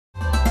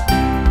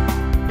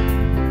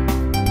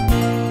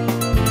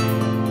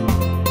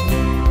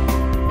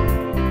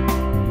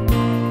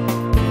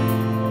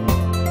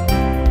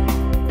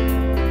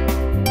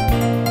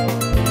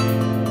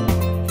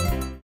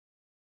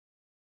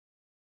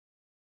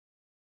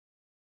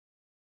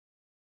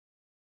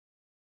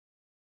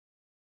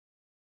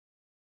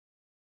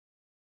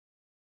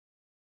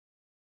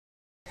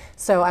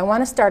So I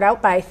want to start out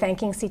by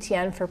thanking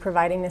CTN for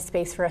providing this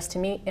space for us to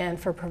meet and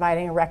for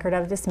providing a record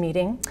of this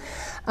meeting.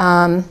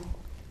 And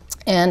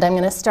I'm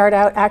going to start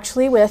out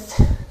actually with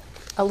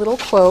a little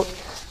quote.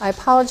 I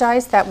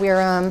apologize that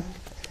we're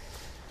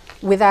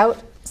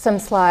without some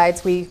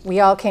slides. We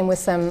all came with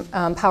some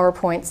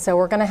PowerPoints, so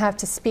we're going to have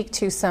to speak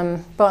to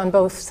some, on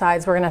both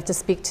sides, we're going to have to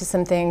speak to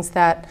some things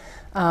that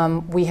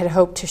we had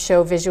hoped to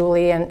show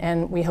visually,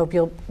 and we hope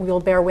you'll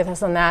bear with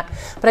us on that.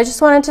 But I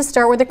just wanted to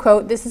start with a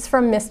quote. This is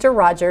from Mr.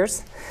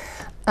 Rogers,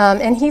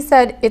 and he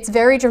said, "It's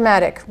very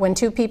dramatic when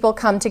two people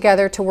come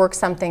together to work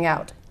something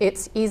out.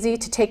 It's easy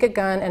to take a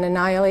gun and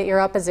annihilate your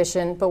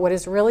opposition, but what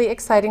is really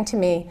exciting to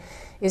me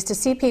is to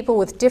see people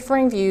with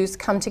differing views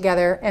come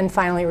together and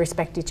finally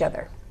respect each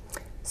other."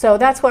 So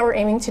that's what we're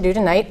aiming to do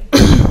tonight.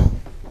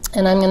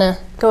 And I'm going to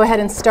go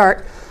ahead and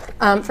start.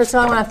 First of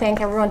all, I want to thank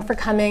everyone for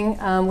coming.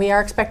 We are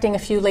expecting a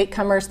few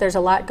latecomers. There's a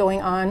lot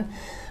going on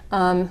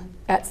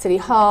at City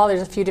Hall.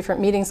 There's a few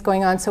different meetings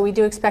going on, so we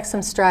do expect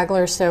some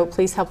stragglers, so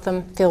please help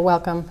them feel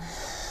welcome.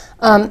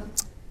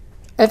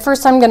 At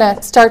first, I'm going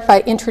to start by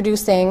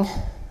introducing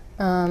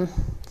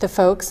the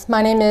folks.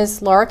 My name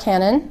is Laura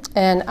Cannon,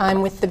 and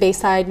I'm with the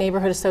Bayside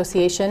Neighborhood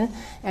Association,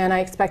 and I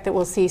expect that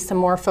we'll see some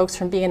more folks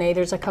from B&A.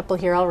 There's a couple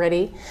here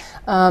already.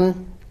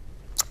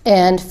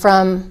 And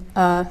from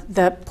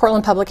the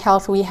Portland Public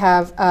Health, we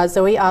have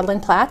Zoe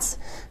Odlin-Platz,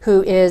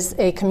 who is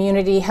a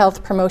community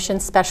health promotion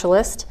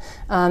specialist,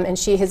 and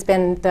she has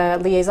been the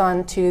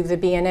liaison to the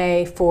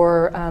B&A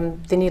for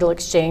the needle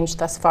exchange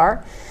thus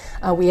far.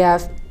 We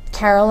have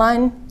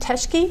Caroline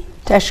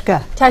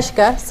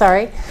Teshka,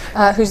 sorry,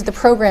 who's the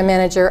program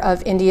manager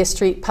of India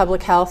Street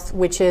Public Health,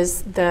 which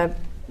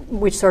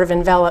sort of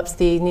envelops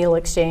the needle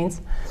exchange.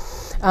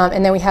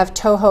 And then we have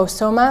Toho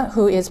Soma,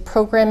 who is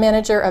program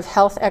manager of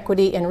Health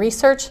Equity and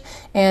Research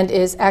and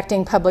is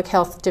acting Public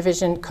Health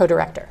Division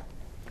co-director.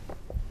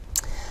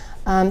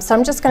 So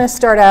I'm just going to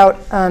start out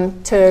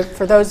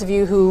for those of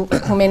you who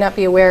may not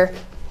be aware,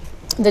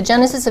 the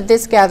genesis of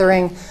this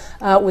gathering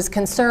was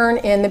concern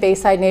in the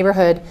Bayside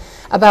neighborhood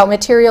about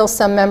materials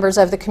some members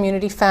of the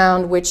community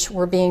found which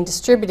were being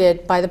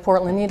distributed by the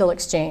Portland Needle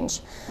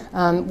Exchange.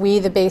 We,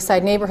 the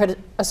Bayside Neighborhood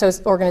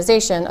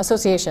Association,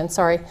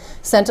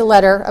 sent a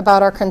letter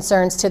about our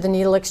concerns to the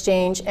Needle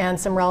Exchange and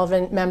some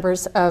relevant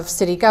members of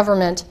city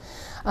government.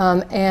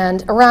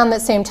 And around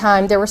that same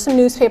time, there were some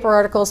newspaper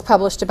articles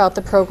published about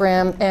the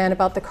program and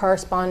about the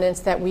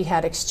correspondence that we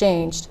had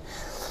exchanged.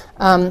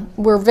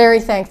 We're very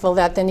thankful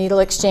that the Needle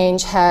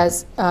Exchange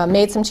has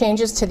made some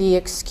changes to the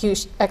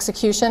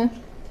execution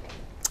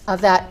of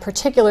that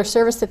particular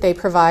service that they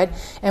provide,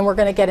 and we're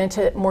going to get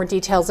into more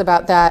details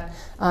about that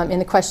in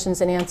the questions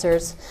and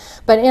answers.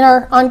 But in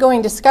our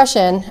ongoing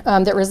discussion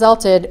that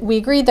resulted, we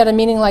agreed that a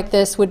meeting like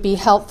this would be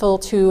helpful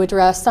to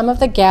address some of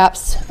the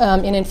gaps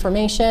in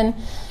information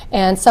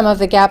and some of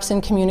the gaps in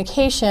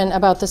communication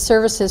about the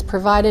services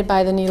provided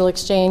by the Needle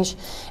Exchange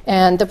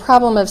and the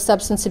problem of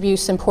substance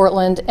abuse in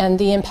Portland and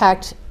the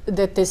impact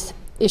that this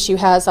issue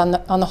has on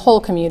the whole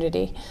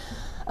community.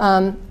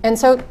 And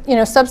so,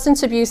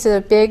 substance abuse is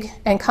a big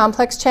and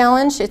complex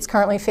challenge. It's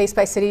currently faced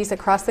by cities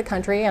across the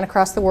country and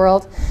across the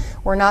world.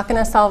 We're not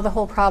going to solve the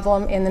whole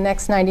problem in the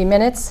next 90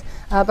 minutes,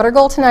 but our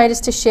goal tonight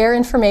is to share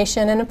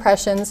information and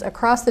impressions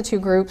across the two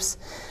groups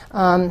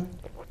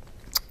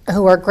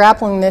who are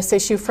grappling this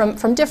issue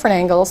from different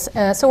angles,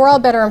 so we're all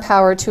better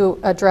empowered to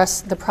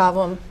address the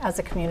problem as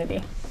a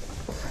community.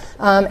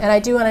 And I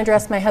do want to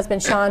address my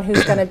husband, Sean,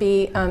 who's going to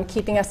be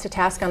keeping us to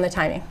task on the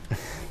timing,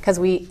 because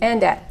we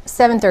end at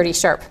 7:30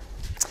 sharp.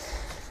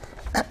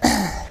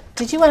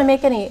 Did you want to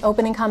make any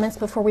opening comments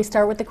before we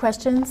start with the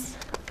questions?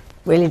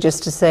 Really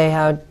just to say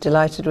how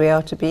delighted we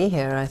are to be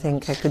here. I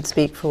think I could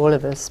speak for all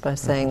of us by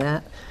saying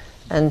that.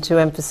 And to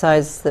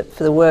emphasize that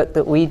for the work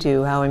that we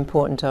do, how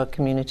important our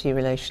community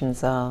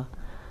relations are.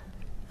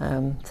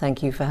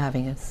 Thank you for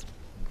having us.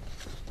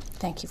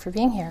 Thank you for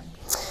being here.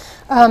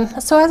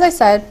 So as I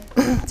said,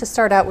 to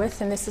start out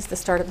with, and this is the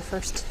start of the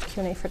first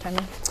Q&A for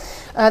timing,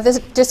 the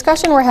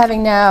discussion we're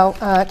having now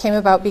came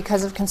about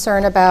because of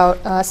concern about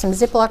some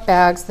Ziploc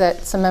bags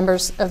that some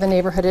members of the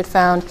neighborhood had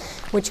found,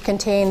 which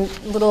contain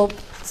little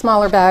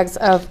smaller bags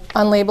of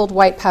unlabeled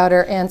white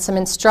powder and some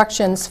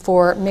instructions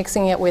for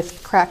mixing it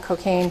with crack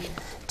cocaine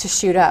to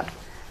shoot up.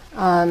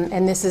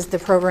 And this is the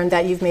program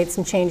that you've made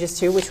some changes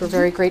to, which we're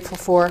very grateful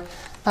for.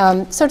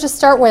 So to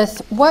start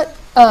with, what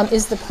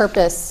is the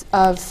purpose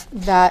of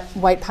that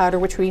white powder,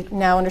 which we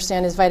now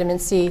understand is vitamin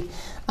C,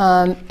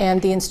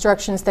 and the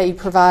instructions that you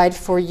provide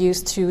for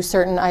use to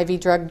certain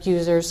IV drug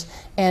users?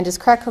 And is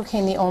crack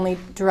cocaine the only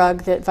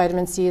drug that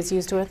vitamin C is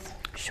used with?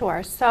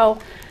 Sure. So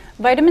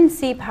vitamin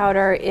C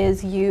powder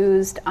is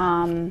used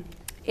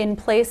in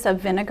place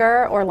of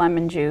vinegar or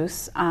lemon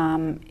juice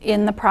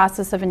in the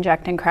process of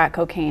injecting crack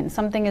cocaine.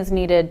 Something is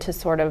needed to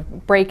sort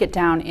of break it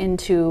down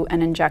into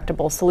an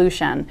injectable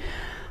solution.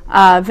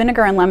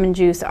 Vinegar and lemon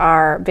juice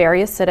are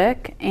very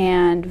acidic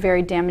and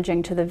very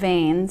damaging to the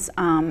veins,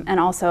 and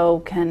also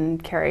can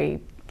carry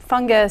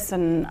fungus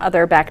and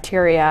other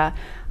bacteria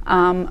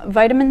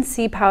Vitamin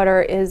C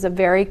powder is a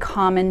very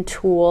common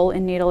tool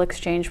in needle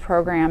exchange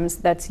programs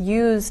that's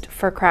used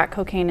for crack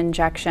cocaine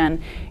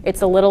injection.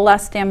 It's a little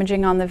less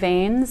damaging on the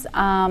veins,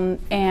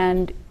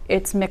 and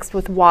it's mixed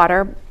with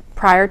water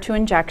prior to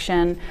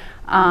injection.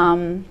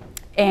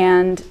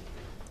 And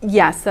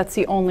yes, that's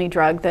the only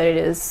drug that it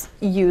is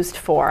used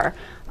for.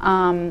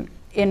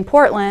 In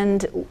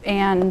Portland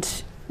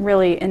and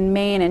really in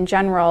Maine in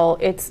general,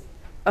 it's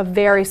a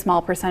very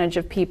small percentage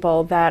of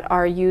people that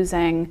are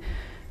using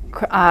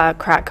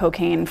crack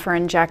cocaine for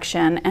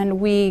injection, and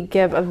we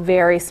give a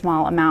very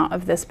small amount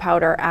of this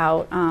powder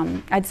out.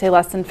 I'd say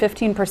less than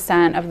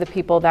 15% of the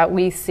people that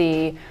we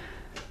see,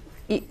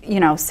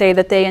 say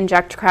that they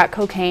inject crack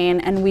cocaine,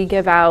 and we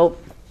give out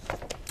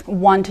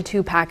 1 to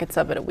 2 packets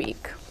of it a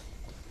week.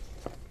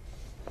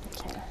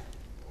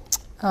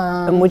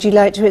 And would you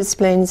like to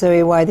explain,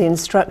 Zoe, why the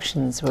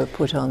instructions were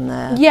put on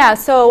there? Yeah,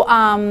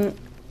 so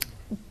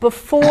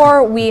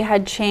before we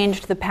had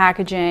changed the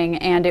packaging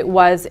and it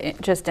was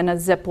just in a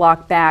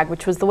Ziploc bag,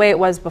 which was the way it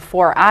was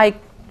before I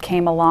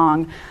came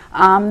along,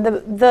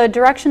 the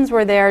directions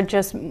were there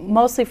just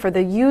mostly for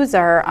the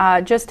user,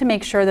 just to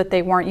make sure that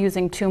they weren't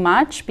using too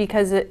much,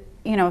 because if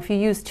you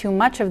use too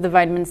much of the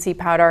vitamin C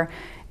powder,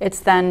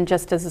 it's then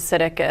just as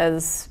acidic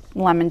as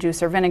lemon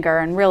juice or vinegar.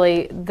 And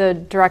really the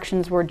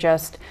directions were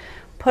just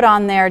put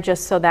on there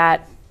just so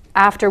that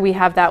after we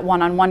have that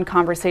one-on-one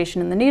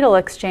conversation in the needle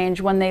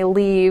exchange, when they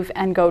leave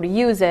and go to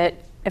use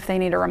it, if they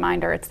need a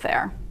reminder, it's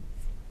there.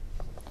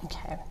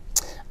 Okay.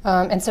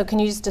 And so can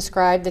you just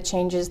describe the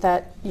changes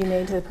that you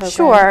made to the program?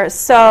 Sure.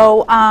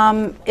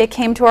 So it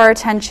came to our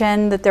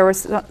attention that there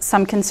was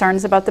some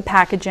concerns about the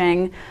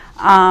packaging.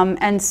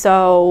 And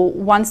so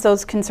once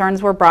those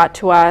concerns were brought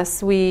to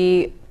us,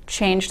 we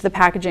changed the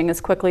packaging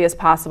as quickly as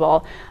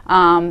possible.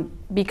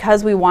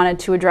 Because we wanted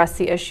to address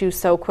the issue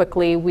so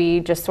quickly, we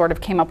just sort of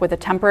came up with a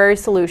temporary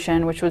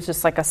solution, which was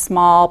just like a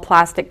small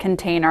plastic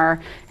container,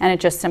 and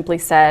it just simply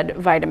said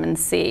vitamin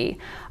C.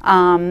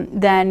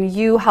 Then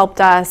you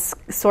helped us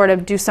sort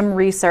of do some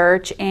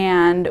research,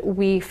 and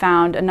we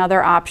found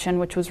another option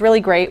which was really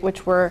great,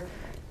 which were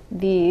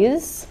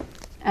these.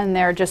 And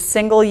they're just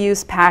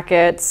single-use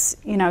packets.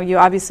 You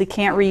obviously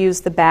can't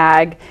reuse the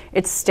bag.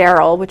 It's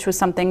sterile, which was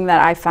something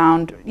that I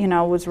found,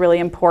 was really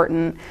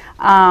important.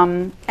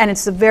 And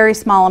it's a very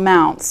small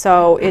amount,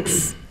 so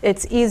it's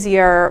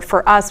easier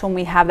for us when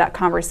we have that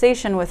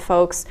conversation with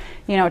folks,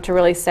 to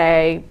really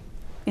say,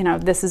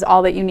 this is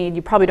all that you need.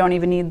 You probably don't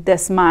even need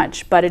this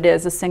much, but it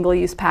is a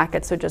single-use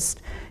packet, so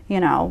just,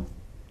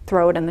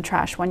 throw it in the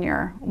trash when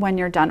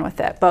you're done with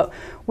it. But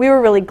we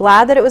were really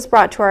glad that it was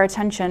brought to our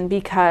attention,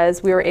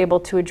 because we were able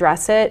to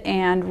address it,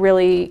 and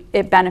really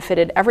it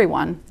benefited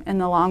everyone in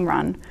the long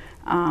run.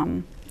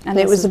 And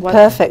it was a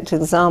perfect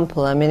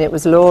example. I mean, it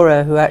was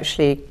Laura who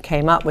actually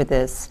came up with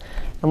this,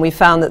 and we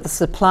found that the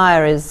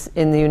supplier is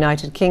in the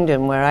United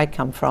Kingdom, where I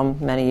come from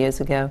many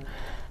years ago.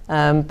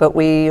 But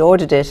we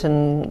ordered it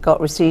and got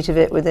receipt of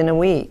it within a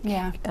week.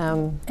 Yeah.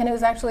 And it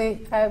was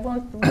actually, I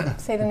won't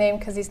say the name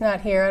because he's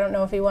not here. I don't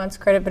know if he wants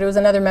credit, but it was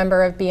another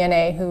member of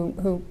BNA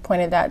who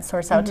pointed that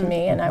source out to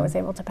me, and I was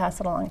able to pass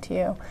it along to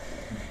you.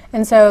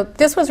 And so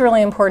this was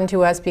really important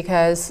to us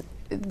because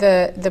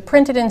the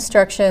printed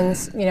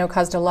instructions,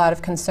 caused a lot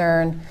of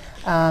concern.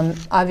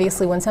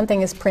 Obviously, when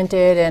something is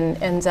printed and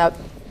ends up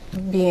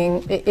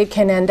being, it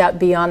can end up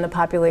beyond the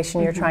population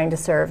you're trying to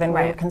serve, and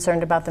we were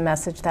concerned about the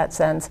message that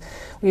sends.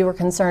 We were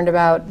concerned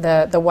about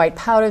the white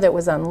powder that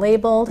was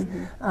unlabeled,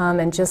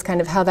 and just kind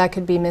of how that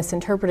could be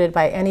misinterpreted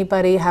by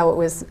anybody, how it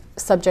was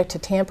subject to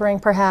tampering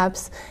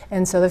perhaps.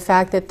 And so the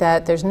fact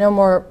that there's no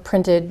more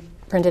printed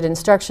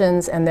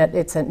instructions, and that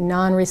it's a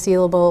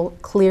non-resealable,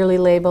 clearly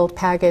labeled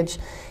package,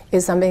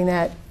 is something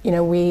that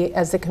we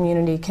as the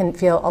community can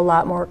feel a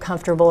lot more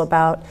comfortable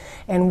about,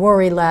 and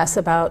worry less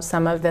about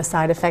some of the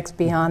side effects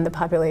beyond the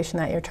population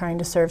that you're trying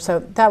to serve. So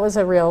that was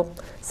a real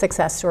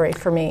success story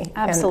for me.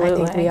 Absolutely.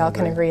 And I think we all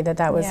can agree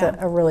that was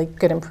a really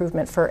good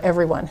improvement for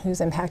everyone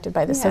who's impacted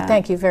by this. So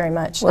thank you very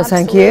much. Well,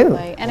 thank you.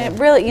 And it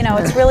really,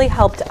 it's really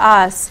helped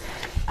us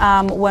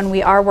when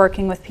we are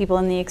working with people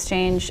in the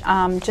exchange,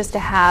 just to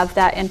have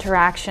that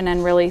interaction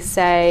and really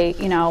say,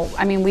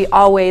 we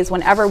always,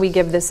 whenever we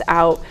give this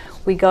out,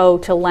 we go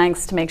to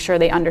lengths to make sure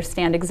they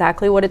understand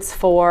exactly what it's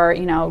for.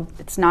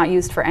 It's not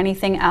used for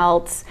anything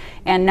else.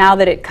 And now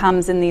that it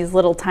comes in these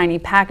little tiny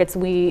packets,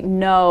 we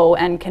know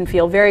and can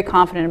feel very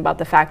confident about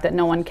the fact that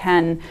no one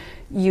can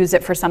use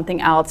it for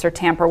something else or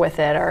tamper with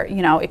it, or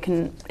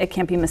it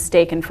can't be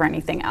mistaken for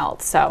anything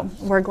else. So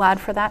we're glad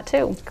for that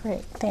too.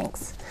 Great,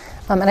 thanks.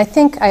 And I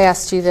think I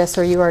asked you this,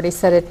 or you already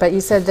said it, but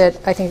you said that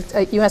I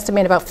think you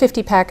estimate about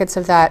 50 packets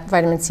of that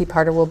vitamin C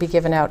powder will be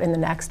given out in the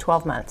next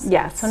 12 months.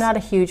 Yes. So not a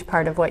huge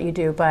part of what you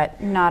do,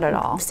 but not at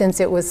all. Since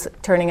it was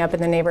turning up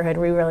in the neighborhood,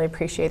 we really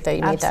appreciate that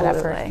you made that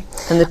effort.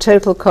 And the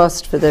total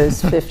cost for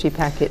those 50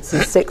 packets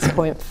is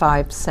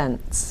 6.5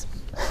 cents.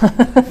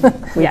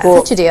 Yes.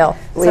 Such a deal.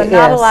 So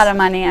not a lot of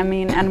money. I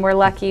mean, and we're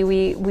lucky.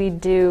 We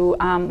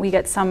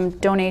get some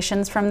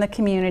donations from the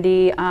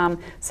community.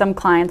 Some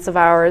clients of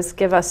ours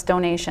give us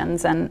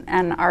donations,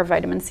 and our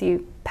vitamin C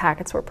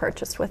packets were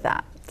purchased with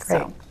that.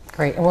 Great. So.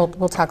 Great, and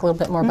we'll talk a little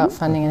bit more about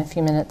funding in a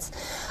few minutes.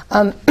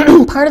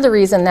 Part of the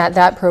reason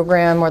that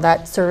program or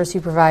that service you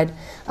provide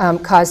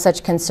caused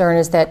such concern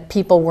is that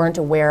people weren't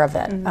aware of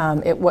it.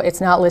 It's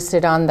not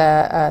listed on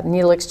the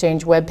Needle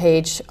Exchange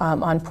webpage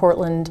on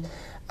Portland.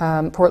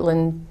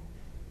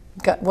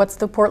 What's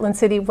the Portland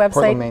City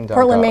website?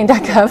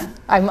 Portlandmaine.gov.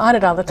 I'm on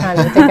it all the time.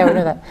 I think I would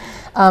know that.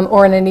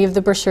 Or in any of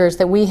the brochures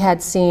that we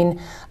had seen.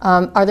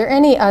 Are there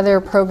any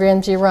other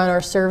programs you run or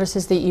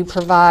services that you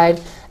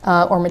provide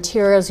or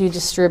materials you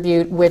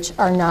distribute which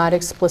are not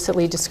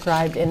explicitly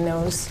described in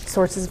those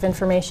sources of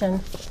information?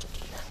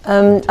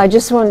 I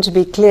just want to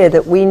be clear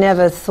that we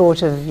never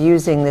thought of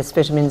using this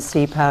vitamin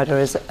C powder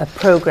as a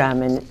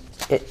program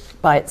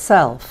by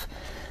itself.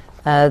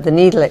 The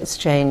Needle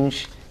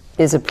Exchange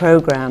is a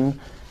program,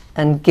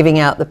 and giving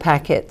out the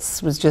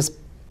packets was just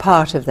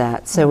part of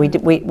that. So we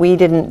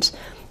didn't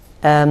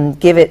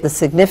give it the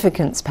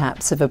significance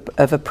perhaps of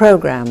a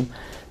program,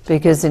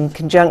 because in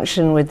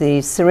conjunction with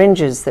the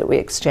syringes that we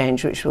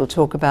exchange, which we'll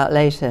talk about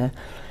later,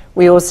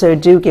 we also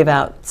do give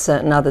out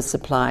certain other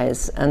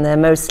supplies, and they're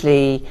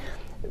mostly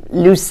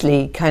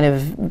loosely kind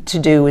of to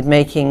do with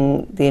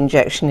making the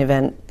injection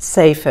event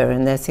safer.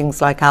 And they're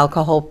things like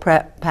alcohol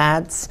prep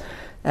pads,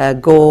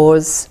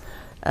 gauze,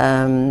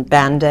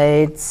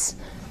 Band-Aids,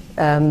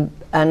 and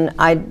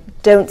I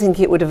don't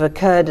think it would have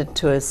occurred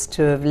to us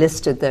to have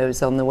listed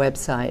those on the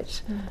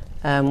website.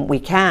 We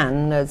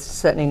can, there's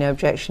certainly no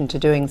objection to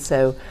doing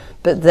so,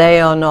 but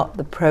they are not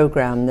the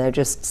program, they're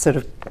just sort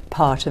of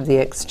part of the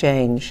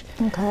exchange.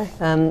 Okay.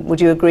 Would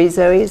you agree,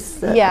 Zoe?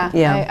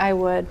 Yeah, I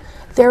would.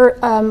 There,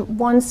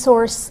 one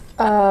source,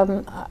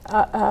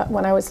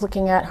 when I was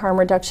looking at harm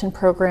reduction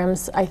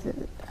programs, I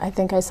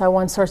think I saw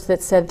one source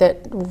that said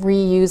that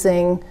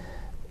reusing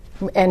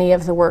any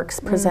of the works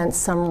presents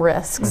some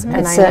risks. And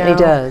It certainly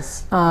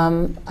does.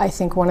 I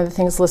think one of the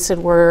things listed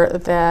were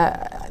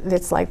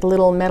it's like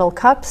little metal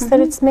cups that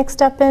it's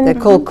mixed up in. They're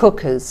called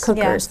cookers.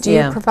 Cookers. Do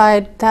you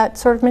provide that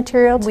sort of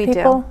material to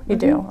people? We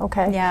do. You do,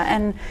 okay. Yeah,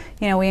 and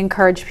we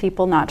encourage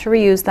people not to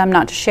reuse them,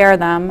 not to share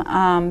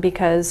them,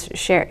 because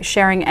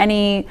sharing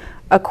any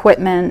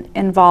equipment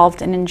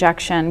involved in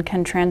injection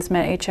can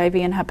transmit HIV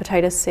and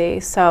hepatitis C.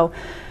 So,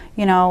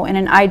 in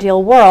an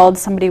ideal world,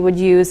 somebody would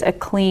use a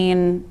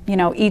clean,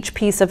 each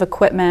piece of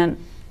equipment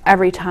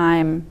every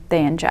time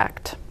they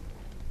inject.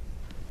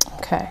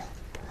 Okay.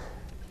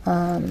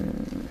 How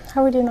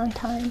are we doing on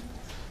time?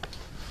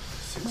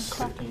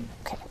 6:15.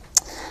 Okay.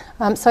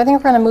 So I think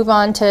we're going to move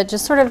on to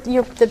just sort of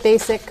the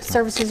basic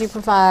services you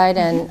provide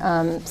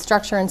and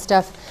structure and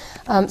stuff.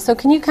 So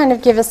can you kind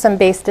of give us some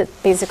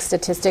basic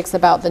statistics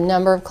about the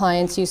number of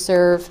clients you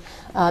serve,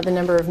 the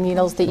number of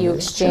needles that you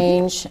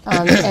exchange,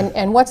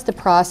 and what's the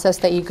process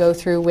that you go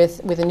through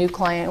with a new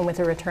client and with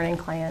a returning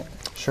client?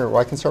 Sure.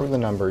 Well, I can start with the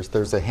numbers.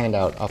 There's a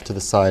handout off to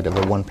the side of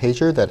a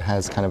one-pager that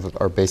has kind of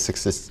our basic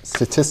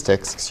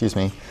statistics. Excuse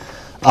me.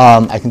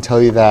 I can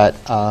tell you that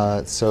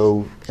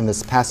so in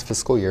this past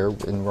fiscal year,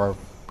 our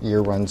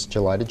year runs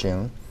July to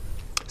June.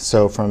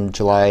 So from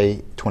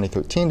July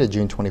 2013 to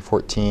June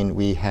 2014,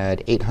 we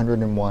had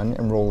 801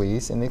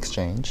 enrollees in the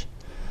exchange.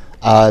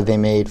 They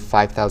made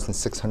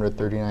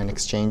 5,639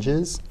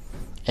 exchanges,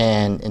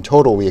 and in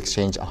total we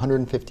exchanged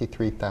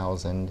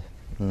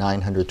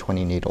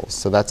 153,920 needles.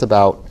 So that's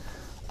about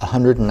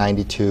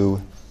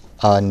 192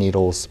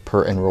 needles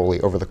per enrollee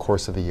over the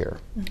course of a year.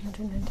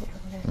 190,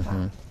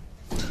 okay.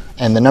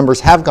 And the numbers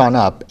have gone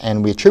up,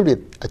 and we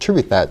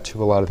attribute that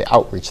to a lot of the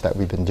outreach that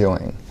we've been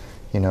doing.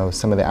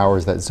 Some of the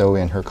hours that Zoe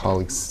and her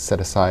colleagues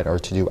set aside are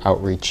to do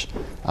outreach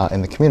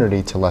in the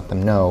community to let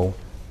them know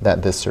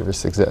that this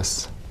service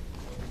exists.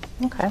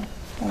 Okay.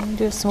 We'll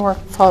do some more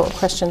follow-up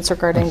questions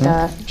regarding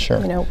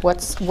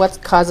what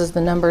causes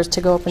the numbers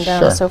to go up and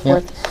down and so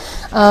forth.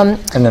 And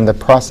then the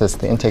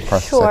intake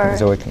process, I think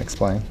Zoe can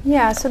explain.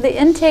 Yeah, so the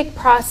intake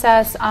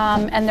process,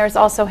 and there's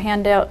also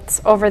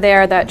handouts over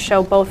there that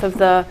show both of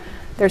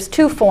there's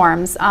two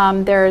forms.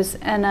 There's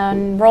an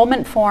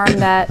enrollment form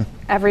that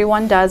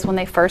everyone does when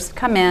they first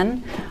come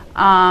in.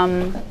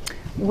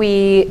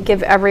 We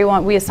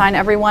assign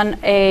everyone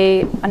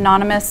a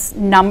anonymous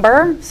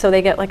number, so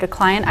they get like a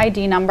client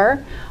ID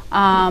number.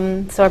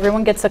 So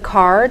everyone gets a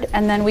card,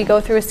 and then we go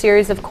through a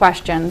series of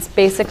questions,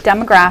 basic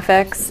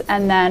demographics,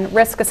 and then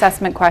risk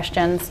assessment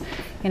questions.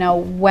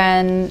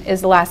 When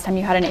is the last time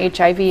you had an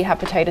HIV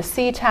hepatitis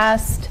C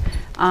test,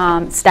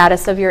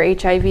 status of your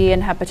HIV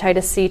and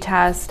hepatitis C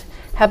test,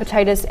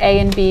 hepatitis A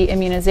and B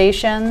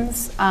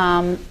immunizations,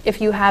 if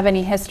you have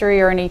any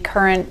history or any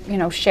current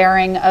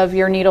sharing of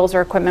your needles or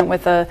equipment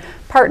with a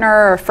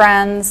partner or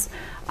friends,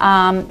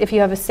 if you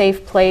have a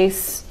safe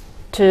place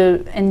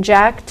to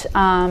inject,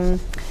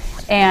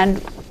 and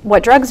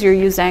what drugs you're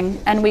using.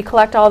 And we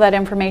collect all that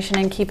information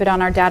and keep it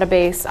on our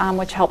database,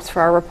 which helps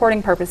for our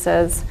reporting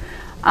purposes.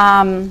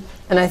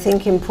 And I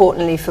think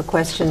importantly for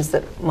questions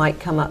that might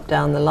come up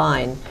down the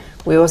line,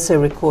 we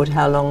also record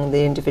how long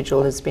the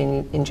individual has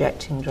been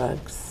injecting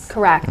drugs.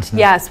 Correct.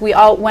 Yes,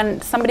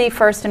 when somebody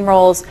first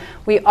enrolls,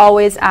 we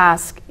always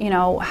ask,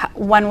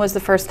 when was the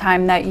first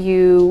time that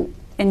you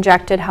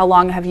injected? How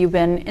long have you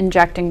been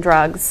injecting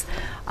drugs?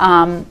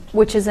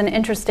 Which is an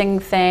interesting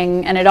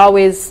thing, and it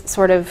always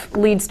sort of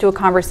leads to a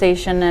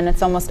conversation, and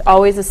it's almost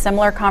always a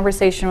similar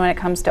conversation when it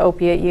comes to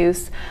opiate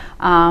use.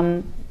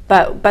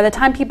 But by the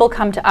time people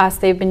come to us,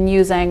 they've been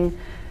using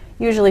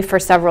usually for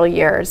several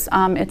years.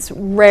 It's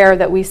rare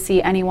that we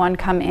see anyone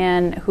come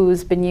in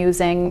who's been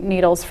using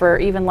needles for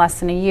even less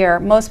than a year.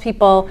 Most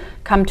people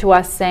come to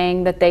us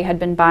saying that they had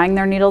been buying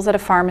their needles at a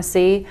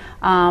pharmacy,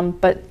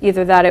 but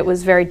either that it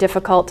was very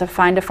difficult to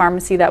find a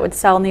pharmacy that would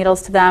sell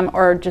needles to them,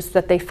 or just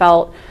that they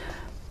felt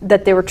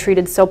that they were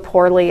treated so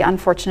poorly,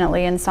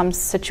 unfortunately, in some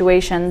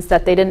situations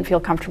that they didn't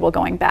feel comfortable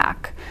going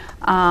back.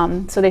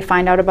 So they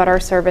find out about our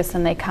service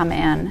and they come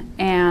in.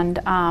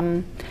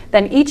 And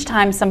then each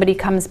time somebody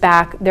comes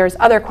back, there's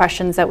other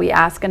questions that we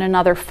ask in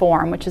another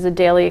form, which is a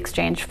daily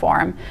exchange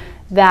form,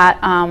 that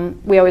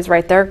we always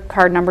write their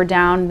card number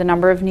down, the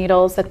number of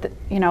needles that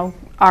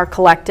are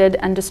collected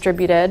and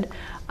distributed,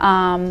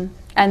 and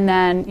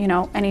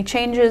then any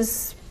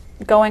changes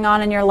going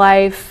on in your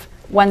life,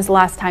 when's the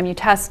last time you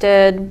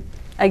tested.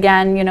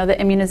 Again,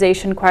 the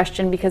immunization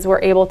question, because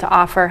we're able to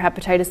offer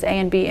hepatitis A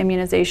and B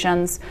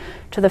immunizations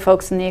to the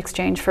folks in the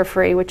exchange for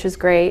free, which is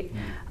great.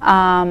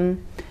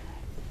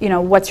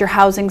 What's your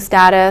housing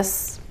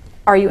status?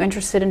 Are you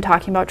interested in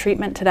talking about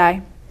treatment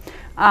today?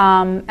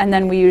 And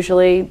then we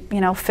usually,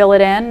 fill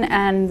it in,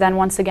 and then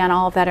once again,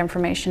 all of that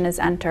information is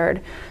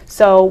entered.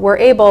 So we're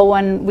able,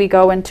 when we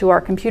go into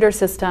our computer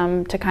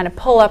system, to kind of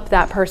pull up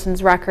that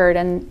person's record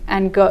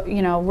and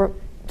go,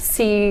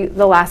 see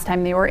the last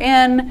time they were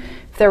in,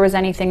 if there was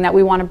anything that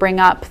we want to bring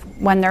up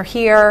when they're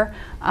here,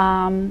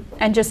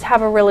 and just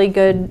have a really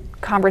good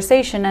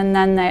conversation. And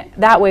then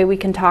that way we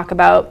can talk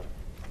about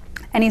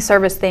any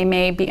service they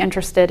may be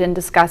interested in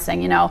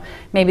discussing.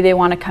 Maybe they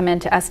want to come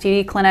into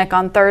STD clinic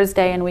on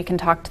Thursday, and we can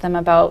talk to them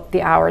about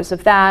the hours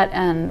of that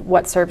and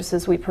what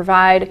services we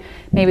provide.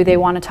 Maybe they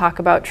want to talk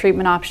about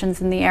treatment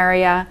options in the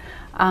area.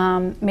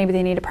 Maybe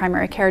they need a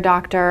primary care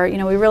doctor.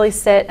 We really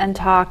sit and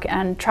talk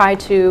and try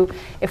to,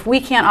 if we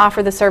can't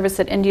offer the service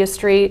at India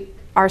Street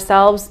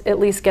ourselves, at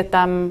least get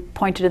them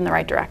pointed in the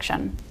right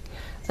direction.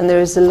 And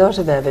there is a lot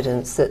of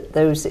evidence that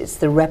it's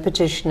the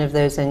repetition of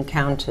those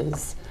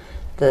encounters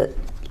that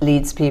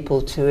leads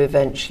people to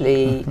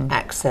eventually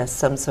access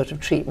some sort of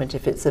treatment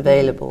if it's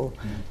available.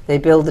 They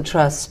build the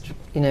trust,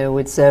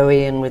 with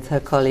Zoe and with her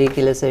colleague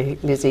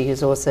Lizzie,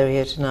 who's also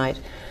here tonight.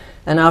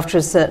 And after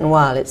a certain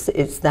while,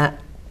 it's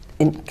that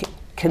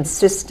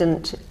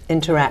consistent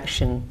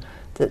interaction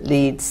that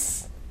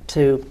leads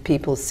to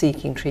people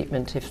seeking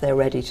treatment if they're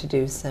ready to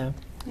do so.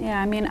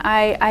 Yeah,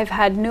 I've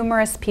had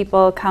numerous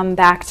people come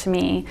back to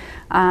me,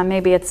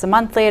 maybe it's a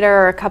month later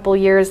or a couple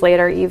years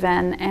later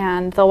even,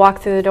 and they'll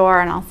walk through the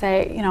door and I'll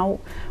say,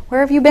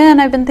 where have you been?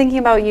 I've been thinking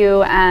about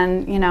you,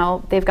 and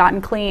they've gotten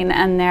clean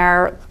and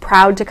they're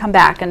proud to come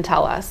back and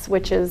tell us,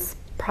 which is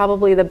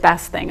probably the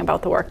best thing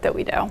about the work that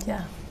we do.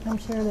 Yeah, I'm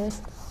sure it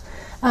is.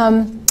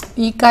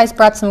 You guys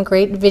brought some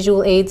great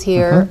visual aids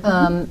here.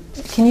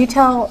 Can you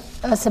tell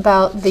us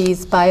about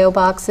these bio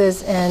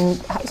boxes and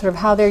sort of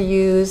how they're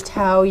used,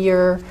 how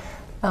your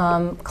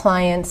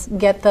clients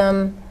get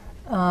them,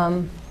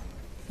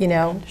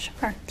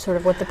 Sure. sort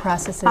of what the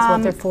process is,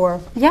 what they're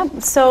for? Yeah,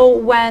 so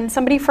when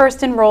somebody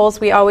first enrolls,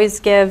 we always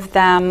give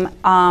them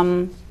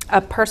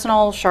a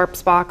personal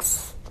Sharps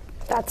box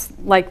that's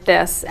like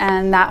this,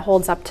 and that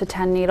holds up to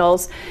 10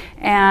 needles.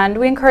 And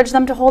we encourage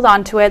them to hold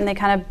on to it, and they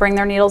kind of bring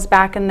their needles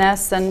back in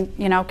this and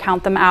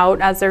count them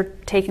out as they're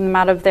taking them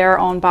out of their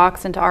own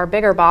box into our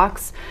bigger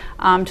box,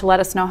 to let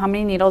us know how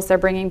many needles they're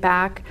bringing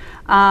back.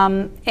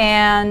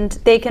 And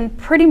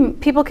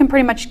people can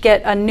pretty much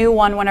get a new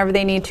one whenever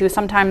they need to.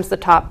 Sometimes the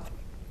top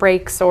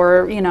breaks,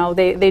 or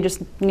they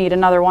just need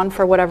another one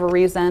for whatever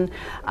reason,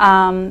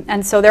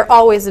 and so they're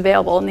always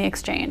available in the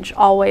exchange.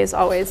 Always,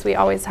 we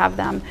always have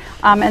them.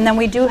 And then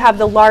we do have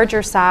the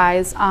larger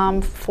size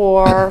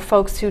for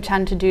folks who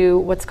tend to do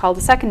what's called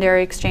a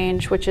secondary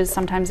exchange, which is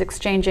sometimes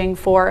exchanging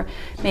for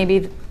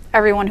maybe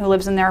everyone who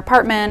lives in their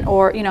apartment,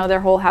 or their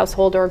whole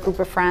household or a group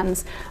of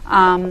friends,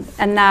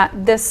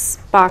 and this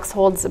box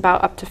holds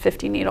about up to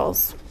 50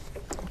 needles.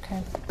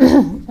 Okay.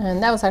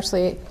 And that was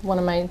actually one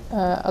of my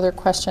other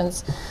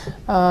questions.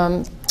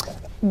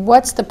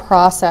 What's the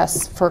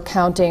process for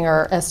counting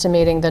or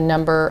estimating the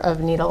number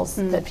of needles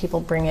that people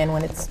bring in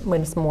when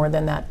it's more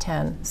than that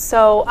 10?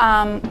 So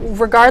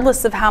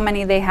regardless of how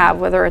many they have,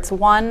 whether it's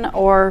one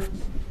or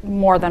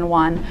more than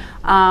one,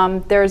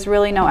 there's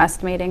really no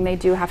estimating. They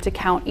do have to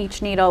count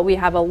each needle. We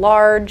have a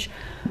large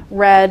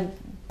red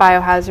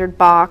biohazard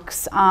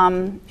box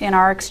in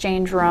our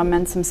exchange room,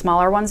 and some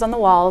smaller ones on the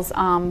walls,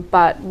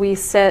 but we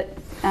sit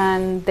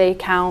and they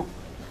count,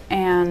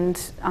 and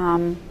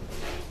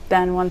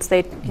then once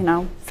they,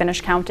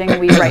 finish counting,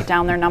 we write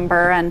down their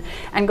number and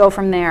go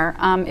from there.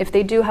 If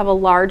they do have a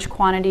large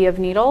quantity of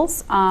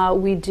needles,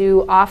 we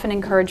do often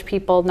encourage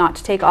people not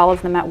to take all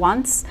of them at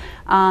once,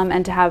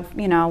 and to have,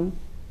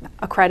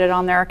 a credit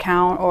on their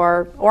account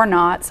or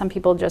not. Some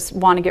people just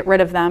want to get rid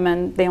of them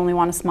and they only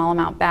want a small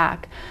amount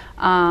back.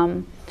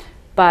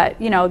 But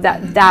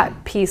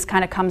that piece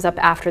kind of comes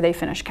up after they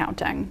finish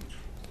counting.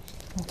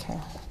 Okay,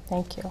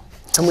 thank you.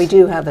 And we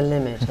do have a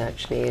limit,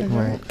 actually,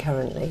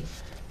 currently,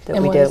 that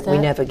And we what is we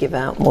that? never give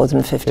out more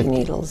than 50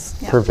 needles.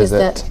 Per Is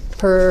visit.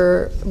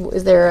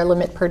 is there a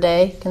limit per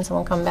day? Can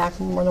someone come back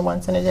more than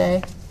once in a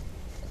day?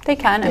 They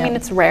can. I Yeah. mean,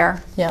 it's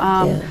rare.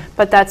 Yeah. Yeah.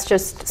 But that's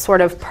just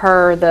sort of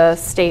per the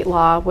state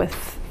law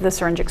with the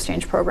syringe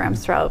exchange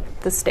programs throughout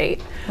the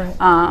state.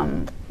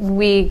 Right.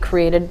 We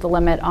created the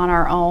limit on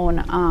our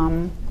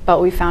own,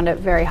 but we found it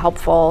very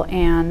helpful,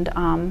 and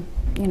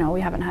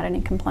we haven't had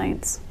any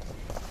complaints.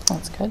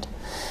 That's good.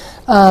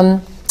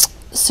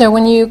 So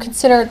when you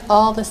consider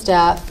all the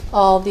staff,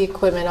 all the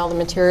equipment, all the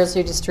materials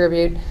you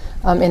distribute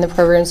in the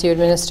programs you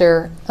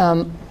administer,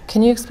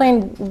 can you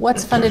explain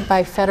what's funded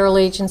by federal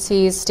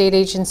agencies, state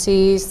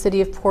agencies, City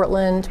of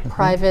Portland,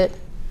 private?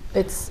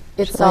 It's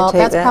Should I all.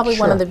 take That's that? probably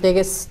one of Sure. the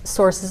biggest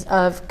sources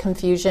of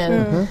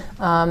confusion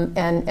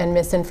and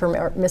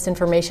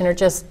misinformation, or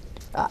just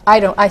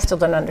I still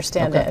don't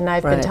understand it, and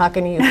I've been Right.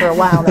 talking to you for a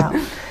while now.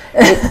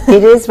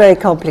 It is very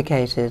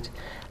complicated,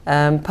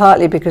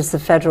 partly because the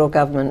federal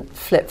government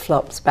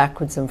flip-flops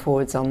backwards and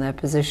forwards on their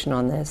position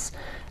on this.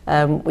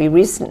 We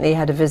recently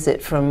had a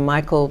visit from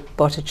Michael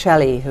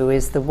Botticelli, who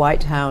is the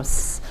White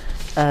House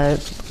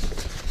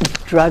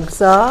drug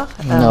czar.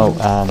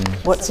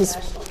 What's his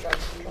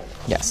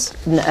Yes.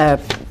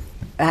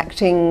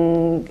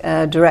 acting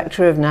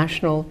director of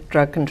National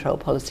Drug Control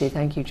Policy.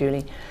 Thank you,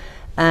 Julie.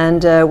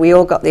 And we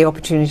all got the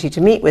opportunity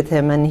to meet with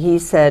him, and he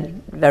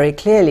said very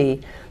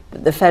clearly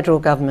that the federal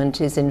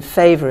government is in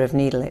favor of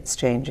needle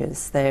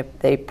exchanges.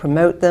 They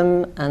promote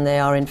them and they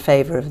are in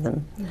favor of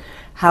them.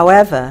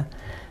 However,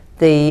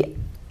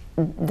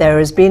 there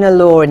has been a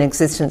law in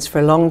existence for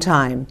a long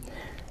time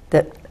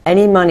that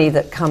any money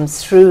that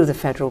comes through the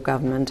federal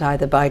government,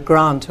 either by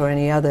grant or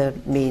any other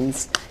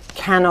means,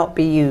 cannot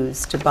be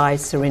used to buy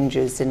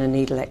syringes in a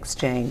needle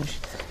exchange.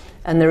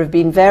 And there have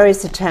been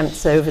various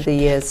attempts over the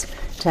years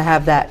to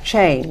have that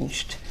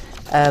changed.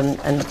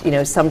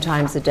 And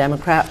sometimes a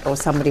Democrat or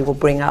somebody will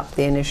bring up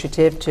the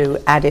initiative to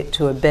add it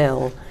to a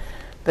bill.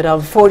 But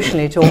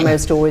unfortunately, it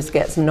almost always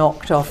gets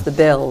knocked off the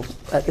bill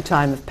at the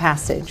time of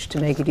passage to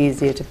make it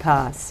easier to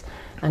pass.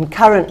 And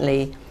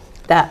currently,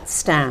 that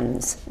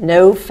stands.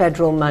 No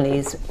federal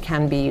monies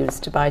can be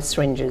used to buy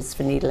syringes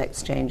for needle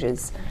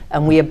exchanges,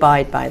 and we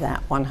abide by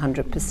that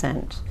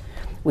 100%.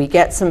 We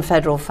get some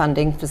federal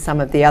funding for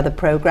some of the other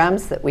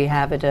programs that we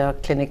have at our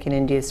clinic in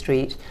India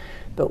Street,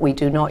 but we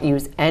do not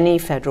use any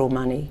federal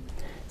money.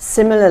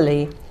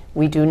 Similarly,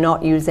 we do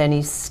not use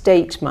any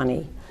state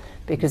money,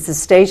 because the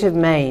state of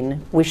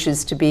Maine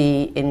wishes to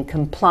be in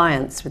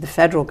compliance with the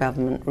federal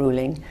government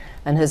ruling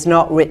and has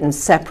not written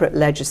separate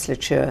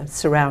legislature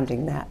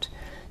surrounding that.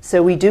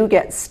 So we do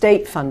get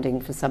state funding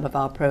for some of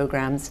our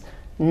programs.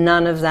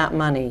 None of that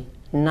money,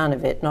 none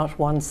of it, not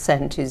 1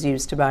 cent, is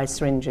used to buy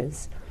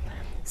syringes.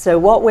 So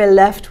what we're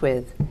left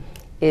with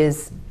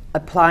is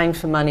applying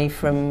for money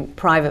from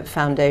private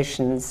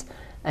foundations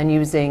and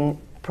using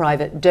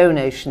private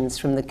donations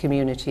from the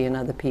community and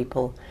other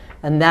people.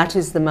 And that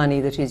is the money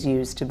that is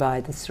used to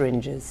buy the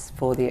syringes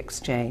for the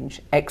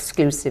exchange,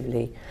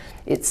 exclusively.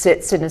 It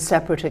sits in a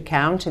separate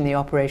account in the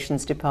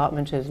operations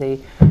department of the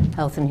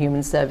Health and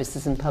Human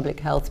Services and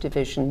Public Health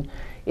Division.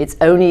 It's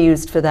only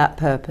used for that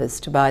purpose,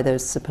 to buy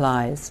those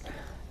supplies.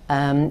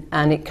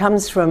 And it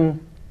comes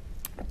from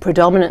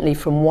predominantly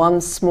from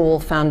one small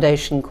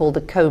foundation called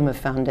the Coma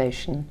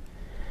Foundation.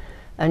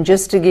 And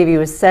just to give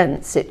you a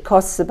sense, it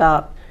costs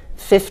about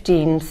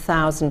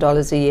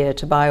 $15,000 a year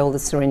to buy all the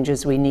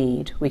syringes we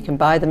need. We can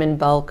buy them in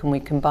bulk and we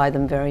can buy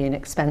them very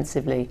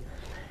inexpensively.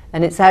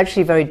 And it's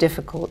actually very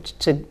difficult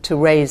to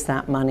raise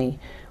that money.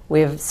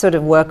 We sort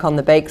of work on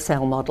the bake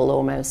sale model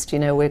almost.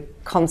 We're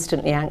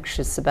constantly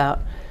anxious about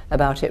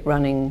it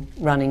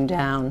running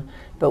down,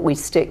 but we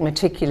stick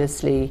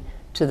meticulously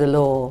to the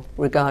law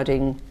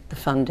regarding the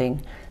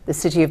funding. The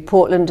City of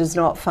Portland does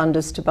not fund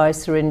us to buy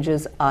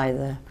syringes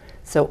either.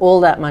 So all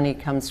that money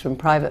comes from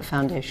private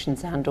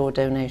foundations and or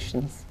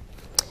donations.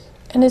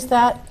 And does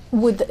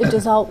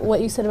all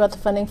what you said about the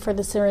funding for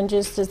the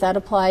syringes, does that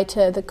apply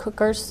to the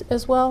cookers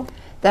as well?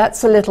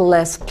 That's a little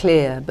less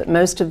clear, but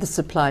most of the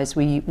supplies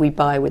we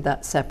buy with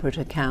that separate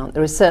account.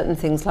 There are certain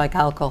things like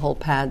alcohol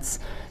pads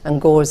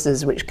and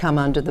gauzes which come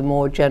under the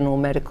more general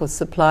medical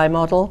supply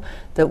model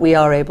that we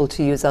are able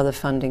to use other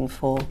funding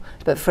for.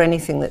 But for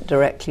anything that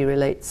directly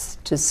relates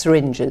to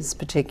syringes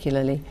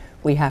particularly,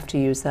 we have to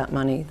use that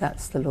money.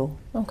 That's the law.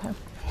 Okay.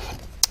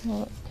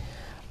 Well,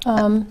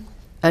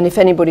 and if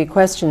anybody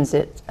questions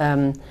it,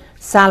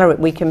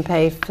 we can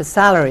pay for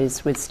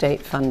salaries with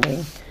state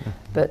funding.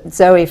 But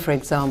Zoe, for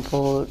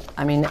example,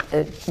 I mean,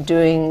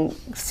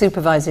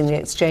 supervising the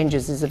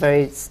exchanges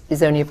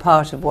is only a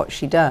part of what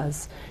she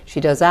does.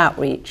 She does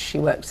outreach, she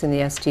works in the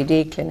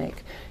STD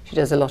clinic, she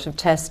does a lot of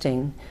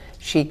testing,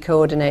 she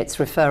coordinates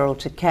referral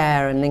to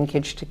care and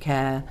linkage to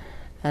care,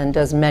 and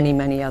does many,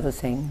 many other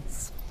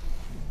things.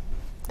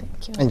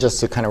 Thank you. And just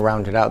to kind of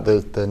round it out,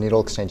 the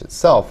needle exchange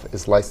itself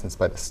is licensed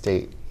by the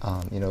state.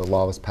 You know, the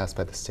law was passed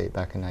by the state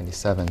back in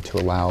 '97 to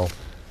allow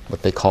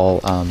what they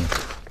call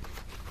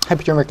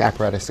hypodermic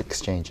apparatus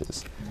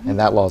exchanges. And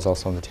that law is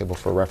also on the table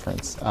for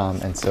reference.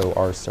 And so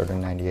ours started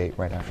in '98,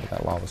 right after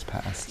that law was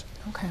passed.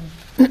 Okay.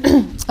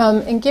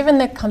 And given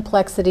the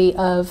complexity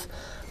of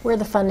where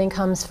the funding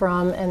comes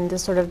from and the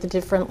sort of the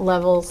different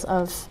levels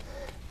of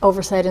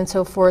oversight and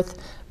so forth,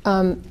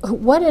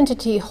 what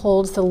entity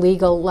holds the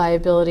legal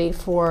liability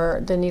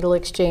for the needle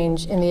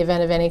exchange in the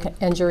event of any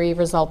injury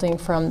resulting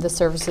from the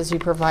services you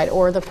provide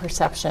or the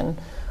perception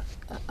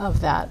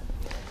of that?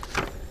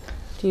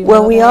 Do you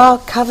Well, know we that? are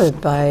covered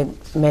by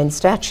Maine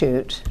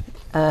statute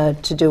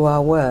to do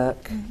our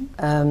work.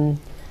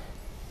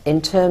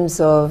 In terms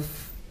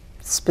of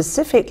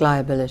specific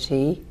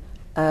liability,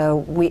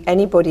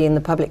 anybody in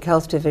the Public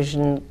Health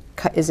Division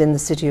is in the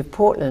City of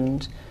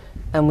Portland,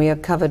 and we are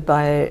covered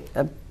by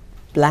a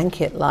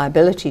blanket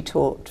liability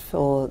tort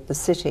for the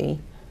city.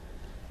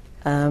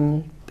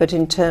 But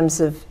in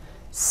terms of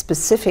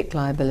specific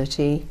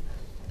liability,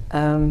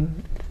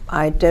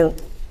 I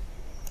don't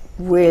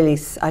really,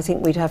 I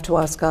think we'd have to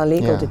ask our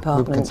legal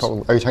department.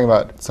 Are you talking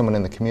about someone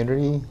in the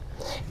community?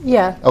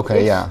 Yeah.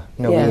 Okay, yeah.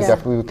 No, Yeah.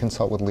 we would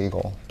consult with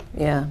legal.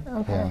 Yeah.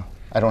 Okay. Yeah.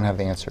 I don't have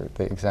the answer,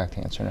 the exact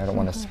answer, and I don't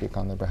want to speak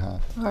on their behalf.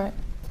 All right.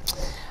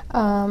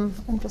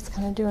 I'm just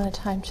kind of doing a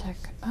time check.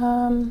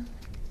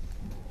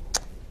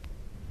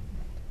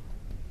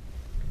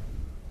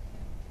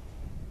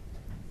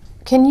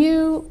 Can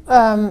you,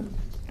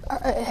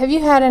 have you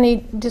had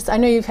any, I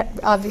know you've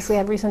obviously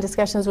had recent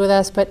discussions with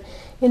us, but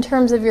in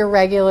terms of your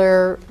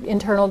regular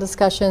internal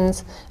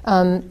discussions,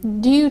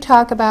 do you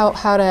talk about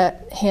how to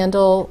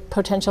handle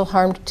potential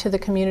harm to the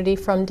community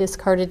from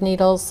discarded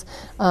needles?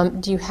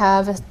 Do you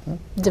have a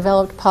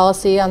developed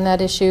policy on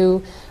that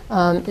issue?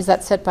 Is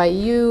that set by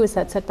you? Is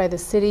that set by the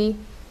city?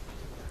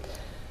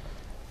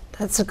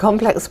 That's a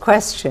complex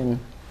question.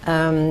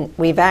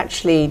 We've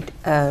actually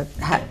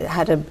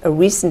had a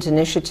recent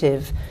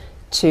initiative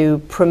to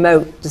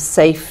promote the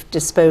safe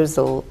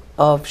disposal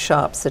of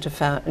sharps that are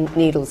found,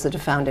 needles that are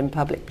found in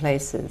public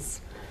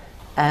places.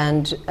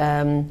 And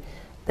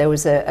there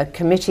was a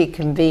committee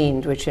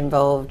convened which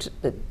involved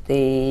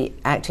the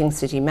acting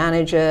city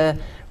manager,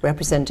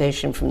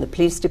 representation from the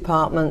police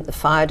department, the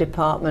fire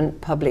department,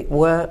 public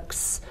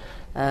works,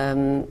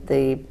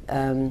 the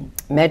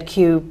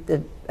MedQ,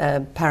 the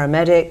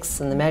paramedics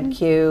and the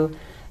MedQ,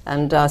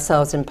 and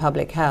ourselves in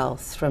public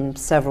health from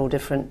several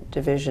different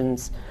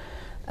divisions.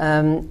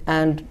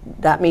 And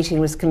that meeting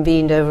was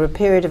convened over a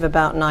period of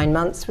about 9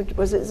 months,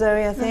 was it,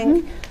 Zoe, I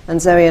think? And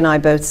Zoe and I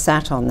both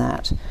sat on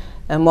that.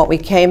 And what we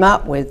came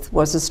up with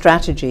was a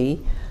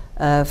strategy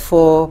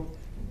for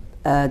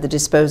the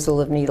disposal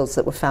of needles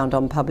that were found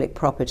on public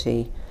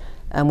property.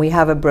 And we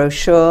have a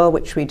brochure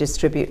which we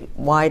distribute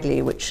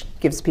widely, which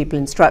gives people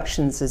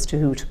instructions as to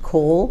who to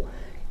call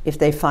if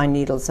they find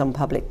needles on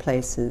public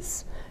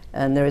places.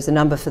 And there is a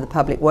number for the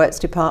Public Works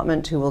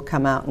Department who will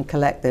come out and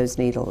collect those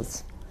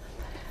needles.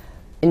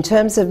 In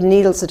terms of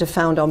needles that are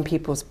found on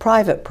people's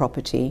private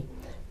property,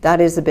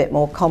 that is a bit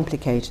more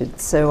complicated.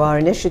 So our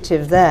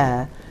initiative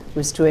there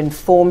was to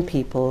inform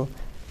people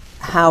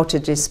how to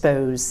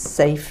dispose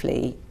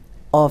safely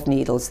of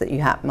needles that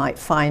you might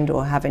find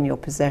or have in your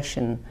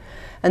possession.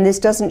 And this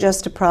doesn't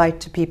just apply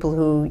to people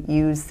who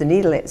use the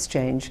needle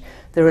exchange.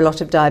 There are a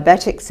lot of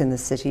diabetics in the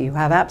city who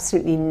have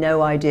absolutely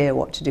no idea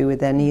what to do with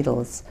their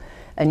needles.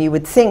 And you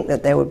would think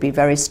that there would be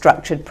very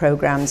structured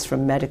programs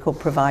from medical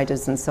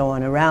providers and so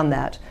on around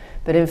that,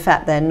 but in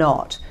fact they're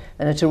not.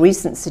 And at a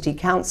recent city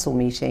council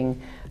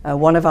meeting,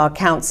 one of our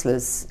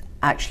councillors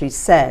actually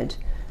said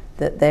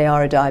that they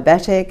are a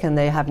diabetic and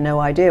they have no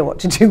idea what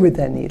to do with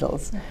their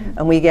needles.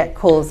 And we get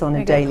calls on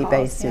a daily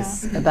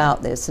basis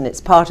about this, and it's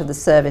part of the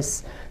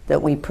service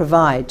that we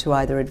provide to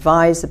either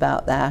advise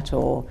about that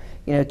or,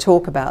 you know,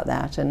 talk about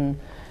that. And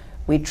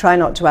we try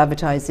not to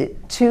advertise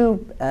it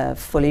too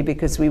fully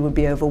because we would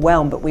be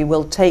overwhelmed, but we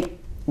will take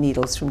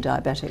needles from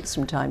diabetics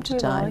from time to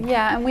time.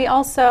 Yeah, and we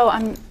also,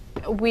 I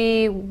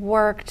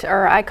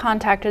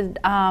contacted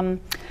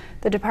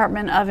the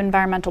Department of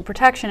Environmental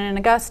Protection in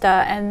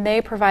Augusta, and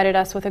they provided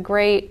us with a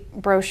great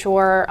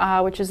brochure,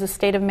 which is the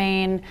State of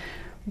Maine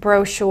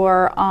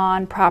brochure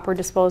on proper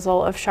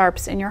disposal of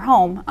sharps in your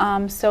home.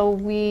 So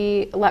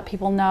we let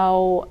people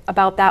know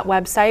about that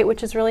website,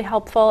 which is really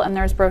helpful, and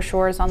there's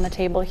brochures on the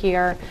table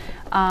here.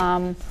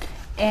 And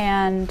you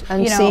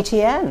know,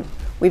 CTN.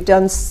 We've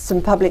done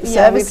some public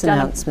service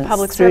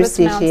announcements through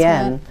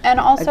CTN, and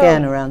also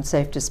again around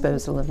safe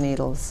disposal of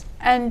needles.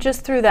 And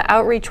just through the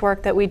outreach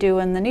work that we do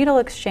in the needle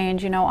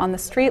exchange, you know, on the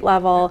street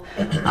level,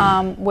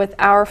 with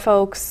our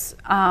folks,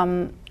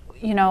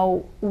 you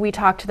know, we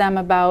talk to them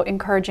about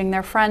encouraging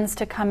their friends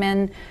to come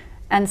in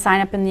and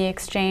sign up in the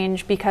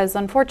exchange, because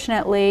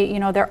unfortunately, you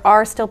know, there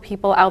are still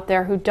people out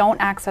there who don't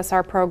access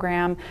our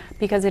program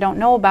because they don't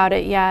know about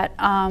it yet.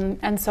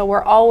 And so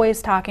we're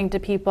always talking to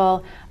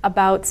people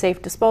about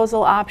safe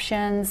disposal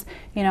options,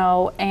 you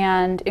know,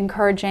 and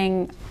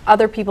encouraging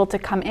other people to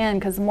come in,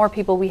 because the more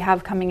people we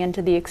have coming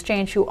into the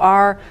exchange who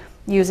are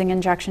using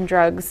injection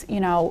drugs, you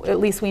know, at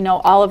least we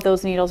know all of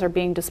those needles are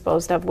being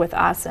disposed of with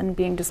us and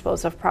being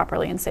disposed of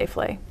properly and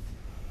safely.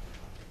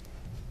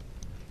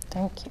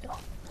 Thank you.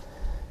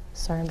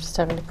 Sorry, I'm just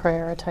having to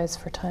prioritize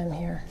for time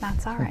here.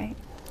 That's all right.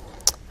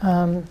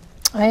 I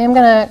am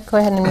going to go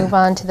ahead and move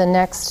on to the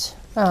next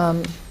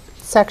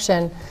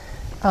section,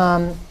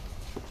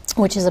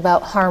 which is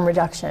about harm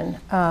reduction.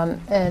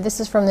 And this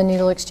is from the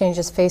Needle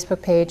Exchange's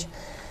Facebook page.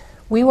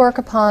 We work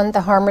upon the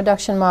harm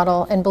reduction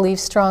model and believe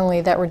strongly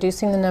that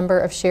reducing the number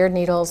of shared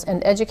needles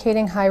and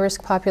educating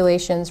high-risk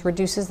populations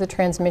reduces the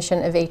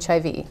transmission of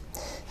HIV.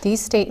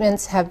 These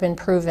statements have been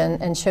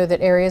proven and show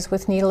that areas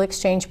with needle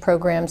exchange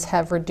programs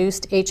have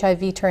reduced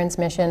HIV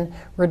transmission,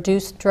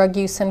 reduced drug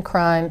use and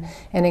crime,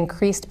 and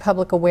increased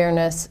public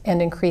awareness and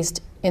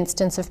increased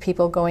instance of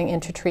people going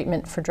into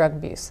treatment for drug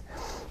abuse.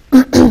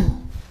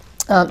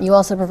 You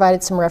also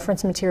provided some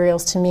reference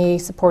materials to me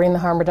supporting the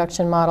harm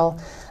reduction model,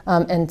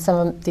 and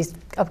some of these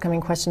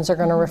upcoming questions are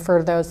going to refer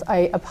to those.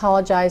 I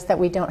apologize that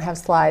we don't have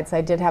slides.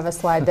 I did have a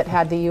slide that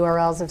had the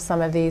URLs of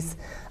some of these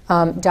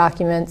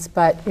documents,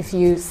 but if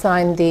you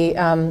sign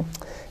the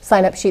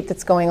sign-up sheet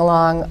that's going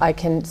along, I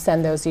can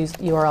send those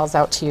URLs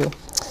out to you.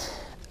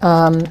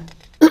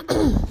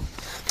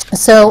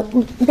 So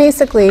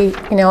basically,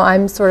 you know,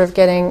 I'm sort of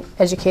getting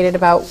educated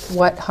about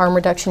what harm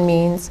reduction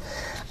means.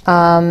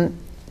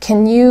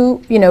 Can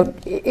you,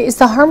 is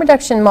the harm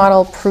reduction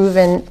model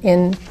proven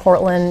in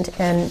Portland,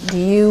 and do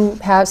you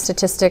have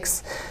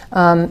statistics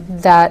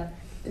that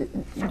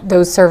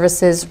those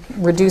services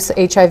reduce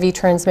HIV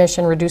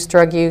transmission, reduce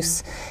drug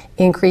use,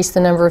 increase the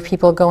number of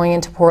people going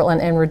into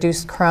Portland, and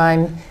reduce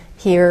crime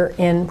here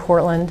in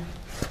Portland?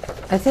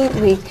 I think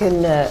we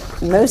can,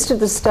 most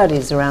of the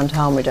studies around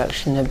harm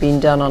reduction have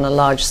been done on a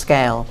large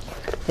scale.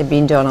 They've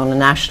been done on a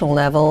national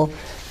level,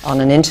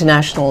 on an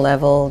international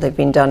level, they've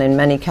been done in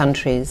many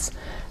countries.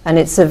 And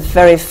it's a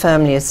very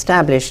firmly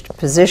established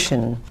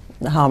position,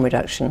 the harm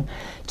reduction.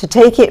 To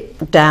take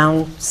it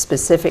down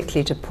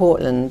specifically to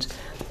Portland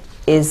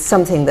is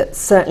something that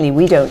certainly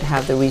we don't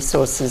have the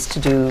resources to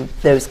do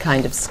those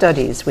kind of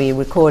studies. We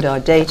record our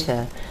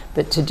data,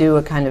 but to do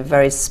a kind of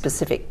very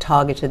specific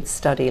targeted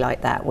study like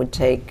that would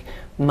take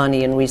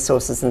money and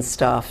resources and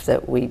staff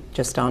that we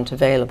just aren't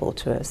available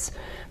to us.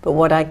 But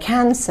what I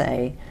can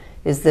say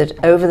is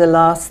that over the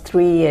last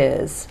 3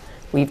 years,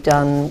 we've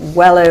done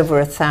well over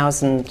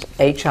 1,000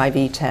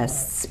 HIV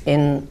tests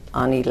in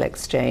our needle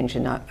exchange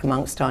and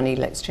amongst our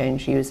needle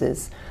exchange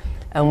users.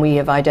 And we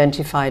have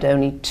identified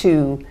only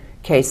 2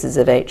 cases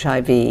of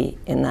HIV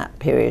in that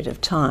period of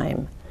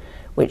time,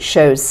 which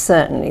shows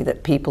certainly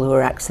that people who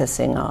are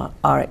accessing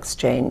our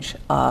exchange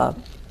are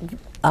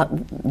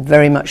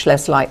very much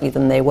less likely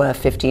than they were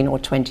 15 or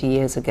 20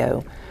 years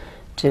ago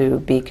to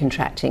be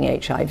contracting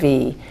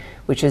HIV,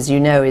 which, as you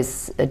know,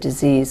 is a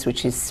disease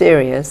which is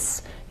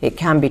serious. It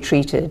can be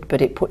treated,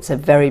 but it puts a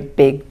very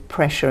big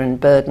pressure and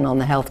burden on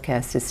the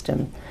healthcare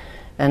system.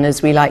 And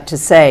as we like to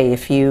say,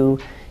 if you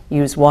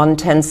use one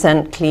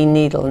 10-cent clean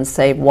needle and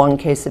save 1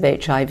 case of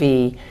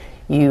HIV,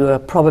 you are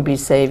probably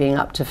saving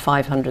up to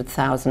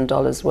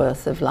 $500,000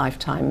 worth of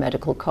lifetime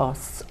medical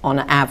costs on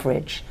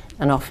average,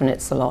 and often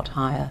it's a lot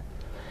higher.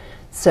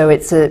 So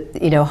it's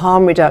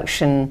harm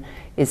reduction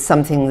is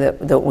something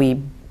that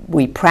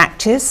we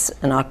practice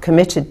and are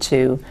committed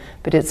to,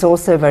 but it's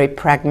also very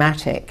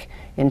pragmatic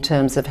in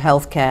terms of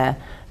healthcare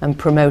and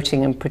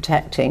promoting and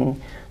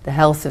protecting the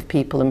health of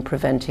people and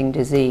preventing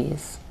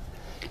disease.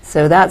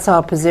 So that's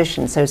our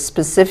position. So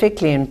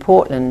specifically in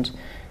Portland,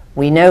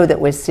 we know that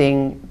we're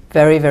seeing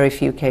very, very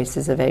few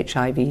cases of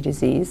HIV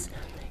disease.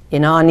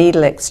 In our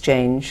needle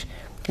exchange,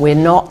 we're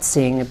not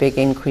seeing a big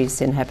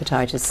increase in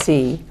hepatitis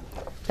C,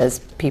 as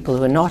people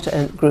who are not,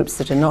 groups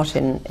that are not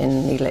in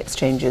needle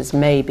exchanges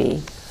may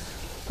be.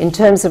 In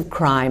terms of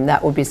crime,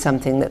 that would be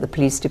something that the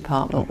police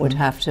department would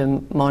have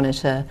to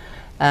monitor.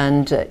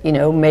 And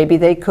maybe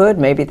they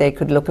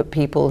could look at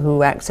people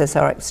who access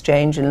our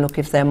exchange and look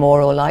if they're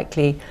more or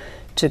likely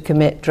to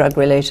commit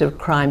drug-related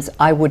crimes.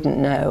 I wouldn't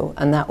know,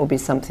 and that would be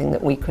something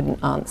that we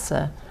couldn't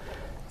answer.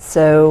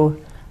 So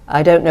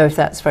I don't know if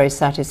that's very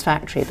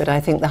satisfactory, but I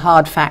think the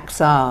hard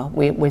facts are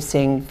we're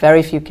seeing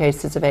very few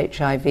cases of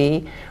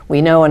HIV.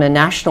 We know on a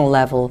national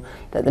level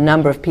that the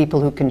number of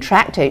people who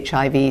contract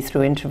HIV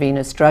through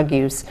intravenous drug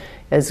use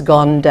has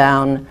gone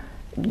down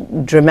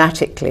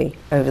dramatically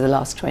over the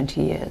last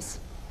 20 years.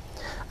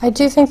 I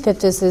do think that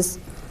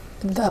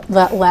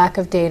that lack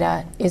of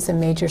data is a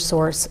major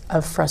source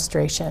of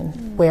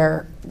frustration,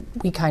 where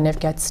we kind of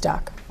get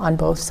stuck on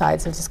both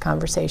sides of this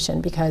conversation,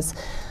 because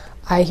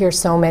I hear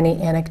so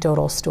many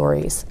anecdotal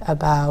stories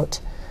about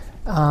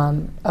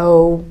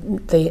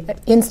The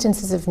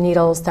instances of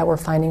needles that we're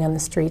finding on the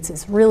streets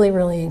is really,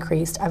 really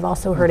increased. I've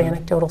also heard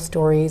anecdotal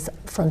stories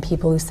from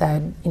people who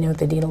said,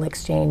 the needle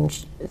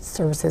exchange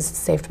services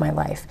saved my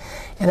life.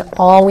 And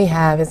all we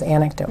have is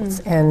anecdotes.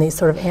 And these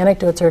sort of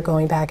anecdotes are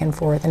going back and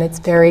forth. And it's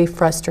very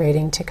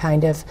frustrating to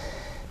kind of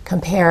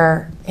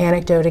compare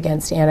anecdote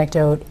against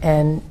anecdote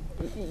and,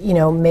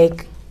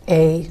 make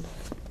a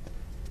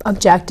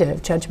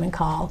objective judgment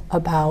call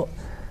about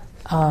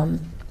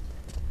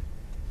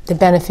the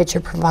benefits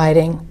you're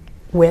providing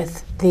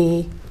with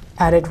the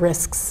added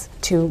risks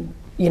to,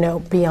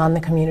 beyond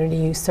the community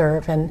you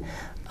serve. And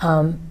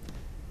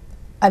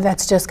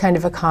that's just kind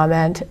of a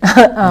comment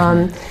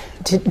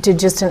to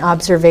just an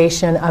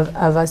observation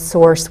of a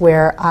source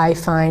where I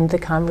find the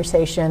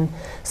conversation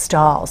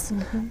stalls,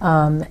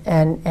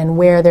 and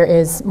where there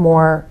is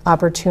more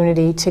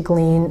opportunity to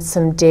glean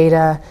some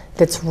data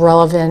that's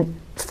relevant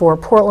for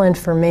Portland,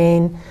 for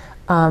Maine.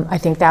 I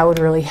think that would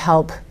really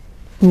help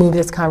move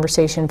this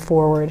conversation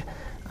forward,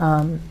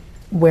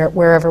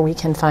 wherever we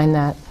can find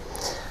that.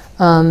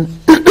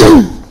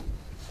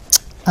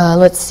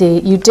 Let's see,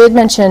 you did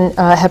mention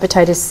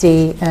hepatitis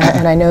C,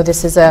 and I know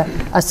this is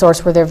a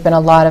source where there have been a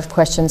lot of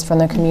questions from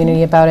the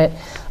community about it.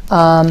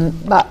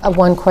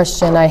 One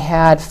question I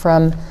had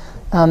from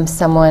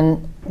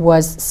someone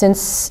was,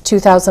 since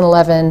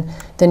 2011,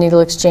 the needle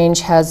exchange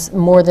has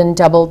more than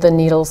doubled the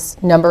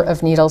number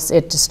of needles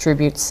it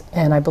distributes,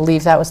 and I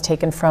believe that was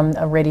taken from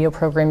a radio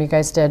program you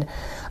guys did.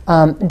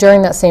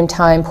 During that same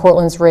time,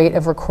 Portland's rate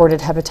of recorded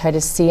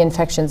hepatitis C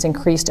infections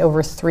increased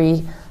over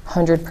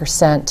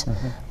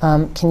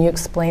 300%. Can you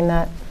explain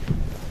that?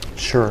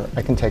 Sure,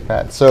 I can take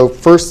that. So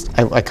first,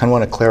 I kind of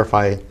want to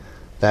clarify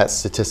that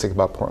statistic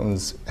about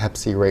Portland's hep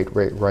C rate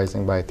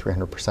rising by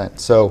 300%.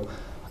 So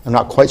I'm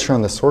not quite sure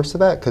on the source of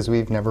that because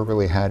we've never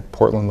really had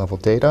Portland level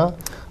data.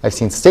 I've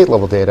seen state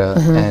level data,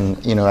 and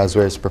as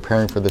I was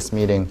preparing for this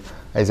meeting,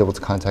 I was able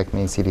to contact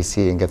Maine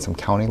CDC and get some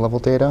county level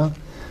data.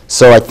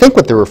 So I think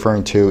what they're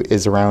referring to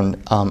is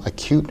around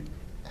acute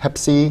hep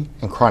C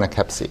and chronic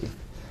hep C.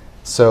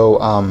 So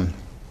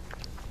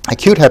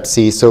acute hep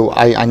C, so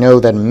I know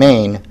that in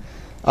Maine,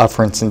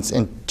 for instance,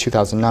 in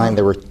 2009,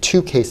 there were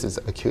 2 cases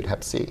of acute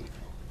hep C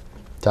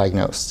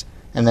diagnosed.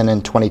 And then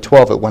in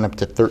 2012, it went up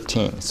to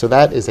 13. So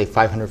that is a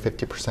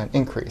 550%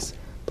 increase.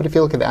 But if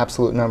you look at the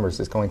absolute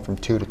numbers, it's going from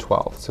 2 to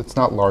 12. So it's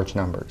not large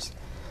numbers.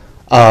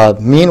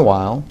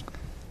 Meanwhile,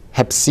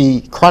 hep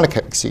C, chronic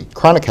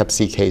hep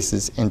C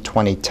cases in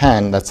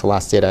 2010, that's the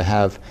last data I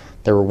have,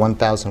 there were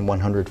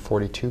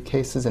 1,142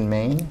 cases in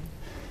Maine.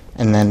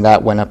 And then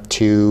that went up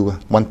to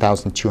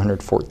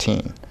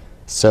 1,214.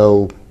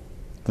 So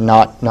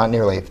not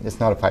nearly, it's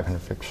not a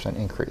 550%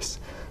 increase.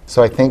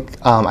 So I think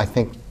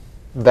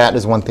that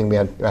is one thing we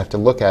have to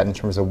look at in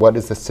terms of what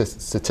is the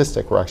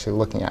statistic we're actually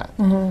looking at.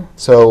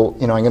 So,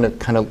 I'm going to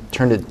kind of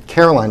turn to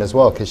Caroline as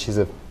well, because she's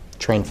a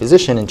trained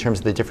physician, in terms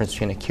of the difference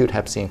between acute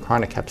hep C and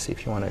chronic hep C,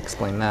 if you want to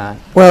explain that.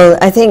 Well,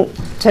 I think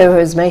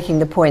Toho is making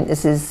the point,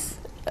 this is,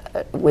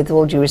 with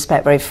all due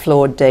respect, very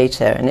flawed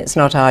data, and it's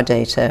not our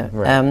data.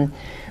 Right.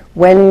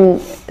 When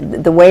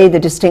the way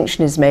the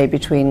distinction is made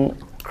between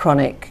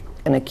chronic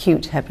and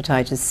acute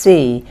hepatitis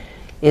C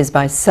is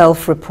by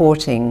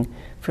self-reporting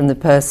from the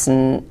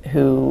person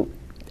who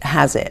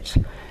has it.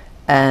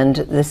 And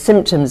the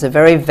symptoms are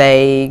very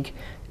vague.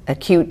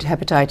 Acute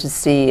hepatitis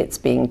C, it's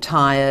being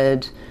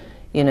tired,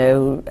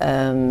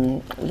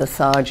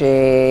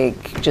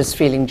 lethargic, just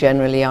feeling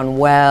generally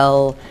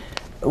unwell.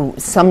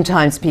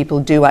 Sometimes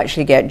people do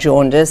actually get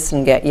jaundice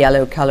and get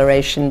yellow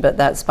coloration, but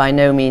that's by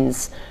no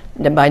means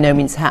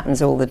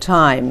happens all the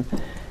time.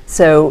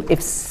 So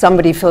if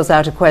somebody fills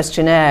out a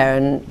questionnaire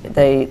and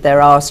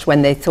they're asked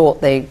when they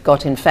thought they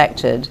got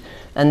infected,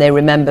 and they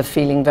remember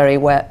feeling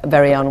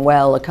very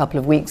unwell a couple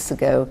of weeks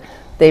ago,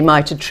 they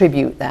might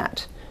attribute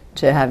that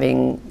to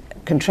having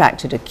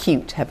contracted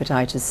acute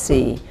hepatitis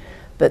C.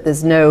 But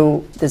there's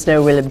no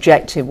real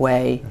objective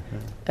way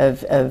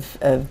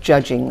of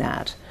judging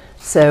that.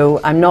 So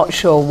I'm not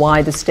sure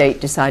why the state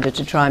decided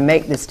to try and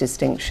make this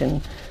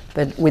distinction,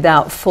 but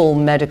without full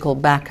medical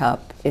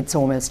backup, it's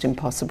almost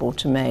impossible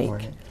to make.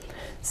 Right.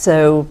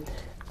 So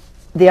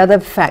the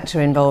other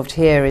factor involved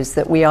here is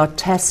that we are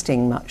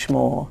testing much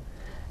more.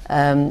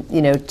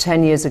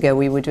 10 years ago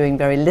we were doing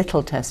very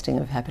little testing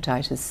of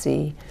hepatitis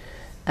C,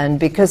 and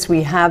because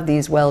we have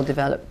these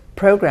well-developed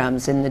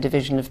programs in the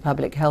Division of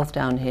Public Health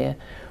down here,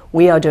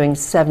 we are doing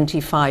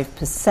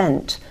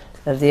 75%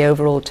 of the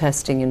overall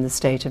testing in the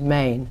state of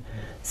Maine.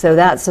 So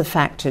that's a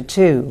factor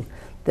too,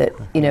 that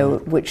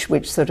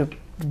which sort of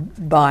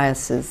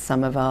biases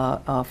some of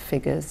our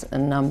figures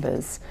and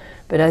numbers.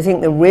 But I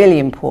think the really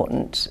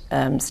important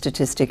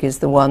statistic is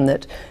the one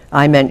that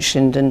I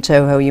mentioned, and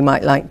Toho, you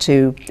might like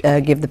to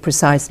give the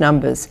precise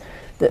numbers,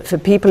 that for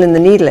people in the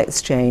needle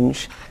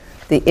exchange,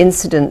 the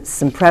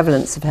incidence and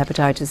prevalence of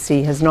hepatitis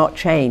C has not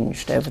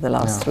changed over the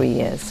last 3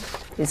 years.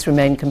 It's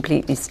remained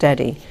completely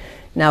steady.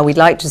 Now, we'd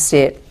like to see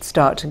it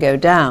start to go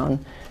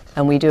down,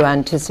 and we do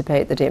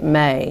anticipate that it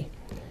may.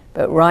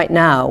 But right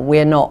now,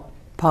 we're not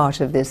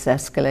part of this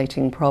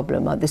escalating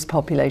problem. This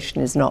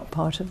population is not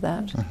part of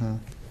that.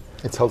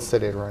 It's held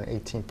steady at around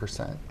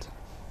 18%.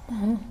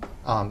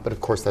 But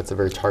of course, that's a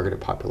very targeted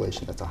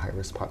population. That's a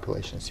high-risk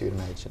population, so you'd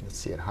imagine to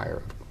see it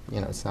higher.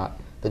 You know, it's not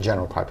the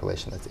general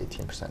population that's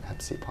 18%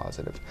 Hep C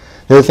positive.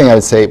 The other thing I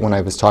would say when I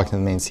was talking to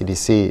the main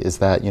CDC is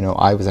that, you know,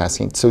 I was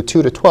asking, so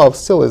 2 to 12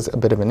 still is a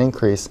bit of an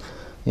increase.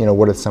 You know,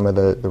 what are some of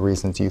the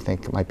reasons you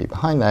think might be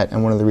behind that?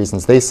 And one of the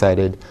reasons they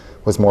cited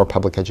was more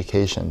public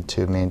education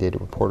to mandated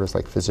reporters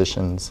like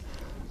physicians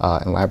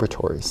and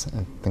laboratories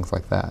and things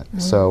like that.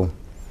 So,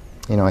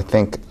 you know, I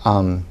think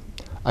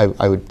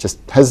I would just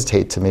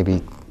hesitate to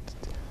maybe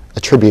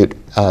attribute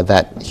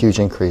that huge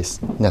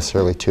increase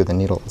necessarily to the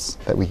needles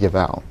that we give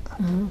out.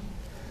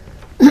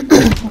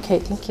 Okay,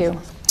 thank you.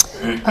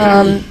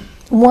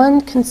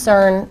 One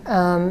concern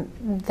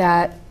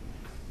that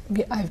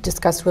I've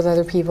discussed with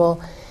other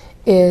people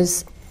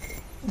is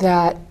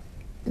that,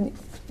 you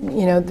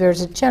know,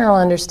 there's a general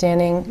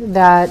understanding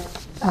that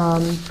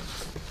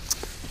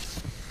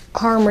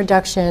harm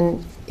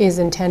reduction is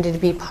intended to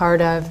be part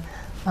of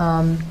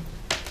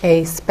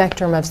a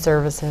spectrum of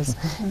services.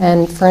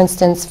 And for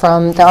instance,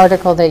 from the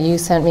article that you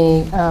sent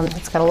me,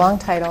 it's got a long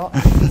title.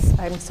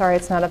 I'm sorry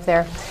it's not up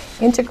there.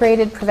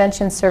 Integrated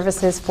Prevention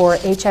Services for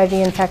HIV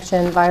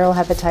Infection, Viral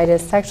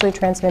Hepatitis, Sexually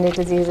Transmitted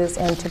Diseases,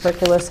 and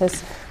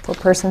Tuberculosis for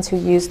Persons Who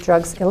Use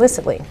Drugs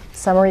Illicitly.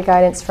 Summary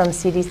guidance from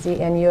CDC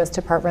and U.S.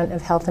 Department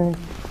of Health and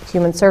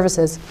Human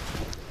Services.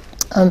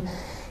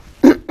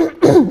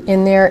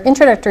 In their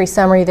introductory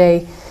summary,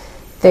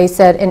 they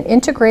said an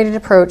integrated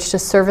approach to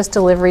service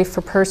delivery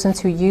for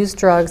persons who use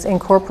drugs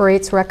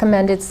incorporates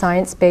recommended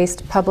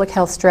science-based public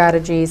health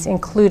strategies,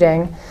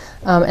 including,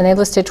 and they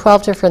listed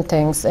 12 different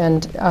things,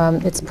 and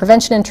it's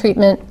prevention and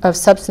treatment of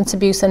substance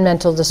abuse and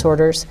mental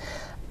disorders,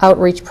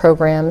 outreach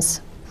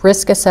programs,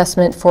 risk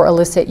assessment for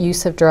illicit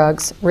use of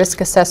drugs, risk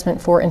assessment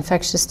for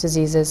infectious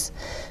diseases,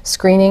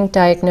 screening,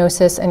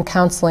 diagnosis, and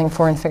counseling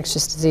for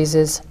infectious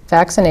diseases,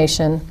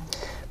 vaccination,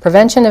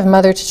 prevention of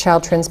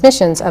mother-to-child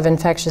transmissions of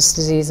infectious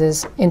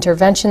diseases,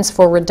 interventions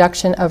for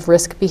reduction of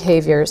risk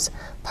behaviors,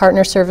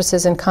 partner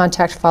services and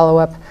contact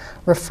follow-up,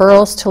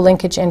 referrals to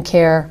linkage and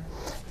care,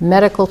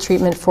 medical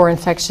treatment for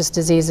infectious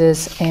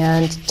diseases,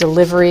 and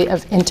delivery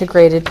of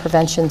integrated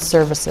prevention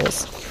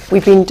services.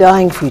 We've been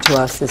dying for you to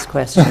ask this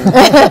question.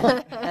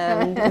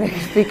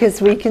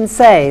 Because we can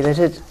say that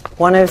at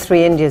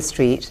 103 India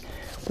Street,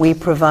 we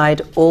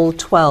provide all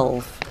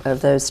 12 of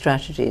those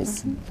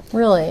strategies.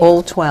 Really?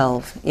 All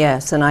 12,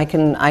 yes. And I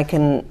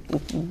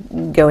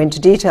can go into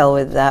detail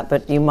with that,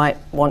 but you might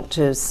want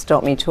to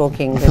stop me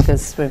talking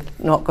because we've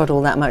not got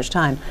all that much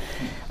time.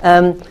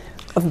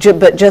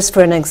 But just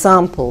for an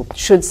example,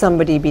 should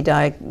somebody be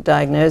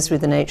diagnosed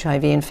with an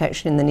HIV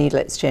infection in the needle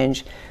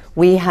exchange,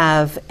 we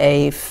have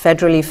a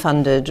federally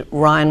funded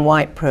Ryan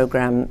White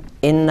program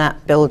in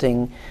that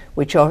building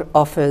which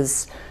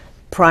offers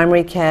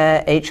primary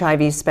care,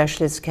 HIV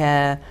specialist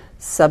care,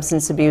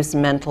 substance abuse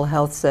and mental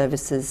health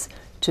services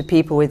to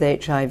people with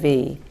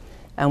HIV.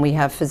 And we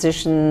have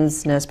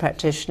physicians, nurse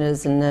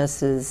practitioners and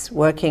nurses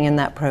working in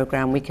that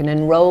program. We can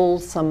enroll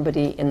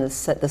somebody in the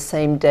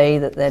same day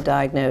that they're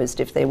diagnosed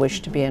if they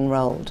wish to be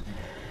enrolled.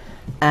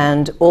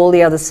 And all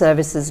the other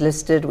services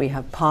listed, we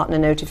have partner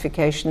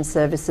notification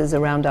services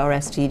around our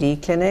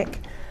STD clinic.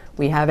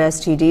 We have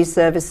STD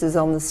services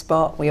on the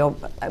spot.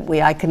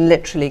 I can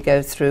literally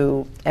go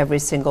through every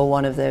single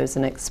one of those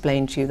and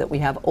explain to you that we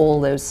have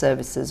all those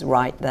services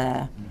right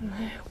there.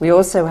 We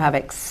also have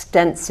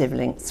extensive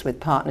links with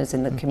partners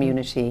in the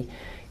community,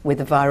 with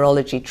the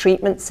Virology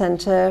Treatment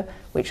Center,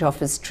 which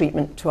offers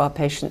treatment to our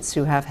patients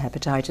who have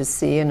hepatitis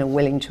C and are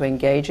willing to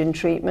engage in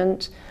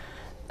treatment.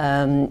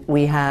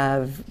 We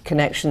have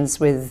connections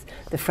with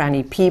the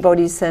Franny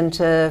Peabody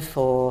Center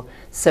for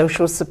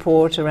social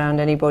support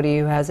around anybody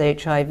who has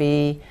HIV.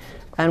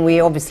 And we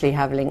obviously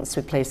have links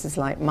with places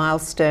like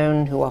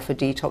Milestone, who offer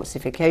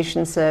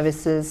detoxification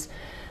services.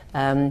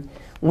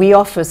 We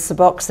offer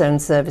Suboxone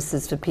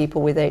services for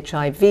people with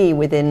HIV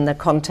within the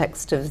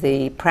context of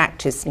the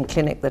practice and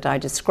clinic that I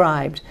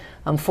described.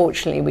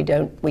 Unfortunately,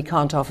 we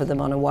can't offer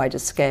them on a wider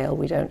scale.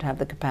 We don't have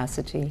the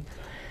capacity.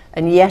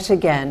 And yet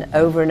again,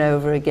 over and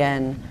over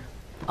again,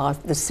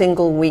 the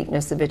single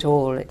weakness of it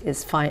all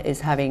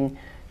is having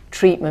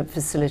treatment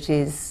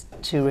facilities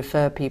to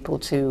refer people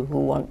to who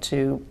want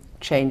to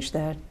change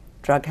their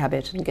drug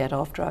habit and get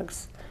off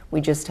drugs.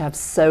 We just have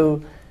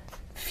so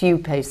few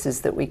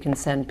places that we can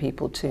send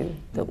people to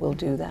that will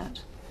do that.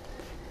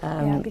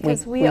 Yeah,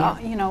 because we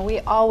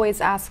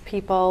always ask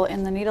people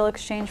in the needle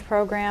exchange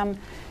program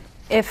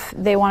if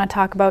they want to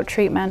talk about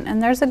treatment,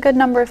 and there's a good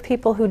number of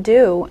people who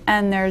do,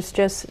 and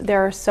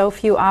there are so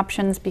few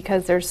options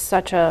because there's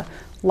such a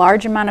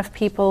large amount of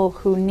people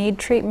who need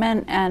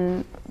treatment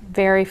and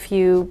very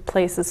few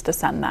places to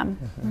send them.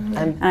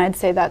 And I'd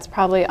say that's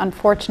probably,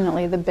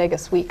 unfortunately, the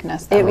biggest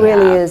weakness that we have.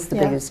 It really is the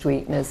biggest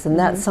weakness, and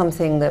that's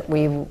something that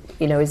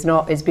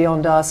is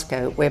beyond our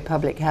scope. We're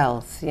public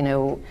health.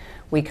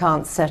 We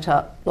can't set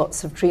up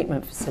lots of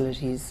treatment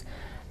facilities.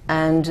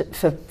 And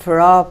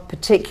for our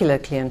particular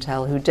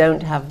clientele who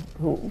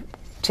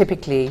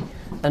typically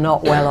are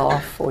not well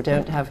off or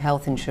don't have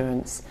health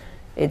insurance,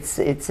 it's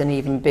an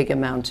even bigger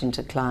mountain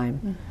to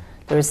climb.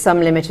 There are some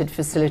limited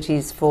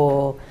facilities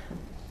for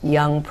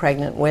young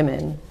pregnant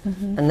women,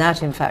 and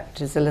that in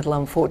fact is a little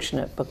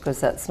unfortunate because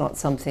that's not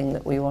something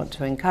that we want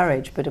to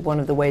encourage, but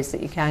one of the ways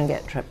that you can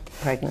get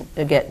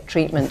get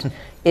treatment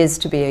is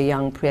to be a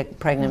young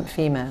pregnant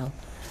female,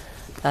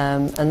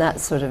 and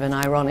that's sort of an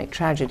ironic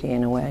tragedy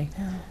in a way.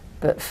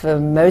 But for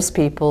most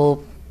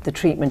people the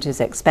treatment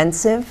is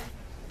expensive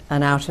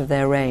and out of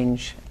their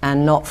range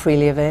and not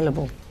freely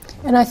available.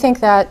 And I think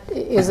that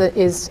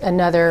is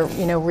another,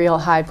 you know, real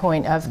high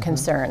point of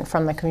concern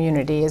from the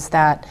community, is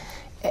that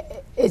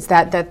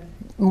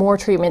more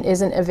treatment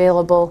isn't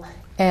available,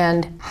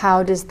 and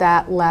how does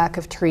that lack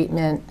of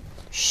treatment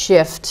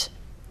shift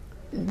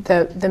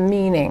the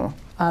meaning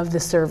of the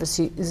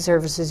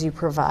services you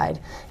provide?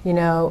 You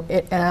know,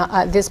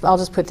 I'll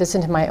just put this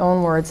into my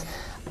own words.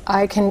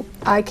 I can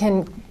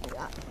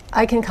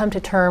come to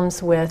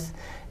terms with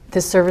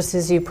the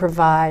services you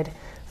provide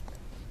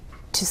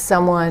to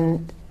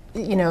someone,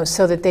 you know,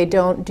 so that they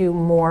don't do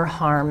more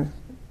harm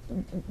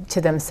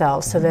to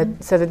themselves, so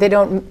that they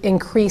don't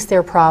increase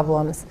their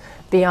problems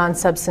beyond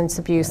substance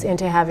abuse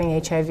into having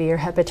HIV or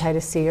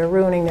hepatitis C or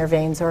ruining their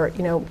veins or,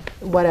 you know,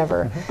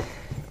 whatever.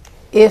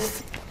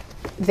 If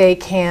they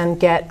can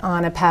get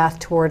on a path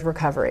toward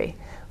recovery.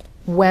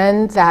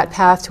 When that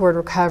path toward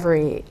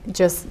recovery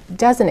just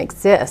doesn't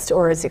exist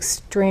or is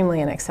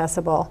extremely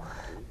inaccessible,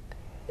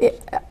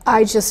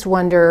 I just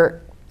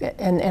wonder,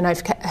 and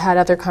I've had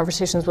other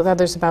conversations with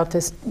others about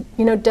this,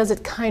 you know, does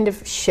it kind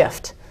of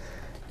shift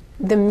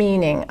the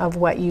meaning of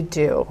what you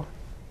do?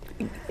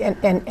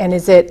 And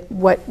is it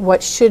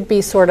what should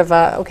be sort of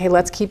a, okay,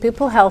 let's keep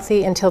people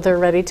healthy until they're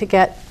ready to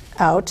get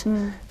out,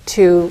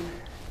 to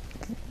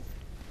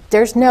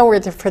there's nowhere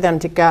for them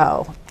to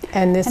go.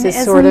 And this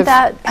is sort of,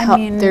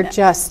 they're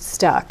just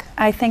stuck.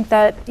 I think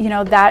that, you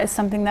know, that is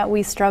something that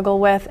we struggle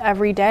with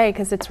every day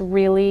because it's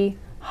really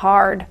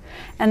hard.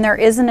 And there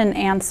isn't an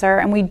answer,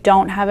 and we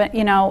don't have it,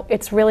 you know,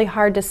 it's really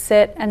hard to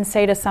sit and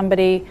say to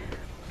somebody,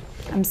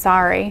 I'm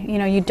sorry, you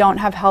know, you don't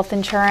have health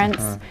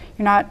insurance,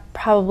 you're not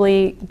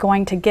probably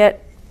going to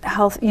get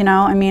health, you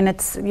know, I mean,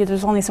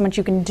 there's only so much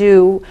you can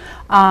do,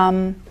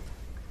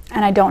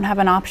 and I don't have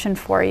an option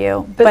for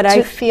you. But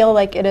I feel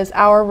like it is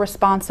our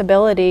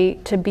responsibility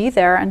to be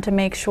there and to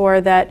make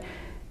sure that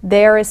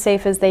they're as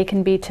safe as they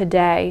can be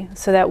today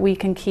so that we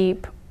can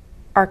keep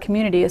our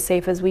community as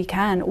safe as we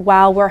can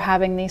while we're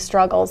having these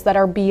struggles that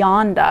are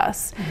beyond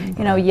us.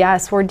 You know,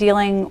 yes, we're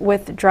dealing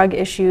with drug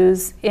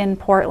issues in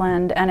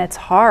Portland and it's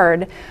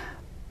hard,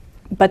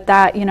 but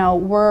that, you know,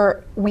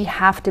 we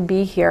have to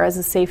be here as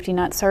a safety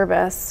net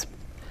service.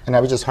 And I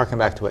was just harking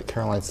back to what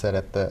Caroline said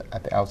at the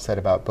outset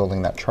about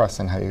building that trust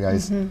and how you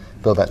guys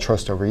build that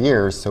trust over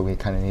years. So we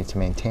kind of need to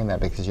maintain that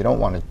because you don't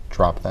want to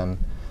drop them,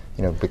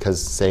 you know,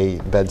 because say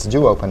beds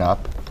do open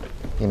up,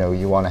 you know,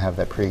 you want to have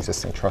that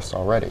pre-existing trust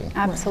already.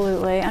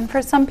 Absolutely. And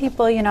for some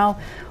people, you know,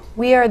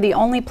 we are the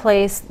only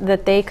place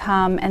that they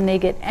come and they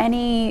get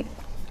any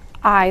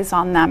eyes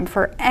on them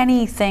for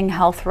anything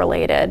health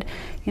related.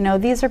 You know,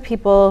 these are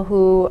people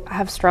who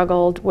have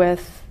struggled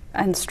with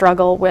and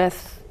struggle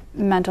with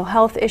mental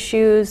health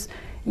issues,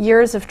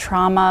 years of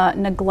trauma,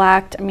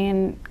 neglect. I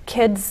mean,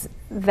 kids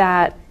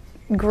that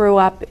grew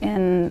up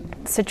in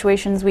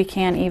situations we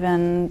can't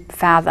even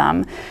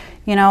fathom,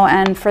 you know,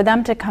 and for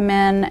them to come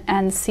in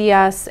and see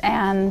us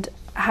and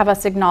have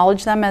us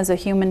acknowledge them as a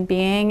human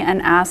being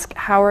and ask,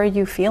 how are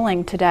you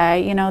feeling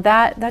today? You know,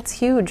 that's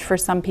huge for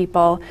some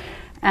people.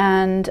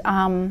 And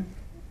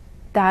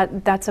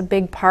that's a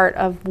big part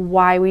of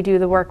why we do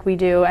the work we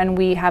do. And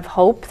we have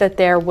hope that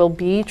there will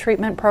be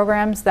treatment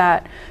programs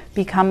that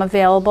become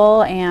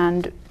available,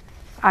 and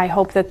I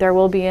hope that there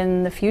will be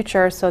in the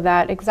future so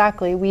that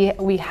exactly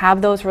we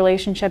have those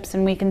relationships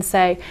and we can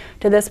say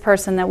to this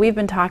person that we've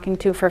been talking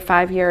to for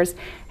 5 years,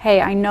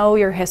 hey, I know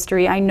your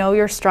history, I know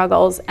your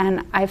struggles,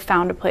 and I've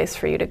found a place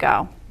for you to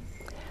go.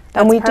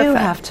 And we do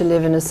have to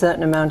live in a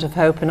certain amount of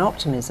hope and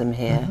optimism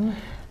here.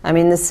 I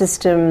mean, the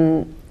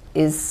system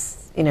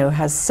is, you know,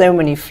 has so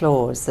many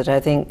flaws that I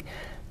think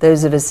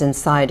those of us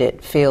inside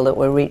it feel that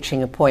we're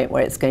reaching a point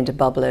where it's going to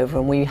bubble over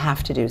and we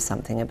have to do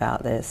something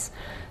about this.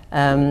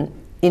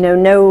 You know,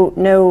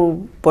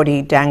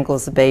 nobody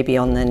dangles a baby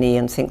on their knee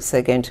and thinks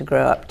they're going to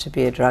grow up to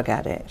be a drug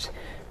addict.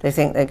 They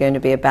think they're going to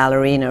be a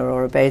ballerina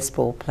or a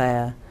baseball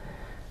player.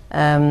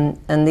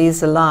 And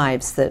these are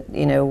lives that,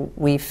 you know,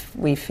 we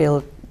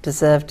feel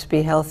deserve to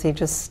be healthy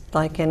just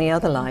like any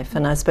other life.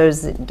 And I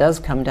suppose it does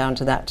come down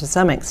to that to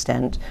some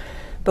extent.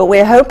 But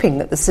we're hoping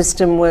that the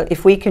system will,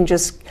 if we can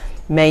just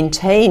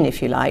maintain,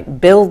 if you like,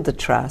 build the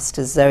trust,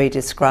 as Zoe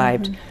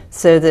described,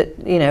 so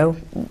that, you know,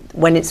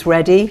 when it's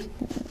ready,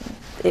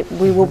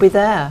 we will be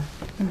there.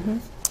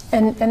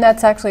 And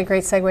that's actually a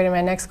great segue to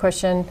my next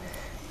question,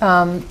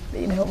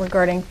 you know,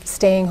 regarding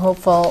staying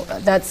hopeful.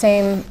 That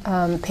same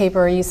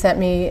paper you sent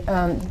me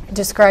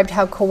described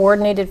how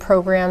coordinated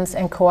programs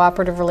and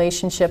cooperative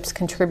relationships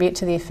contribute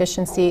to the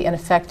efficiency and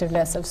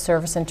effectiveness of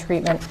service and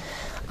treatment.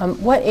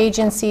 what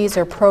agencies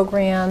or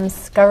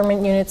programs,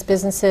 government units,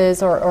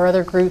 businesses, or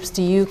other groups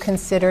do you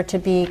consider to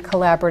be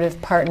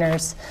collaborative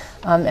partners?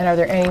 And are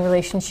there any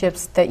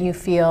relationships that you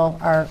feel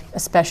are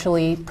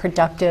especially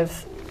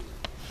productive?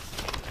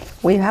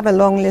 We have a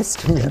long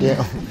list of them,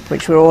 Yeah.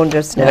 which we're all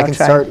just now I can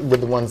trying. start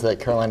with the ones that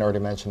Caroline already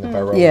mentioned, the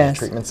Viral Yes.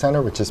 Treatment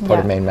Center, which is part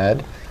of Yeah. Maine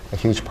Med, a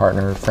huge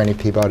partner. Franny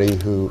Peabody,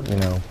 who,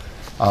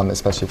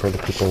 especially for the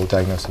people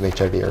diagnosed with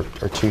HIV,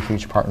 are two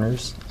huge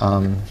partners.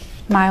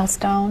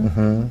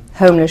 Milestone.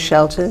 Homeless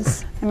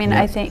shelters. I mean,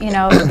 I think,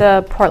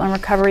 the Portland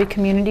Recovery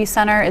Community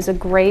Center is a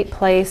great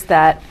place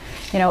that,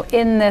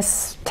 in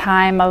this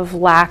time of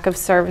lack of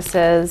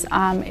services,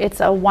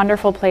 it's a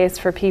wonderful place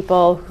for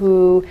people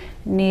who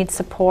need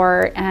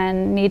support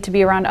and need to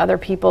be around other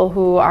people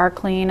who are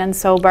clean and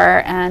sober,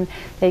 and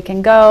they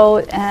can go,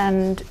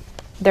 and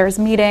there's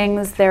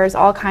meetings, there's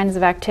all kinds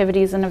of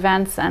activities and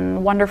events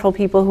and wonderful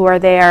people who are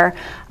there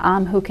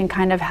who can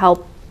kind of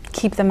help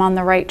keep them on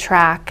the right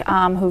track,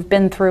 who've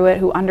been through it,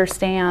 who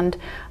understand.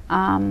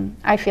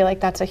 I feel like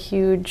that's a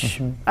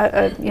huge,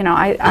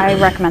 I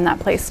recommend that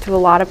place to a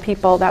lot of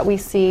people that we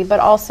see, but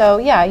also,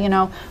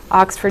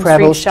 Oxford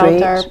Preble Street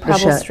Shelter, Street,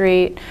 Preble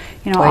Street,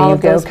 Where all you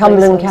of go, those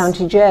Cumberland places.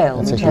 County Jail.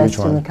 That's a we huge test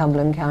in one. the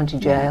Cumberland County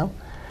Jail.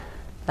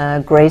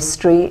 Grace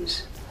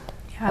Street.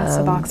 Yeah,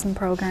 Suboxone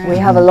program. We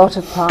have a lot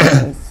of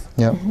partners.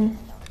 Yep.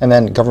 And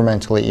then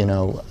governmentally,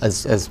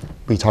 as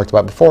we talked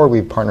about before,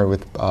 we partner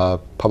with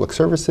public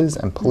services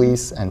and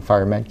police and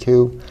fire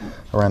med-Q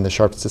around the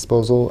sharps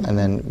disposal. And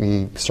then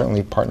we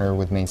certainly partner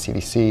with Maine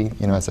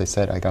CDC. As I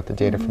said, I got the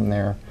data from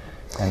there.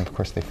 And of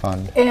course they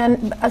fund.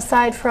 And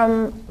aside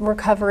from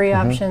recovery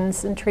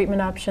options and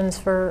treatment options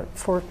for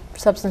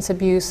substance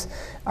abuse,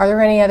 are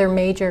there any other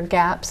major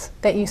gaps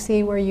that you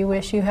see where you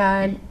wish you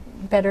had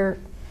better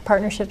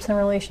partnerships and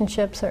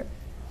relationships? Or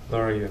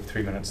Laura, you have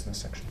 3 minutes in this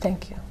section.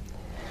 thank you.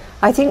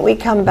 I think we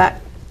come back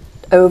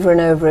over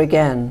and over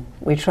again.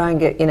 We try and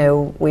get,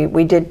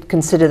 we did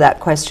consider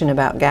that question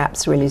about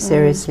gaps really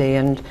seriously,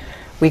 and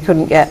we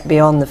couldn't get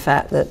beyond the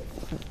fact that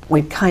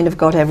we've kind of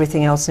got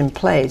everything else in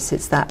place.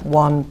 It's that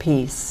one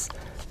piece,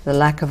 the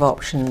lack of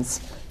options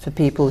for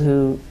people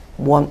who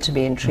want to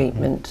be in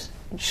treatment,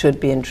 should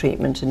be in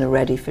treatment and are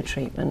ready for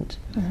treatment.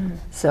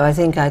 So I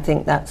think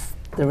that's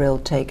the real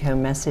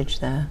take-home message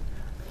there.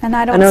 And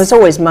I don't And there's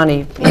always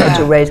money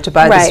to raise to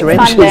buy the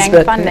syringes,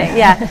 but funding,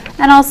 yeah.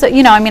 And also,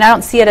 I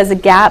don't see it as a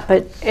gap,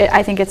 but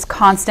I think it's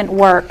constant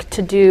work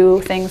to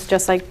do things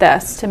just like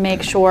this, to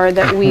make sure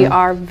that we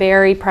are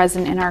very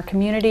present in our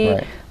community,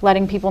 Right.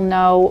 letting people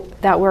know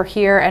that we're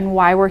here and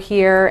why we're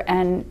here,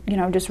 and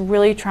just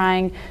really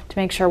trying to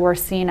make sure we're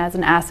seen as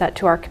an asset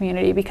to our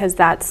community, because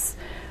that's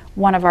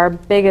one of our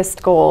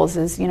biggest goals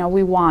is,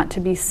 we want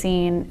to be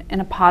seen in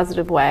a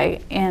positive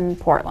way in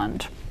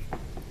Portland.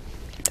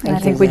 And I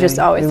Thank think you, we just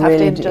Zoe. always We have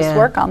really to do, just yeah.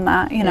 work on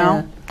that,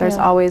 Yeah. There's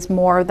Yeah. always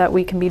more that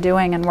we can be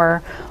doing, and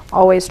we're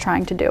always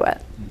trying to do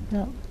it.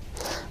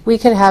 We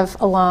could have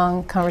a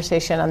long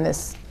conversation on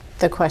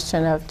the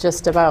question of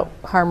just about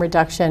harm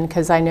reduction,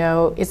 because I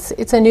know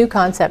it's a new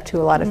concept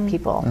to a lot of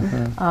people,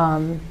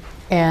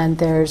 and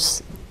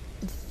there's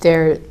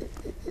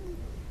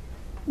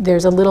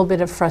a little bit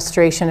of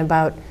frustration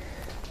about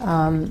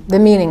the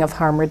meaning of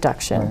harm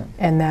reduction,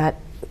 and that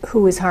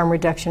who is harm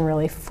reduction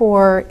really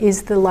for?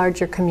 Is the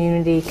larger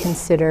community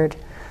considered?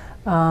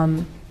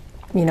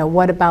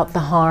 What about the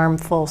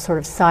harmful sort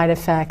of side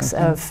effects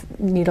of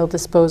needle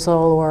disposal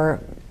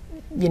or,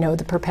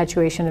 the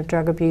perpetuation of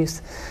drug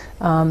abuse?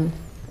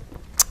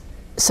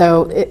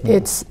 So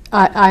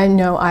I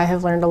know I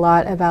have learned a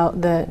lot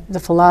about the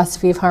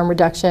philosophy of harm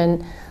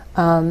reduction.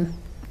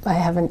 I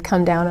haven't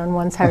come down on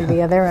one side or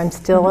the other. I'm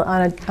still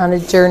on a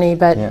journey,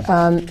 but it's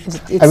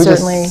I would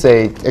certainly. just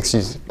say,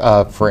 excuse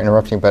for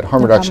interrupting, but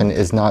harm reduction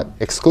is not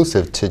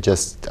exclusive to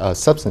just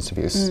substance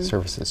abuse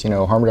services.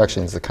 Harm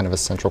reduction is a kind of a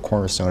central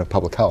cornerstone of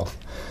public health.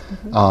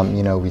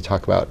 We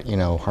talk about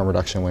harm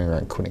reduction when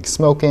we're quitting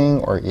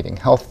smoking or eating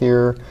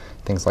healthier,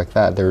 things like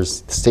that.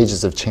 There's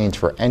stages of change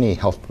for any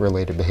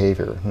health-related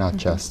behavior, not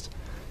just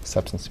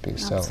substance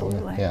abuse.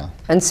 Absolutely. So, yeah.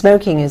 And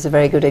smoking is a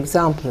very good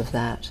example of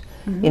that.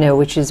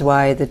 Which is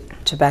why the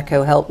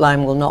tobacco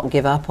helpline will not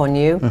give up on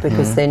you,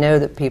 because they know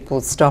that people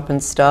stop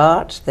and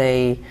start.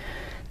 They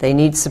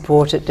need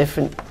support at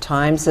different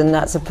times, and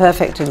that's a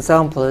perfect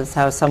example of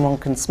how someone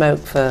can smoke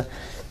for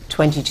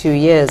 22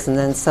 years and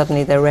then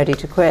suddenly they're ready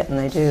to quit, and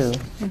they do.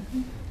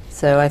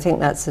 So I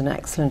think that's an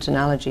excellent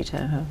analogy,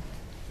 Toho.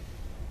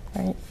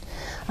 Right.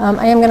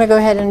 I am going to go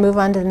ahead and move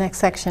on to the next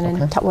section, and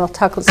we'll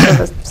talk sort of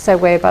a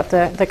segue about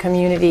the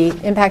community,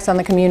 impacts on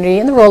the community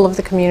and the role of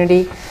the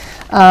community.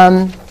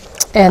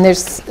 And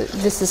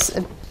this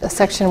is a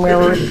section where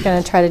we're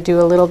going to try to do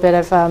a little bit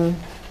of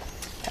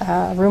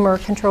rumor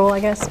control, I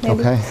guess,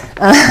 maybe,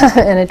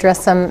 and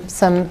address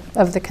some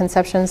of the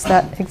conceptions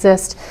that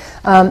exist.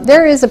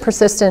 There is a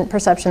persistent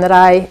perception that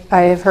I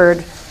have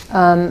heard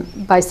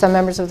by some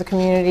members of the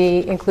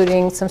community,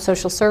 including some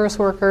social service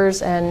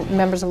workers and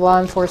members of law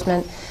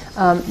enforcement,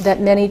 that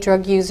many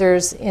drug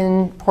users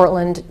in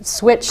Portland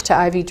switch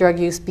to IV drug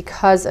use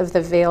because of the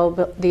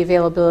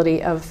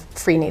availability of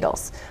free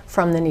needles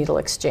from the needle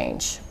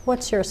exchange.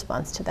 What's your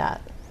response to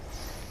that?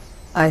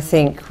 I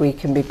think we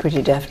can be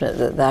pretty definite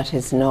that that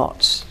is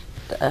not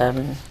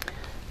an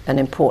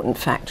important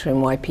factor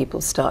in why people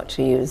start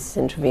to use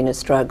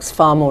intravenous drugs.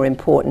 Far more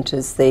important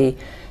is the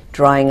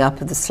drying up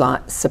of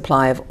the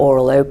supply of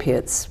oral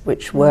opiates,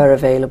 which were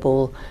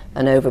available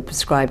and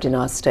overprescribed in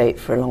our state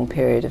for a long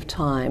period of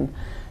time.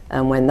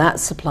 And when that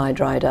supply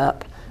dried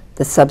up,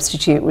 the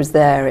substitute was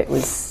there. It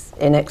was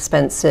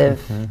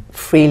inexpensive,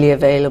 freely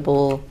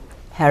available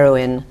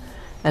heroin.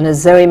 And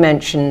as Zoe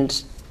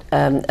mentioned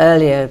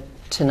earlier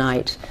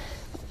tonight,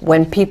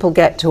 when people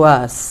get to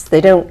us, they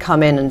don't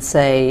come in and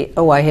say,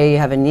 oh, I hear you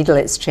have a needle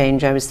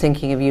exchange. I was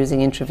thinking of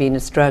using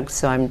intravenous drugs,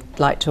 so I'd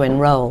like to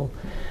enroll.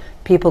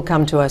 People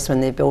come to us when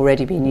they've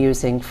already been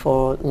using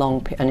for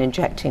and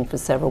injecting for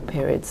several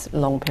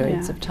long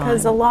periods of time.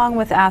 Because along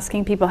with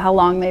asking people how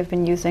long they've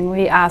been using,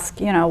 we ask,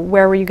 you know,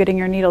 where were you getting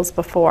your needles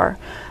before?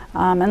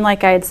 And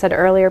like I had said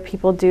earlier,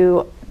 people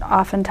do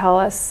often tell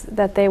us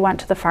that they went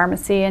to the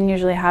pharmacy and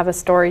usually have a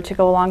story to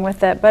go along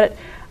with it. But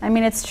I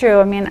mean, it's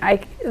true. I mean,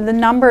 the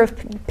number of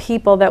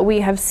people that we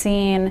have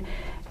seen,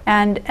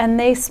 and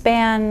they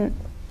span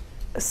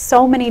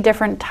so many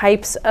different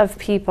types of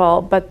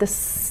people, but the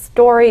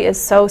story is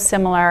so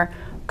similar.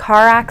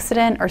 Car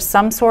accident or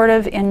some sort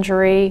of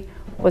injury,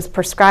 was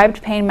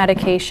prescribed pain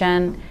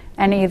medication,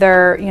 and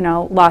either, you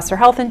know, lost their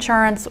health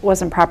insurance,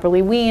 wasn't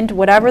properly weaned,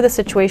 whatever the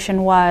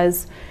situation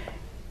was,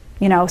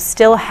 you know,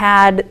 still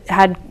had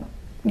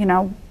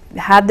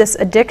this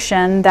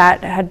addiction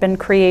that had been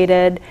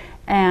created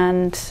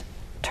and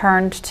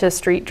turned to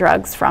street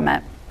drugs from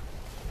it.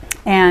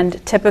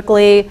 And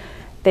typically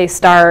they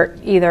start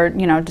either,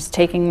 you know, just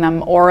taking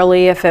them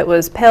orally if it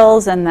was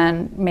pills, and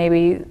then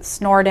maybe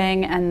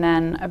snorting, and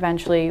then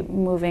eventually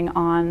moving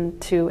on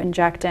to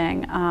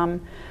injecting.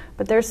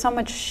 But there's so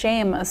much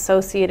shame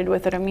associated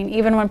with it. I mean,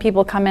 even when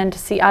people come in to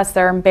see us,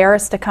 they're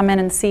embarrassed to come in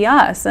and see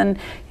us. And,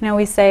 you know,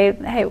 we say,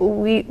 hey,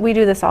 we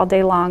do this all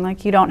day long.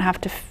 Like, you don't have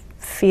to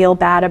feel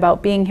bad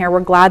about being here.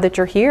 We're glad that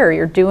you're here.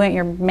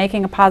 You're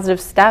making a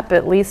positive step,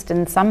 at least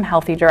in some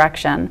healthy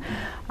direction.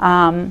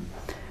 But,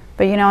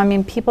 you know, I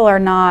mean, people are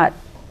not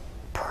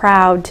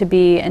proud to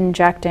be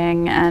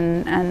injecting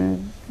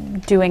and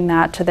doing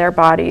that to their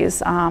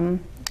bodies.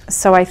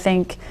 So I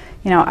think,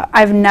 you know,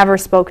 I've never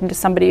spoken to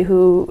somebody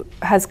who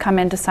has come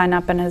in to sign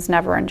up and has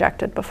never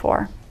injected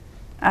before,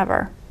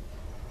 ever.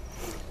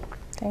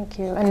 Thank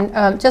you.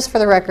 And just for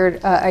the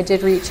record, I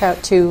did reach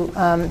out to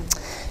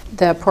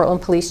the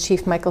Portland Police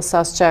Chief, Michael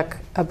Suschek,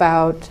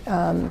 about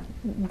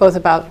both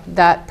about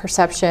that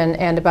perception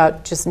and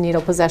about just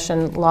needle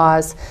possession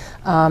laws,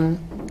 and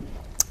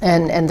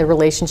the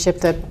relationship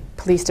the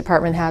police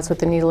department has with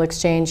the needle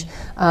exchange.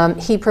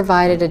 He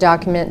provided a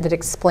document that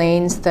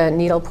explains the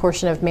needle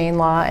portion of Maine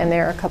law, and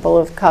there are a couple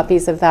of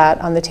copies of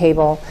that on the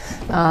table.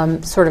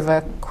 Sort of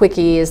a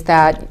quickie is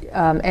that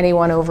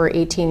anyone over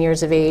 18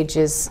 years of age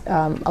is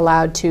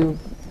allowed to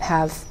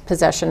have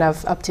possession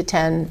of up to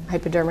 10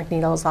 hypodermic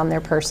needles on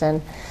their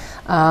person.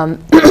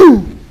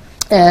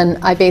 And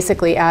I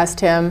basically asked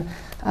him,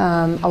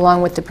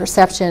 along with the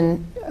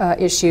perception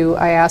issue,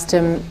 I asked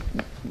him,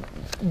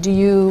 do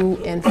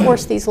you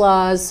enforce these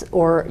laws,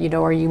 or, you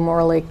know, are you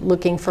more like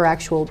looking for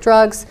actual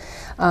drugs?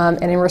 And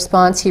in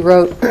response, he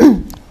wrote,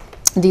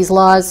 these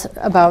laws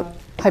about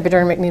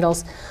hypodermic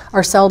needles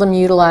are seldom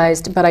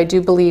utilized, but I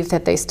do believe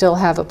that they still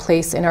have a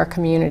place in our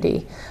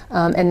community.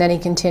 And then he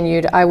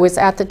continued, I was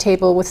at the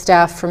table with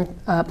staff from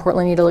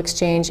Portland Needle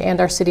Exchange and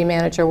our city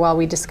manager while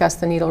we discussed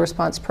the needle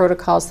response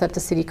protocols that the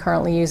city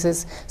currently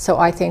uses, so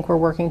I think we're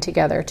working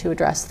together to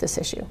address this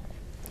issue.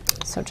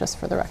 So just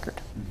for the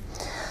record.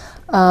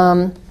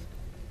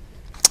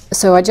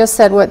 So I just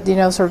said what, you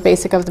know, sort of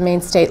basic of the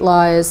Maine state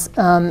law is,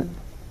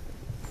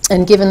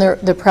 and given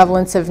the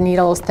prevalence of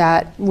needles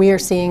that we are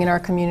seeing in our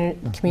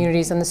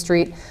communities on the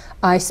street,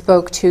 I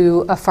spoke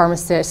to a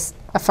pharmacist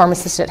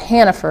at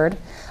Hannaford,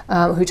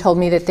 who told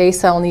me that they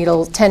sell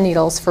 10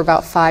 needles for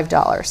about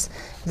 $5.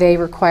 They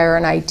require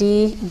an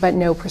ID, but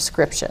no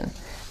prescription.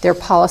 Their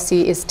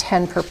policy is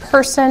 10 per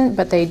person,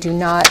 but they do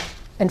not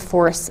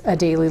enforce a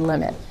daily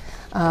limit.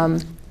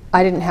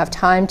 I didn't have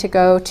time to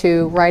go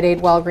to Rite Aid,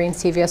 Walgreens,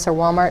 CVS, or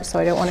Walmart, so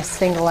I don't want to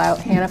single out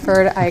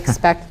Hannaford. I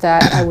expect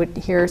that I would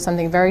hear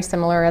something very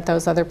similar at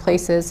those other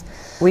places.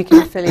 We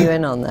can fill you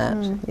in on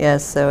that.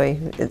 Yes, Zoe,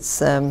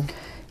 it's...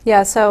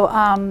 Yeah, so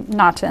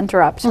not to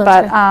interrupt, Okay.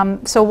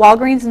 but so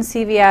Walgreens and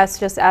CVS,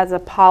 just as a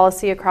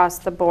policy across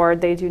the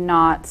board, they do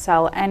not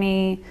sell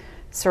any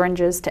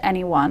syringes to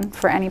anyone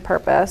for any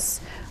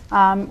purpose.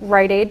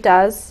 Rite Aid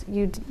does.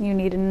 You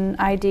need an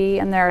ID,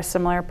 and they're a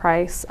similar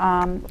price.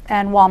 And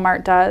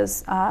Walmart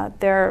does.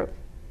 They're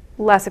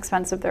less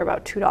expensive. They're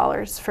about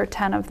 $2 for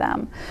 10 of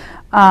them.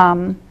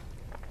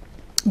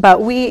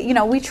 But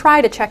we try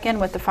to check in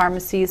with the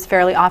pharmacies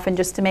fairly often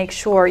just to make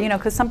sure,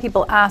 because some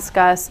people ask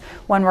us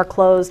when we're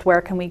closed,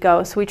 where can we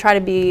go? So we try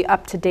to be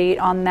up to date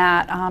on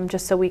that,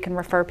 just so we can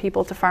refer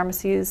people to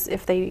pharmacies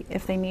if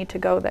they need to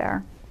go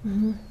there.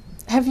 Mm-hmm.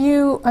 Have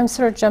you, I'm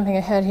sort of jumping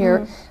ahead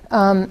here,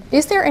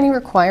 is there any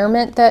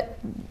requirement that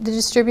the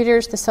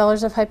distributors, the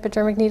sellers of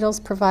hypodermic needles,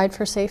 provide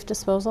for safe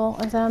disposal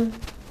of them?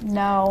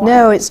 No.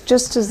 No, it's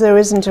just as there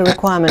isn't a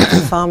requirement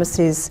for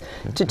pharmacies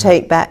to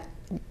take back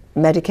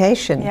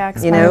medication. Yeah,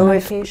 expired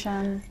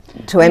medication.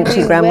 To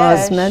empty We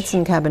grandma's wish.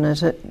 medicine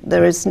cabinet,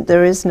 there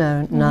is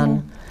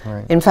none.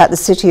 Right. In fact, the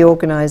city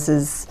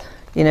organises,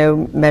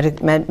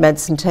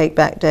 medicine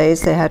take-back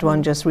days. They had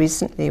one just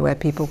recently where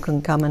people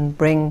can come and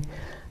bring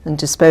and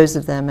dispose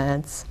of their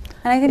meds.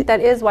 And I think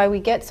that is why we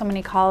get so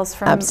many calls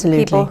from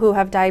Absolutely. people who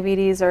have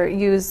diabetes or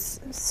use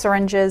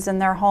syringes in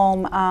their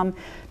home,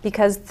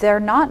 because they're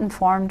not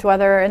informed,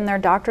 whether in their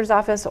doctor's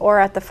office or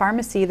at the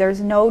pharmacy.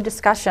 There's no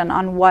discussion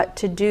on what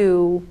to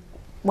do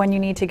when you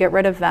need to get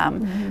rid of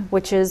them,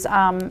 which is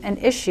an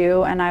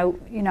issue,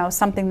 and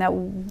something that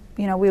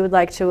we would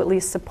like to at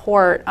least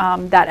support,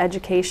 that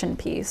education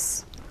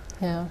piece.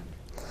 Yeah.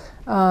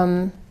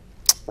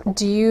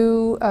 Do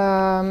you,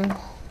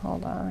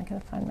 hold on, I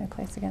gotta find my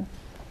place again.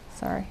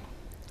 Sorry.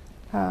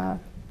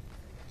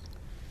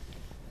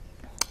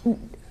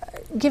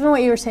 Given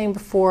what you were saying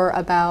before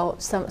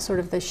about some sort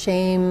of the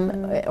shame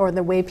or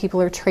the way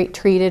people are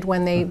treated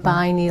when they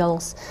buy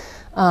needles,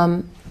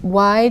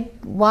 why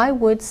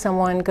would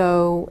someone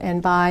go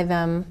and buy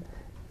them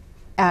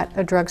at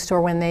a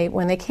drugstore when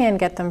they can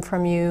get them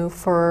from you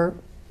for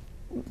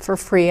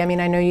free? I mean,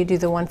 I know you do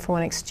the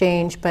one-for-one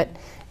exchange, but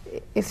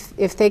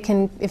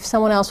if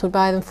someone else would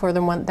buy them for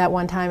them that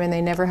one time and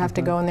they never have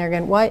to go in there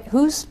again,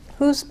 who's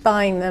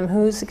buying them?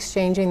 Who's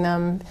exchanging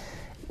them?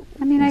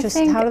 I mean, Just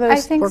how do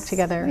those work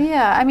together?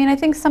 Yeah, I mean, I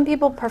think some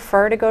people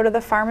prefer to go to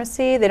the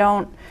pharmacy. They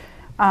don't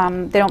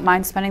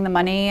mind spending the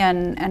money,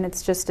 and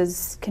it's just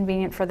as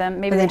convenient for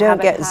them. Maybe But they don't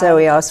haven't get had-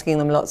 Zoe asking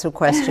them lots of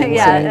questions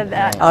Yeah, and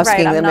right,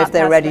 asking I'm them not if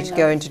they're ready to pestering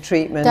go them. into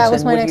treatment That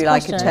was and my would next you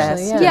like a question,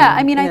 actually, test. Yeah,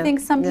 I mean, I Yeah. think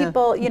some Yeah.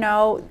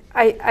 people,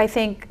 I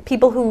think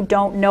people who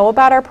don't know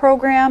about our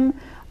program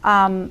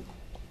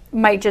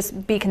might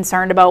just be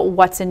concerned about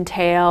what's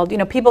entailed.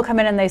 People come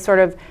in and they sort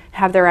of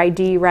have their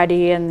ID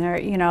ready, and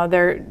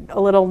they're a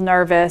little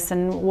nervous,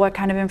 and what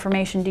kind of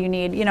information do you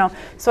need?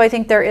 So I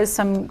think there is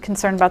some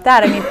concern about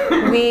that. I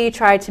mean, we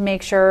try to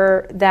make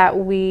sure that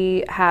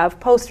we have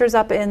posters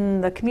up in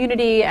the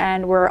community,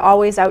 and we're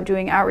always out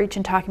doing outreach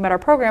and talking about our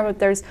program, but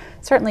there's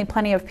certainly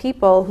plenty of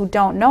people who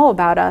don't know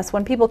about us.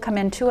 When people come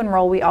in to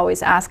enroll, we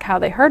always ask how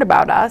they heard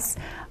about us.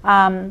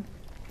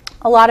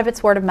 A lot of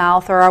it's word of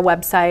mouth or our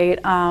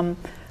website.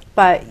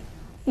 But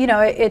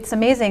it's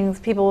amazing.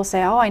 People will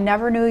say, "Oh, I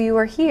never knew you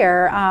were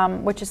here,"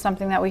 which is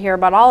something that we hear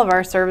about all of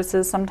our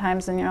services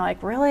sometimes. And you're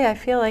like, "Really? I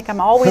feel like I'm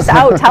always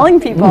out telling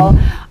people."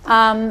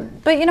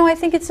 But I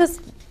think it's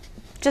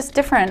just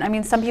different. I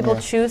mean, some people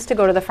choose to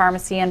go to the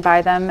pharmacy and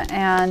buy them,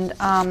 and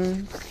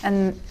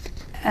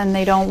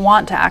they don't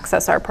want to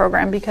access our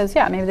program because,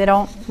 maybe they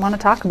don't want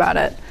to talk about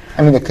it.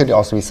 I mean, it could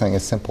also be something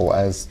as simple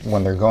as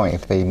when they're going.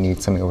 If they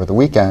need something over the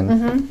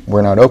weekend,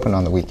 we're not open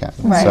on the weekend.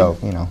 Right. So,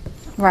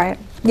 Right.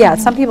 Yeah,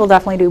 some people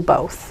definitely do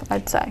both,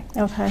 I'd say.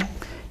 Okay.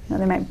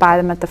 They might buy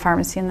them at the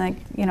pharmacy and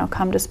then,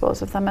 come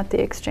dispose of them at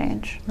the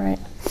exchange. Right.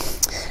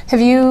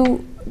 Have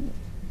you,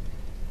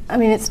 I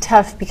mean, it's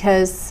tough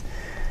because,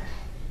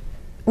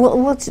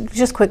 well,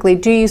 just quickly,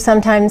 do you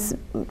sometimes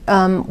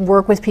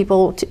work with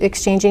people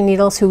exchanging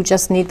needles who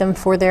just need them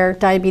for their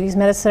diabetes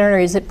medicine, or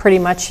is it pretty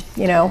much,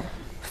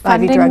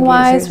 IV drug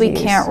Funding-wise, users we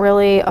use? can't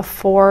really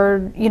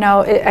afford,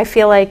 I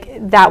feel like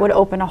that would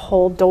open a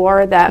whole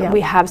door that Yeah.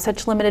 we have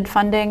such limited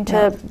funding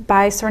to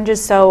buy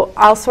syringes. So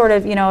I'll sort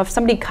of, if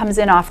somebody comes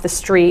in off the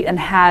street and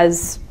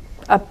has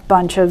a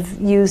bunch of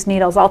used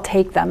needles, I'll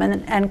take them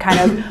and kind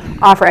of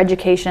offer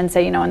education and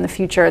say, in the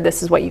future,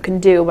 this is what you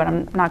can do, but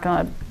I'm not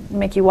going to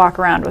make you walk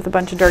around with a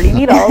bunch of dirty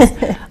needles.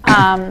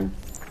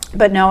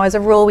 But no, as a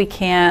rule, we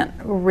can't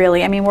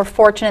really. I mean, we're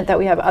fortunate that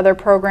we have other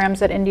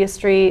programs at India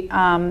Street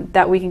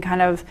that we can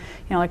kind of,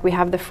 like we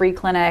have the free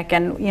clinic,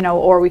 and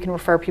or we can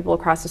refer people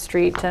across the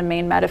street to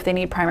Main Med if they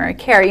need primary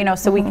care.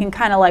 So we can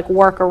kind of like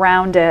work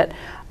around it.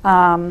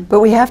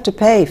 But we have to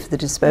pay for the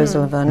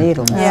disposal of our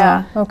needles.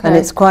 Yeah. Okay. And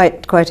it's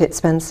quite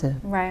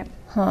expensive. Right.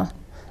 Huh.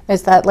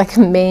 Is that like a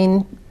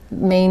main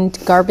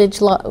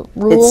garbage rules?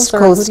 It's or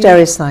called who do you-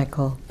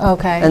 Stericycle.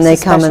 Okay. And it's they a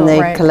come and special, they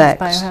right, it's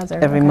collect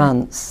biohazard, every okay.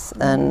 month,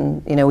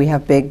 and we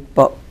have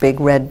big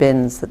red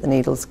bins that the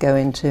needles go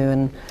into,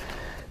 and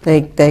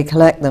they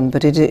collect them.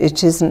 But it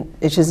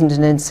isn't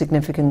an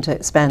insignificant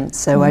expense.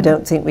 So I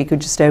don't think we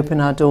could just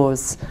open our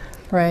doors.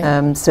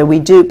 Right. So we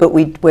do, but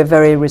we're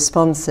very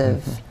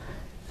responsive,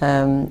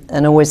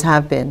 and always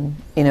have been.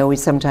 We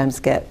sometimes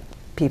get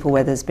people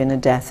where there's been a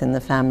death in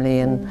the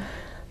family, and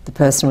the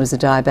person was a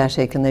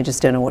diabetic and they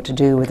just don't know what to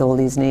do with all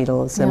these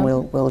needles, and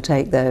we'll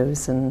take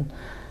those. And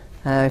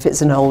if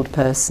it's an old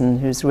person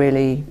who's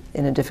really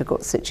in a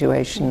difficult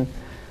situation,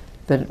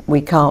 but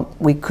we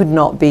could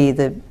not be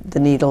the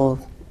needle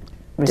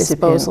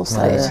disposal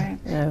recipients. site.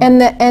 Right.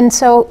 No. And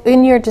so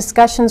in your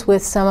discussions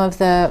with some of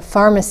the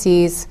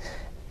pharmacies,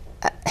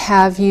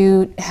 have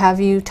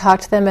you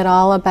talked to them at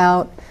all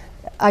about,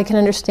 I can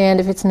understand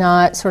if it's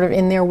not sort of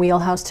in their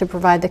wheelhouse to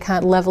provide the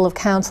kind level of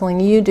counseling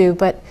you do,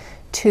 but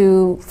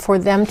for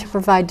them to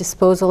provide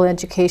disposal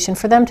education,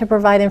 for them to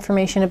provide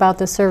information about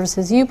the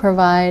services you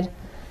provide,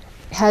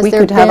 has We there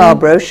could been... have our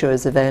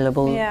brochures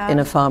available Yeah. in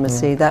a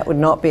pharmacy. That would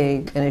not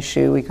be an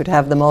issue. We could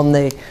have them on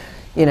the,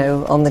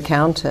 on the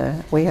counter.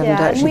 We haven't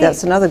Yeah, actually. we-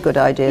 That's another good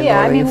idea. Yeah,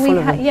 I Laura, mean, you're full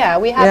of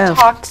them. we have Yeah.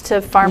 talked to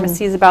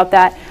pharmacies about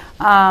that.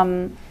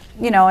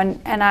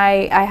 And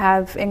I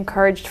have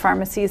encouraged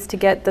pharmacies to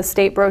get the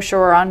state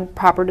brochure on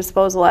proper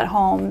disposal at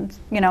home,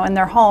 in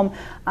their home.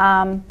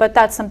 But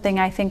that's something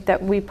I think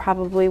that we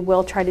probably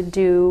will try to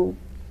do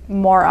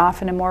more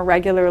often and more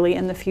regularly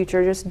in the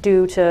future, just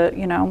due to,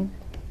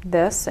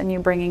 this and you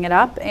bringing it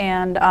up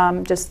and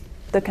just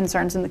the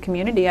concerns in the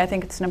community. I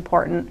think it's an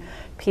important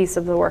piece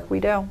of the work we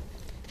do.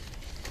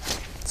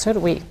 So do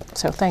we.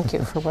 So thank you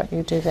for what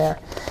you do there.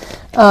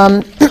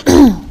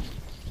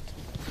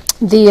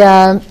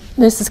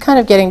 This is kind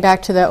of getting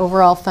back to the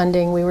overall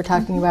funding we were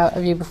talking about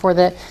of you before.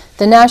 The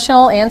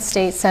national and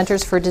state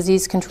Centers for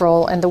Disease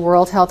Control and the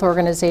World Health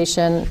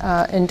Organization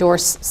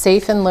endorse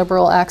safe and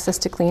liberal access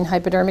to clean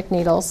hypodermic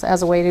needles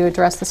as a way to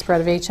address the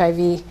spread of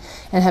HIV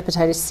and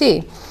hepatitis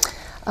C.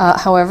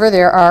 However,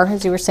 there are,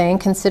 as you were saying,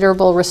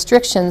 considerable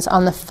restrictions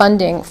on the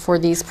funding for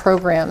these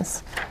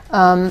programs.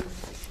 Do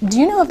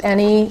you know of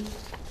any,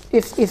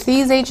 if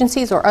these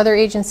agencies or other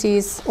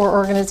agencies or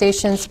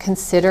organizations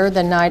consider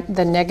the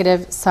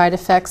negative side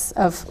effects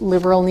of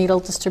liberal needle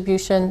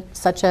distribution,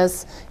 such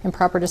as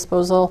improper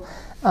disposal,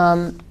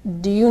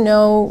 do you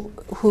know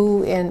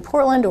who in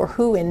Portland or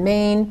who in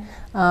Maine?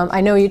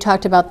 I know you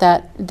talked about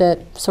that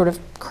sort of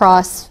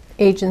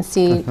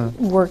cross-agency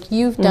work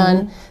you've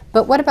done,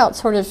 but what about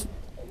sort of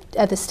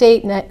at the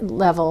state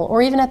level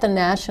or even at the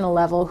national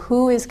level,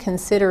 who is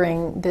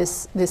considering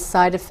this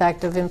side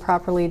effect of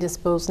improperly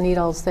disposed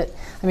needles? That,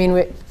 I mean,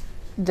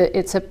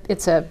 the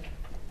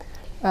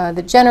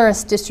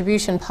generous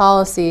distribution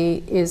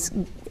policy is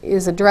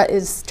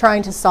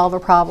trying to solve a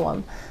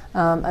problem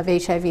of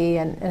HIV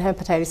and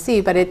hepatitis C,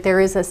 but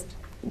there is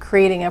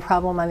creating a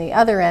problem on the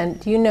other end.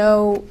 Do you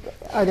know,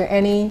 are there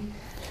any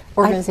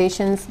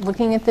organizations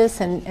looking at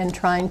this and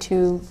trying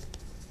to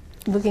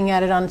looking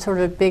at it on sort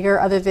of a bigger,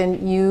 other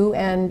than you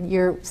and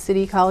your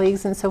city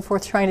colleagues and so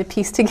forth, trying to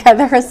piece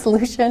together a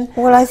solution?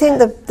 Well, I think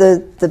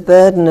the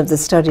burden of the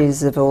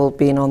studies have all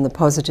been on the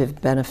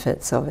positive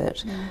benefits of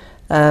it,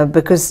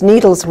 because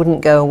needles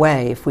wouldn't go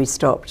away if we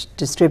stopped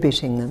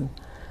distributing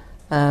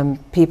them.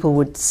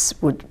 People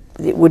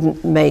it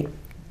wouldn't make.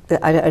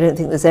 I don't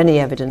think there's any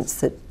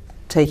evidence that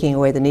taking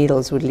away the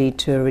needles would lead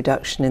to a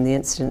reduction in the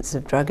incidence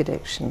of drug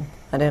addiction.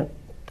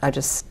 I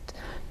just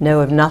know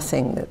of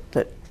nothing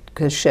that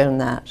has shown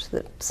that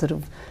sort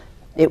of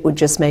it would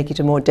just make it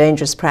a more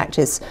dangerous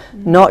practice,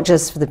 not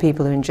just for the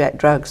people who inject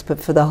drugs, but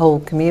for the whole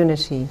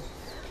community.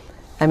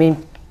 I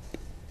mean,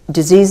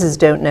 diseases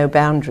don't know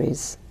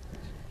boundaries.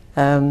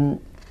 And,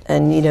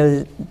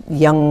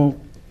 young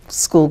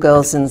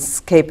schoolgirls in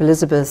Cape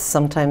Elizabeth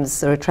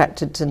sometimes are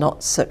attracted to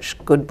not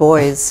such good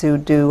boys who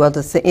do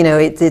other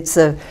things.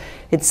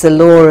 It's a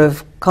law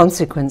of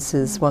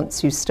consequences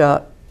once you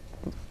start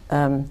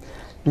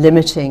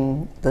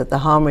limiting the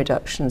harm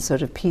reduction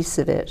sort of piece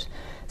of it.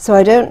 So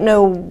I don't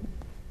know,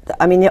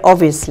 I mean,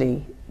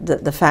 obviously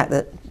the fact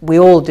that we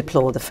all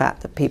deplore the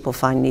fact that people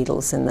find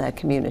needles in their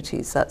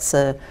communities, that's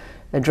a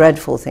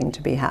dreadful thing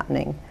to be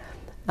happening.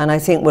 And I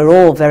think we're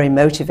all very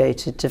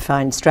motivated to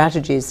find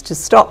strategies to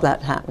stop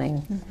that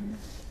happening.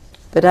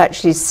 But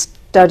actually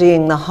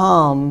studying the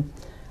harm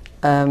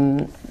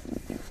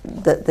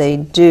that they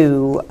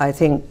do, I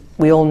think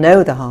we all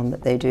know the harm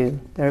that they do.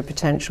 They're a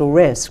potential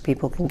risk.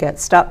 People can get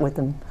stuck with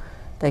them.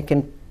 They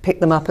can pick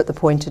them up at the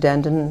pointed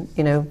end and,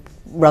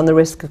 run the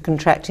risk of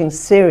contracting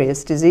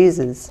serious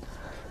diseases.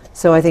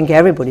 So I think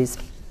everybody's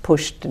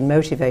pushed and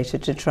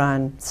motivated to try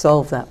and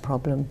solve that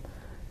problem,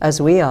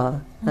 as we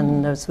are,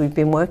 and as we've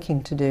been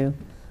working to do.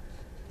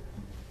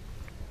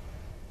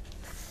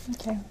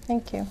 Okay,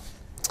 thank you.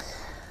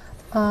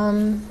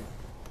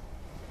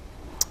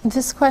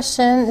 This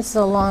question, this is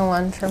a long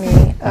one for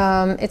me.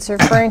 It's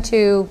referring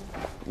to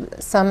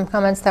some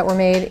comments that were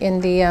made in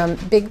the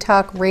Big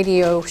Talk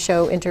radio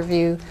show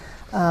interview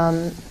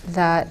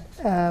that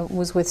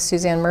was with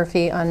Suzanne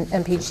Murphy on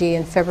MPG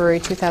in February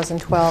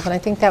 2012. And I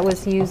think that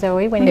was you,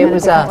 Zoe, when you It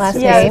was that us. last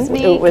Yeah, name. it's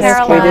me, It was- we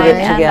Caroline, did it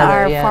and together,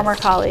 our yes. former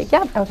colleague.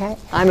 Yep. Okay.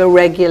 I'm a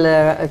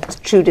regular,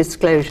 true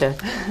disclosure,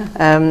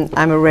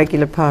 I'm a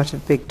regular part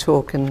of Big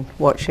Talk and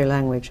Watch Your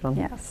Language on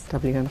Yes.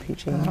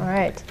 WMPG. All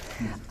right.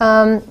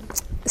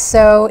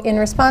 So in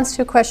response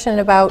to a question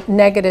about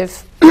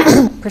negative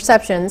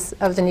perceptions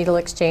of the needle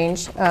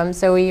exchange,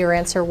 Zoe, your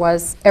answer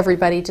was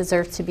everybody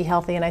deserves to be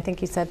healthy, and I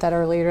think you said that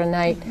earlier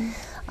tonight.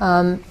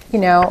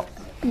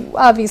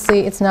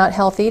 Obviously it's not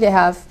healthy to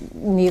have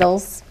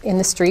needles in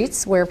the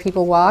streets where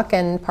people walk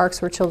and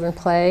parks where children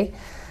play.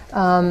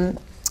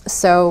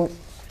 So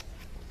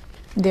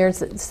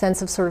there's a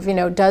sense of sort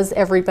of, does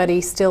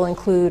everybody still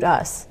include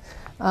us?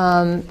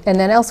 And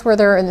then elsewhere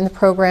there in the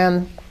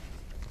program,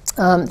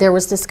 there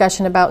was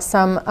discussion about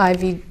some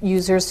IV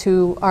users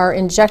who are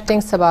injecting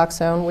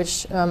Suboxone,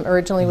 which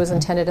originally was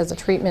intended as a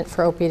treatment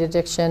for opiate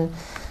addiction,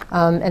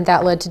 and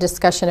that led to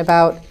discussion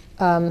about,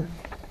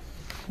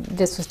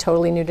 this was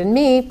totally new to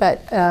me,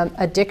 but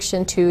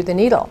addiction to the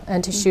needle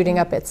and to shooting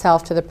up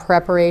itself, to the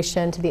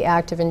preparation, to the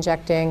act of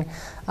injecting,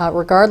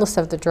 regardless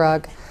of the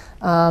drug.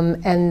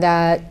 And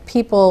that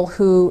people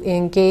who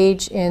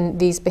engage in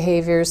these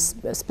behaviors,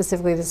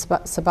 specifically the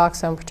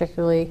Suboxone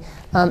particularly,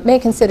 may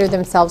consider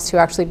themselves to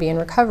actually be in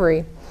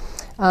recovery.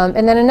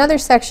 And then another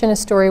section, a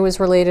story was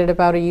related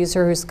about a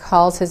user who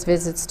calls his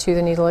visits to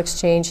the needle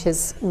exchange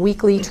his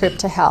weekly trip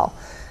to hell,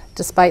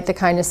 despite the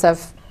kindness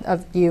of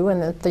you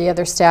and the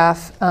other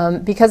staff,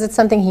 because it's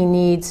something he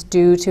needs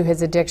due to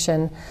his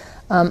addiction.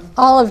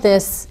 All of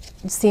this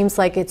seems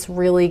like it's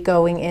really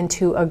going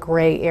into a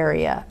gray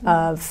area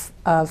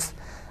of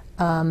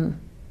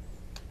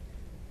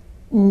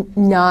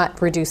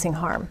not reducing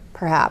harm,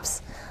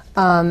 perhaps.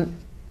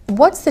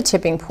 What's the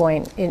tipping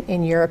point,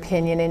 in your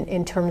opinion,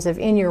 in terms of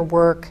in your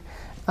work,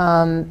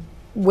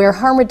 where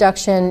harm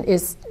reduction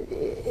is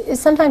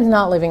sometimes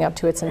not living up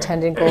to its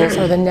intended goals,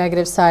 or the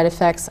negative side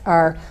effects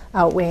are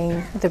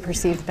outweighing the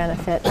perceived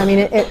benefit? I mean,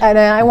 and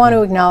I want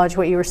to acknowledge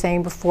what you were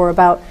saying before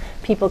about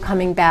people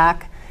coming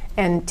back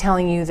and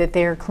telling you that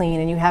they're clean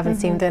and you haven't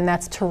seen them.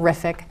 That's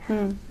terrific.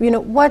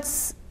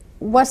 What's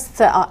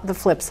the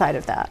flip side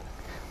of that?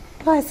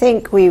 Well, I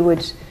think we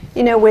would,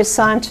 we're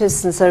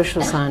scientists and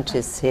social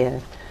scientists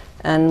here,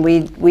 and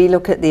we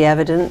look at the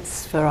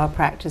evidence for our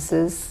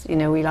practices.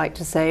 We like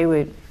to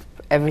say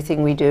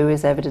everything we do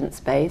is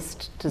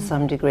evidence-based to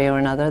some degree or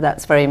another.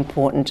 That's very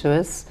important to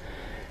us,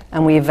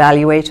 and we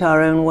evaluate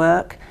our own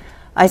work.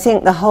 I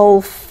think the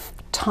whole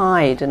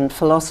tide and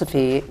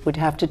philosophy would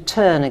have to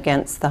turn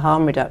against the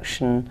harm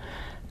reduction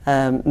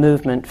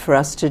movement for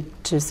us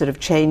to sort of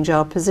change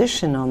our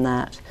position on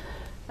that.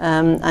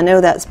 I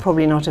know that's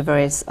probably not a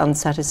very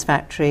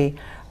unsatisfactory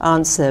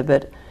answer,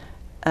 but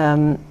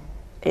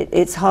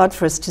it's hard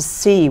for us to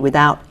see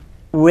without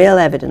real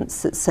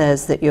evidence that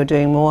says that you're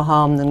doing more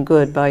harm than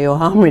good by your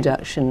harm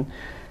reduction,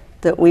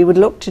 that we would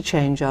look to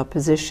change our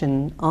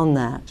position on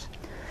that.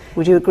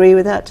 Would you agree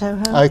with that,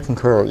 Toho? I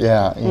concur,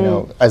 yeah.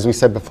 As we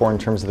said before, in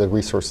terms of the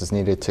resources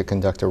needed to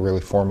conduct a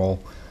really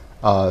formal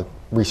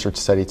research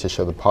study to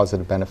show the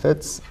positive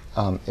benefits,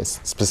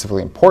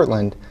 specifically in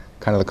Portland,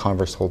 kind of the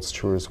converse holds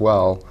true as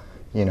well.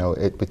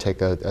 It would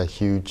take a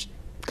huge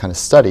kind of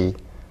study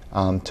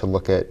to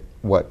look at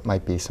what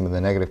might be some of the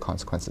negative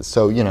consequences.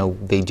 So,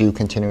 they do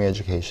continuing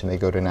education, they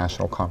go to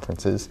national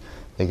conferences,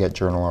 they get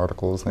journal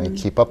articles, and they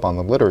keep up on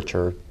the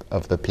literature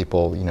of the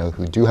people,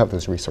 who do have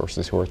those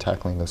resources, who are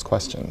tackling those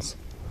questions.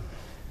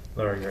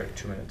 Laura, you're at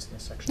 2 minutes in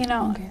this section.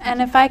 Okay. And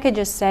if I could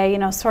just say,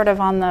 sort of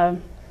on the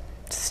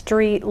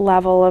street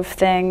level of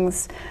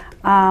things,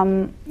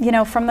 from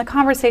the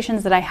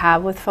conversations that I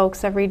have with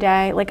folks every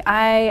day,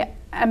 I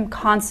am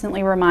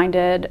constantly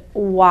reminded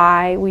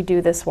why we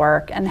do this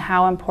work and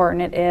how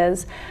important it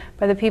is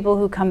by the people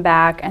who come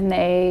back and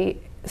they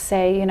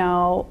say,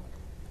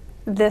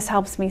 this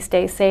helps me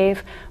stay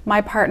safe.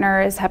 My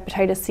partner is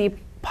hepatitis C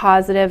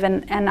positive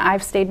and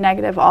I've stayed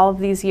negative all of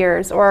these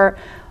years. Or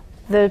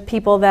the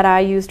people that I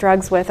use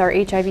drugs with are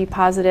HIV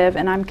positive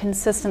and I'm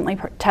consistently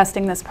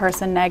testing this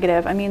person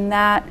negative. I mean,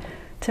 that,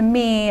 to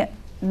me,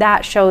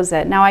 that shows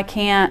it. Now I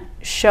can't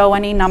show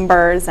any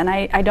numbers and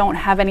I don't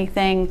have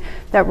anything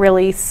that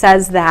really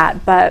says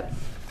that, but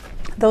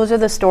those are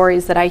the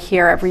stories that I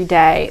hear every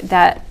day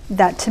that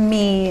to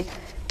me,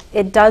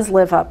 it does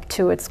live up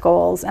to its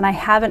goals. And I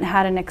haven't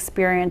had an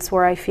experience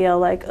where I feel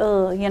like,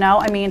 oh,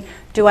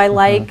 do I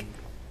like,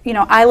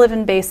 I live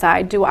in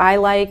Bayside. Do I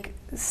like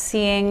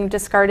seeing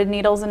discarded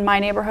needles in my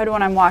neighborhood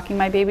when I'm walking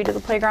my baby to the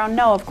playground?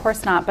 No, of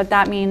course not. But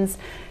that means,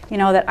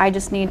 that I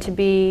just need to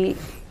be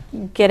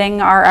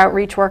getting our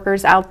outreach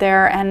workers out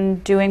there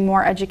and doing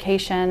more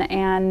education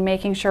and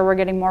making sure we're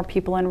getting more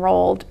people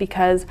enrolled,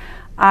 because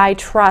I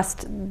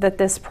trust that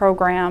this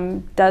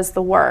program does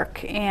the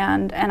work,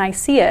 and I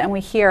see it and we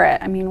hear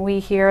it. I mean, we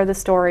hear the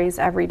stories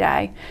every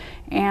day,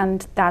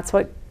 and that's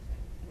what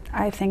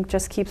I think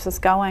just keeps us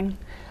going.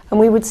 And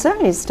we would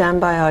certainly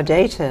stand by our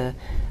data.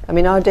 I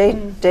mean, our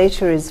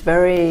data is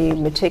very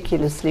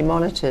meticulously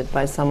monitored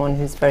by someone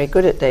who's very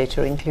good at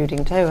data,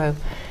 including Toho.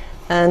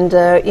 And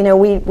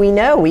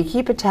we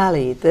keep a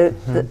tally.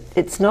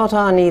 It's not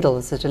our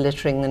needles that are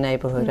littering the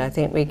neighborhood. I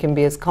think we can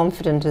be as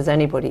confident as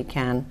anybody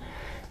can.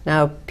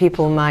 Now,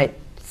 people might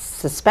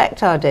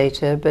suspect our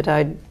data, but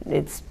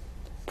it's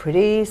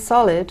pretty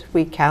solid.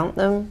 We count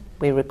them,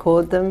 we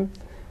record them,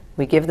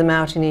 we give them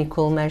out in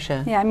equal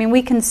measure. Yeah, I mean,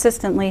 we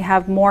consistently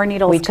have more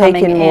needles we take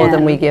in more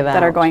than we give out.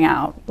 That are going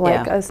out,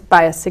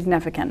 by a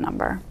significant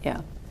number.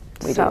 Yeah,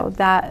 so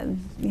that,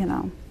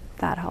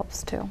 that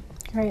helps too.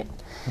 Great.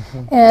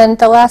 And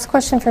the last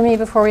question for me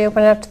before we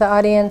open it up to the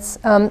audience,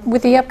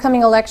 with the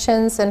upcoming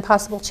elections and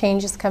possible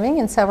changes coming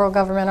in several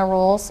governmental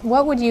roles,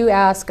 what would you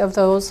ask of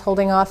those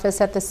holding office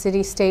at the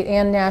city, state,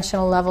 and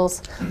national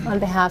levels on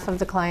behalf of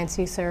the clients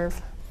you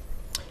serve?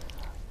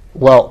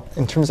 Well,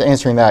 in terms of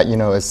answering that,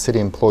 as city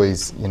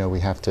employees, we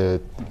have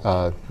to,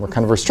 we're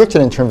kind of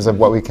restricted in terms of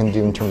what we can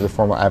do in terms of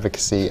formal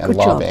advocacy and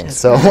lobbying.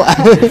 So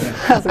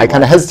I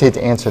kind of hesitate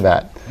to answer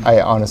that.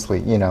 I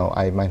honestly,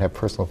 I might have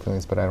personal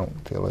feelings, but I don't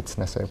feel it's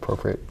necessarily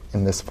appropriate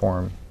in this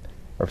forum,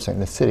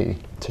 representing the city,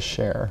 to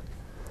share.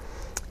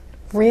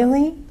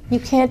 Really? You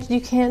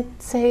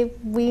can't say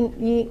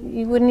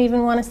you wouldn't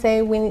even want to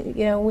say we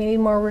need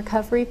more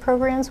recovery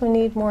programs. We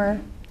need more.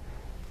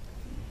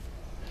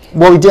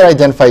 Well, we did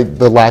identify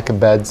the lack of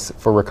beds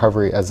for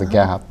recovery as a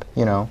gap,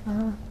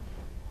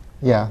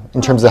 Yeah,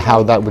 in terms of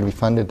how that would be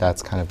funded,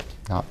 that's kind of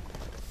not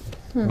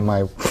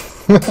my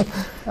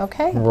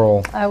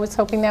role. I was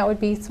hoping that would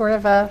be sort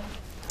of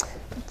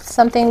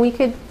something we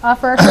could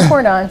offer our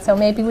support on, so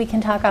maybe we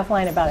can talk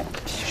offline about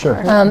it.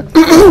 Sure.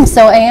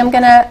 So I am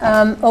going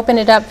to open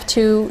it up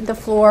to the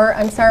floor.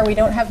 I'm sorry we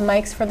don't have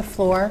mics for the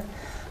floor,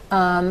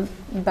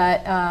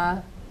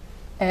 but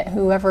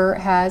whoever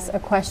has a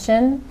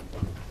question.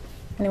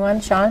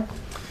 Anyone? Sean?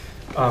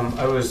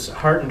 I was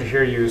heartened to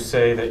hear you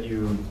say that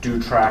you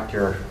do track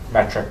your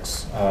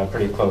metrics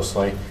pretty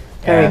closely.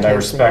 Very and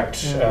closely. I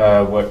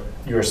respect what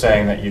you were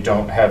saying, that you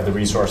don't have the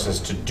resources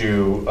to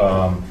do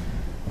a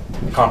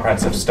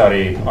comprehensive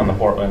study on the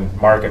Portland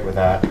market with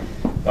that.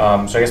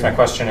 So I guess my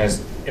question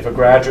is, if a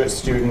graduate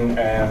student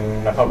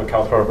in a public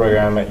health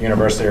program at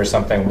university or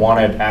something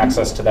wanted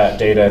access to that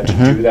data to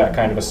do that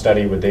kind of a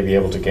study, would they be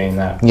able to gain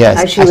that? Yes.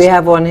 Actually, we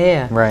have one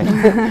here. Right.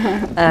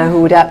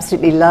 Who would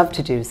absolutely love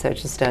to do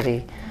such a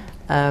study.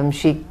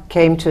 She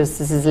came to us,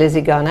 this is Lizzie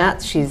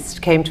Garnett, she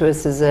came to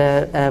us as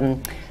a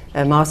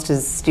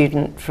master's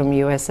student from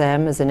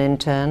USM as an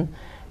intern,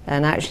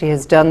 and actually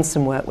has done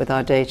some work with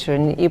our data,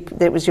 and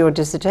it was your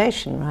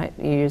dissertation, right?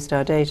 You used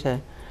our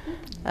data.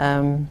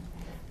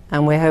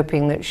 And we're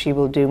hoping that she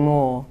will do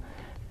more.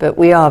 But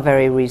we are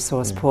very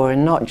resource poor,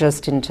 and not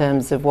just in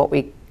terms of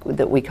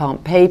that we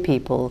can't pay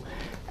people,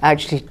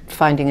 actually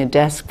finding a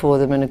desk for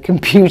them and a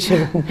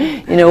computer,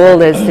 all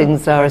those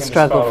things are a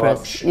struggle for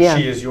us. She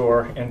is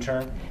your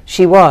intern?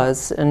 She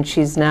was, and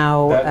she's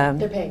now...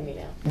 they're paying me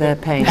now. They're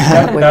paying.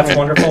 That's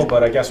wonderful,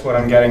 but I guess what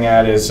I'm getting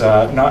at is,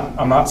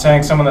 I'm not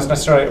saying someone that's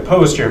necessarily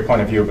opposed to your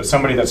point of view, but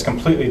somebody that's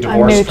completely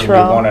divorced from you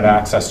wanted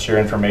access to your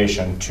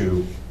information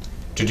to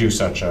do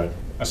such a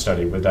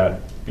study. Would that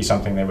be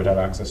something they would have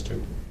access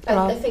to?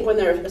 I think when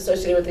they're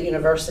associated with the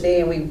university,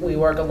 and we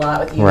work a lot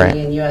with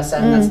UNI and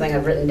USM, that's the thing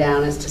I've written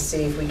down, is to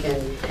see if we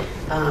can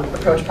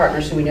approach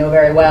partners who we know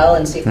very well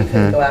and see if we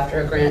can go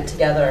after a grant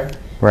together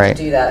to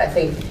do that. I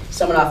think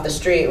someone off the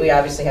street, we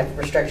obviously have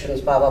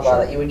restrictions, blah, blah, blah,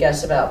 that you would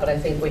guess about, but I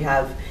think we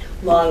have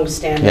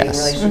long-standing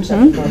relationships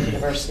with both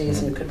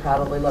universities and could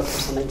probably look for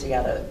something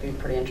together. That'd be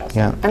pretty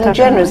interesting. And a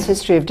generous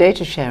history of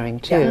data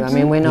sharing too. I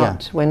mean, we're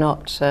not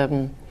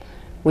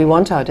we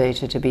want our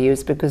data to be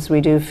used because we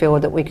do feel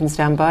that we can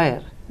stand by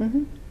it.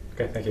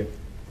 Okay, thank you.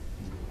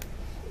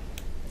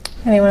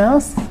 Anyone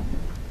else?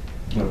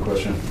 Another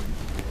question.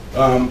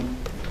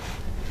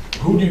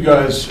 Who do you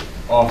guys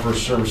offer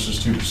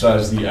services to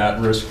besides the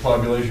at-risk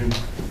population?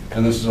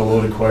 And this is a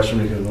loaded question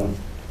because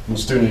I'm a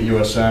student at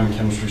USM,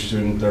 chemistry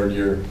student, third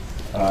year.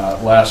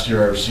 Last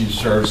year I received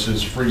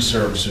free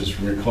services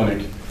from your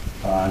clinic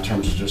in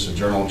terms of just a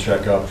journal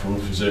checkup from a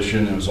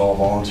physician. It was all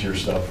volunteer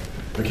stuff.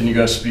 But can you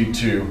guys speak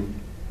to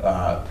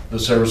the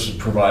services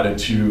provided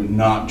to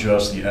not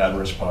just the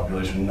at-risk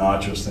population, not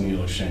just the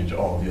needle exchange,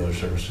 all of the other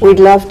services? We'd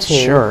love to.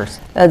 Sure.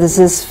 There's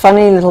this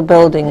funny little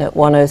building at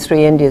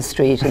 103 India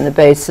Street in the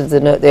base of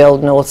the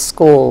Old North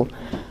School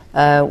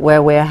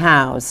where we're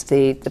housed,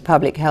 the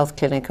public health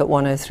clinic at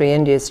 103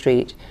 India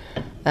Street.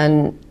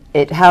 And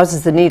it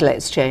houses the needle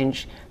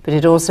exchange, but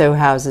it also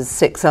houses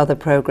 6 other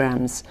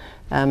programs.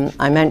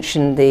 I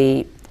mentioned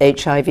the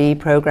HIV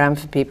program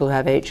for people who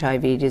have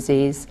HIV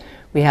disease.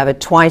 We have a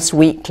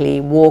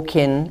twice-weekly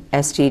walk-in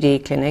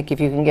STD clinic. If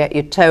you can get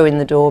your toe in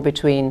the door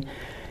between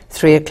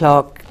 3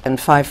 o'clock and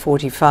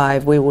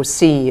 5:45, we will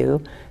see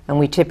you. And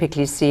we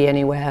typically see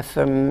anywhere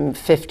from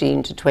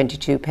 15 to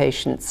 22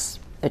 patients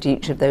at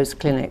each of those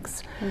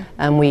clinics.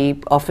 And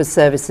we offer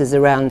services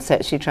around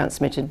sexually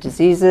transmitted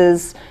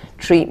diseases,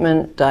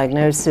 treatment,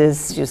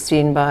 diagnosis. You're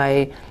seen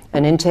by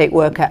an intake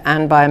worker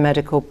and by a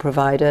medical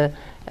provider,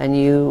 and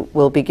you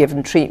will be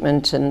given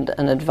treatment and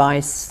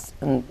advice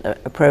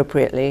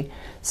appropriately.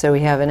 So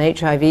we have an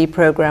HIV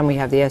program, we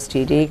have the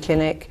STD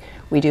clinic,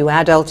 we do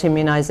adult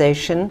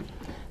immunization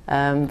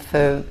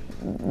for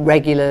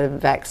regular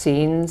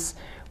vaccines.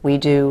 We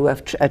do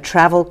a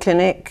travel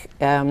clinic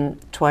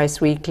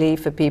twice weekly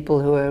for people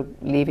who are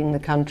leaving the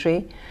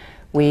country.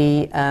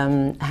 We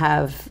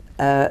have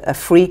a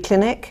free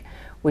clinic,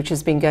 which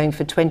has been going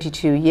for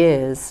 22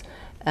 years,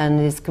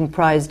 and is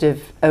comprised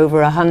of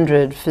over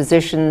 100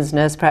 physicians,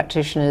 nurse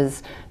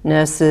practitioners,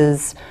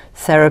 nurses,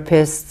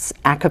 therapists,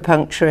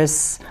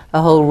 acupuncturists,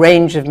 a whole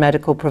range of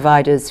medical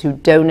providers who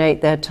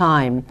donate their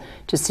time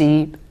to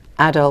see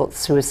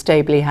adults who are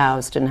stably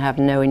housed and have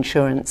no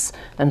insurance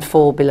and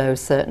fall below a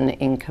certain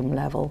income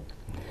level.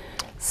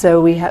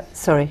 So we have,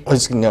 sorry. I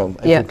was going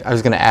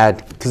to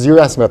add, because you were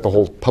asking about the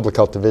whole public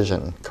health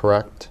division,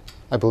 correct?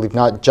 I believe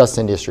not just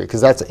India Street,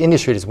 because India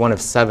Street is one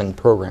of 7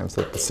 programs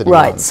that the city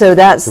right, runs. So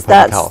that's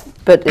health.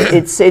 But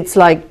it's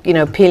like, you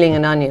know, peeling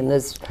an onion.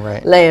 There's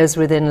layers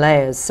within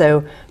layers.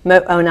 So,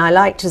 and I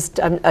like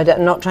to,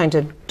 I'm not trying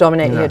to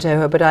dominate here,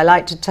 Toho, but I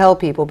like to tell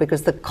people,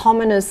 because the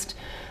commonest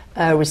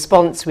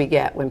response we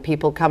get when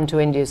people come to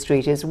India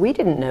Street is, we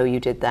didn't know you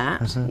did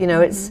that. You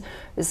know,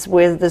 it's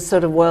with the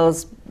sort of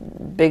world's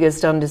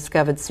biggest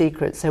undiscovered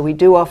secret. So we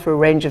do offer a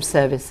range of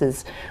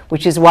services,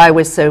 which is why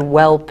we're so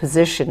well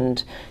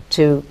positioned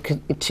to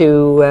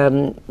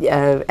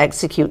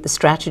execute the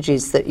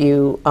strategies that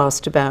you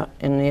asked about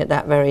in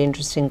that very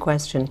interesting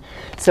question.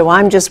 So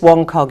I'm just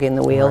one cog in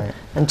the wheel,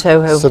 and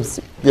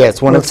Toho. Yeah,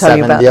 it's one of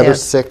 7. The other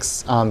 6,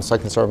 so I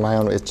can start with my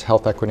own. It's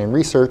health equity and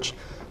research,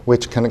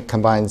 which kind of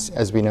combines,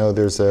 as we know,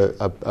 there's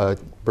a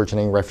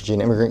burgeoning refugee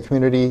and immigrant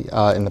community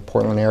in the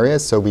Portland area,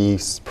 so we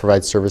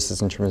provide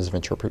services in terms of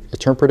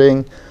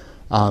interpreting,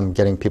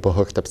 getting people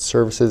hooked up to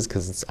services,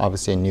 because it's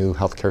obviously a new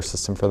healthcare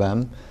system for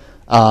them.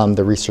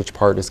 The research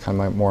part is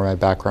kind of more my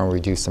background, where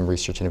we do some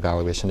research and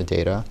evaluation of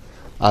data.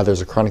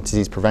 There's a chronic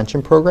disease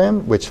prevention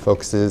program, which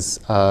focuses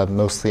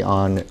mostly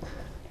on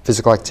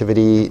physical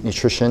activity,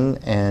 nutrition,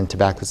 and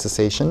tobacco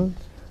cessation.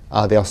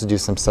 They also do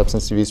some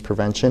substance abuse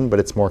prevention, but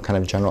it's more kind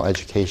of general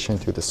education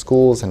through the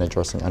schools and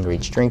addressing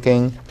underage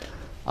drinking.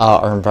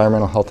 Our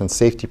environmental health and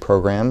safety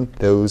program,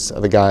 those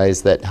are the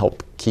guys that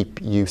help keep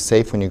you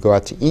safe when you go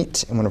out to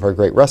eat in one of our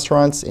great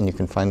restaurants, and you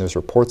can find those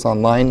reports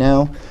online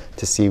now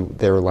to see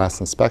their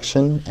last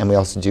inspection. And we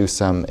also do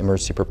some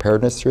emergency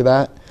preparedness through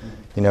that.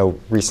 You know,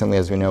 recently,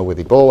 as we know, with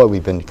Ebola,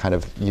 we've been kind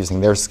of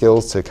using their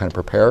skills to kind of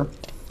prepare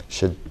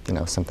should, you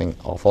know, something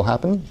awful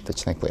happen,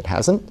 which thankfully it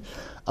hasn't.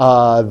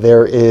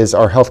 There is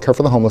our Healthcare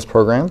for the Homeless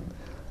program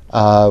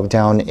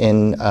down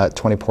in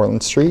 20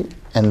 Portland Street.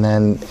 And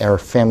then our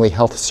family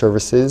health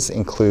services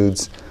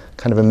includes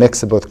kind of a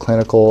mix of both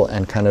clinical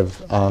and kind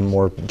of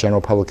more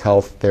general public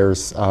health.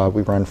 There's,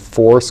 we run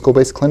 4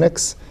 school-based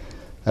clinics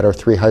at our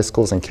 3 high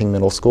schools and King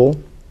Middle School.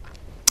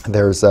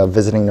 There's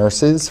visiting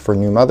nurses for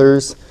new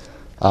mothers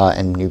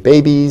and new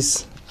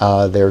babies.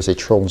 There's a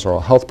children's oral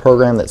health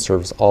program that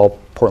serves all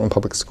Portland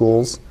public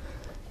schools.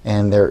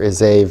 And there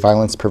is a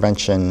violence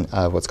prevention,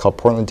 what's called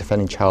Portland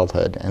Defending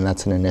Childhood, and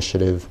that's an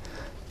initiative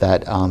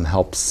that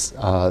helps,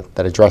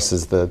 that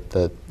addresses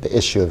the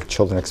issue of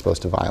children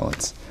exposed to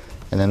violence.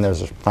 And then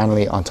there's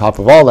finally, on top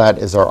of all that,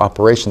 is our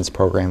operations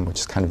program,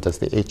 which kind of does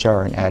the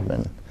HR and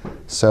admin.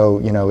 So,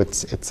 you know,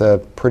 it's a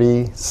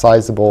pretty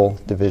sizable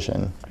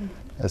division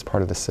as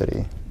part of the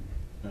city.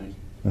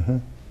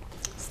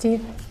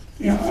 Steve?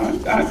 Yeah,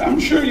 I'm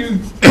sure you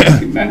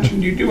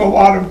mentioned you do a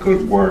lot of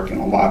good work in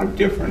a lot of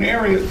different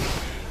areas.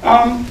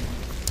 I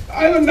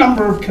have a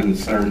number of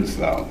concerns,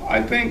 though.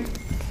 I think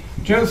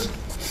just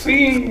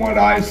seeing what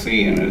I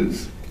see, and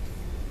as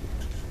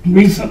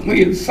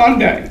recently as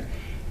Sunday,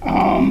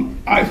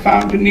 I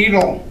found a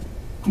needle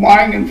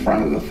lying in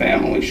front of the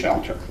family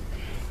shelter.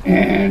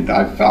 And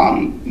I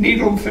found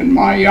needles in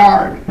my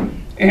yard.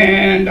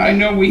 And I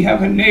know we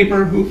have a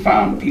neighbor who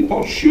found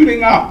people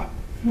shooting up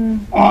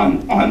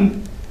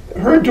on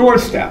her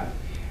doorstep.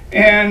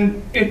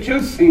 And it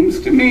just seems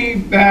to me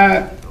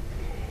that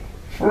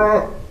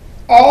for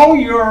all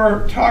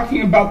you're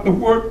talking about the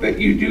work that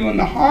you do and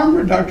the harm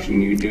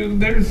reduction you do,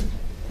 there's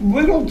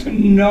little to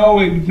no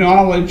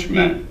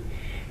acknowledgement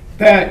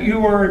that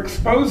you are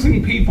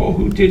exposing people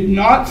who did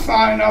not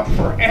sign up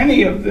for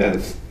any of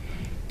this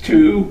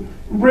to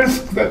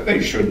risk that they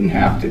shouldn't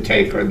have to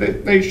take or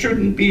that they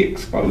shouldn't be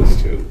exposed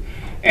to.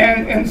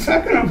 And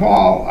second of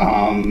all,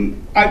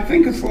 I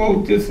think it's a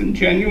little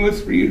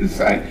disingenuous for you to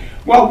say,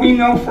 well, we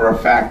know for a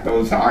fact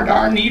those aren't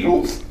our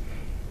needles.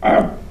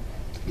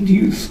 Do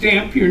you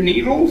stamp your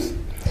needles?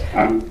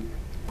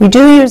 We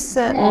do use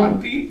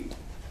certain.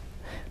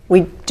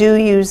 We do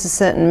use a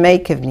certain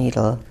make of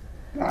needle,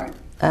 right?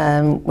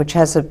 Which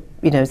has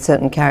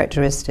certain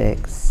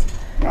characteristics.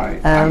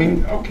 Right. I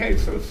mean, okay,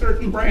 so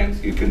certain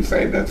brands you can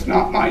say that's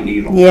not my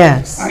needle.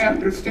 Yes. I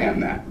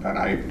understand that, but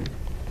I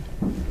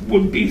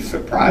would be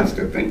surprised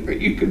to think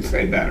that you could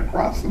say that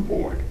across the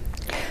board.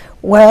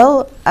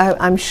 Well,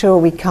 I'm sure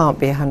we can't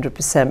be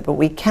 100%, but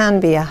we can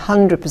be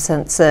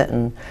 100%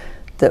 certain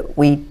that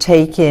we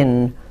take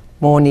in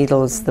more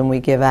needles than we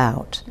give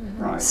out.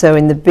 Right. So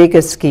in the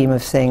bigger scheme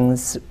of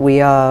things, we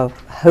are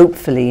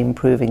hopefully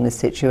improving the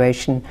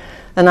situation.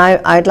 And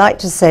I'd like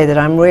to say that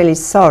I'm really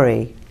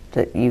sorry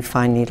that you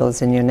find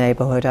needles in your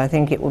neighborhood. I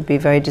think it would be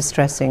very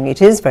distressing.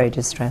 It is very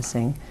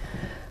distressing.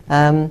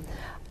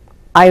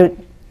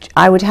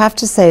 I would have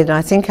to say that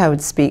I think I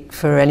would speak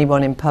for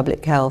anyone in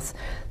public health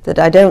that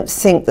I don't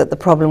think that the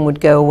problem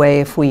would go away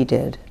if we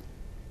did.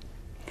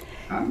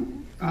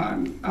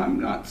 I'm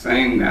not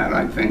saying that.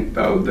 I think,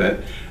 though, that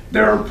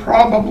there are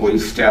probably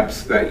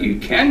steps that you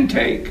can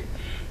take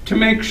to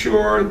make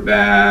sure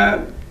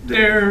that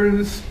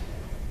there's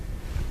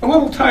a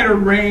little tighter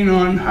rein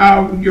on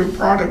how your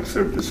products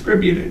are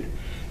distributed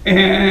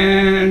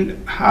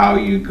and how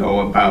you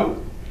go about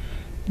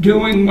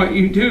doing what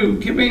you do.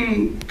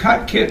 Giving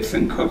cut kits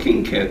and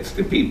cooking kits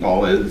to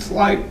people is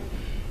like,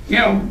 you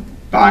know,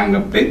 buying a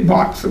big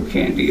box of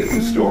candy at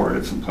the store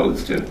as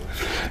opposed to,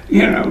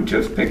 you know,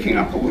 just picking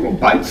up a little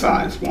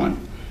bite-sized one.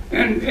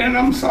 And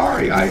I'm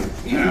sorry, I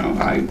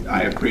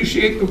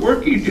appreciate the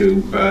work you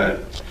do,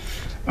 but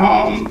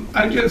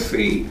I just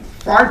see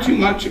far too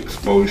much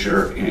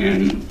exposure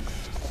in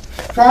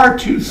far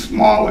too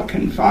small a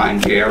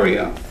confined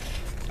area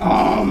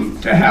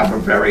to have a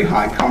very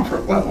high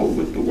comfort level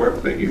with the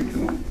work that you're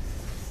doing.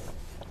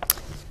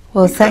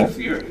 Well, Because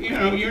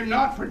you're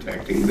not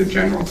protecting the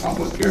general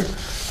public, you're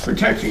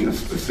protecting a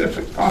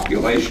specific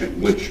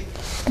population, which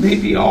may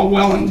be all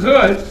well and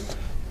good,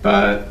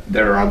 but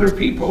there are other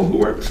people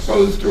who are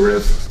exposed to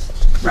risk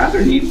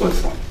rather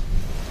needlessly.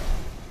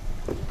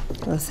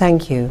 Well,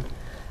 thank you.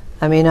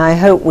 I mean, I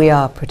hope we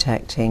are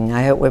protecting.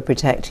 I hope we're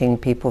protecting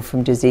people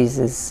from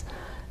diseases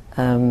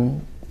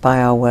by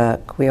our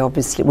work. We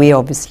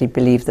obviously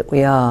believe that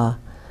we are.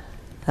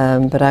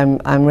 But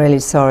I'm really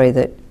sorry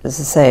that, as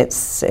I say,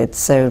 it's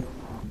so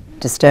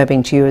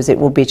disturbing to you as it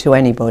will be to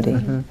anybody.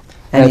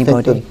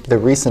 Anybody. I think the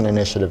recent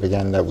initiative,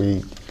 again, that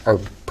we are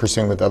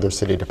pursuing with other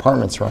city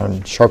departments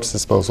around sharps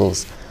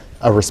disposals,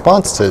 a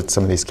response to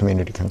some of these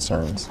community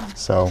concerns.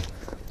 So,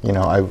 you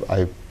know,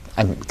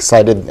 I'm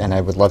excited, and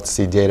I would love to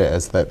see data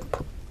as that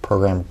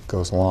program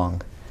goes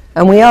along.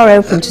 And we are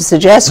open to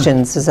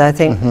suggestions, as I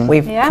think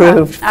we've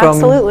proved from...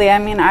 Absolutely. I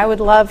mean, I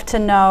would love to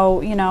know,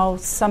 you know,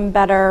 some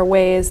better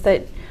ways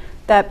that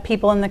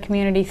people in the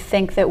community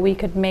think that we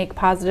could make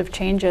positive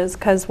changes,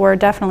 because we're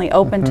definitely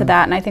open to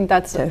that, and I think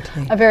that's a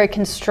very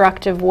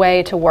constructive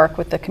way to work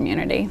with the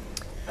community.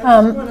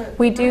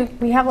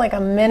 We have like a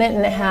minute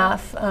and a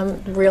half,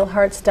 real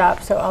hard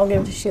stop, so I'll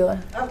give it to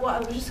Sheila. Well, I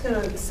was just going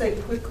to say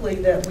quickly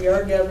that we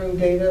are gathering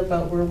data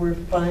about where we're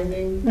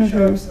finding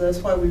sharps, so that's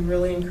why we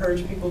really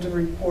encourage people to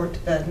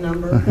report that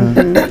number,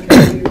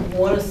 because we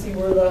want to see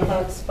where the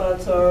hot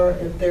spots are,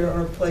 if there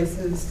are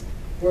places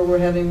where we're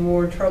having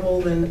more trouble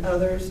than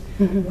others.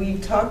 We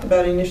talked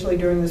about initially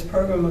during this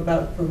program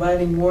about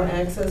providing more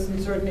access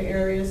in certain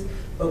areas,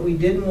 but we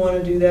didn't want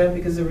to do that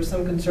because there was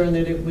some concern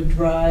that it would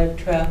drive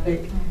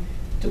traffic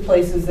to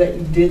places that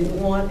you didn't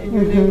want in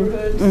your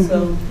neighborhood.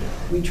 So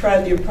we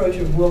tried the approach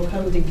of we'll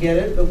come to get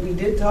it, but we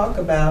did talk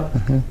about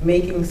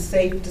making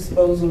safe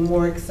disposal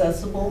more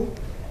accessible.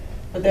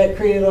 But that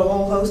created a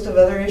whole host of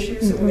other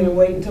issues, so we're going to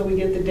wait until we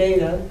get the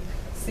data,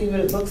 see what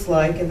it looks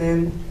like, and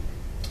then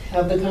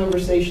have the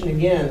conversation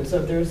again.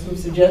 So if there are some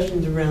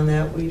suggestions around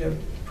that, we'd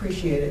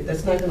appreciate it.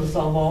 That's not going to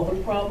solve all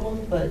the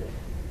problems, but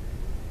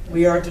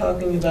we are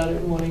talking about it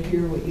and want to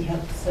hear what you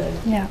have to say.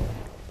 Yeah.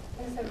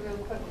 Just a real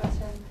quick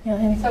question.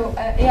 Yeah, So,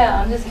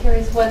 I'm just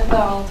curious what the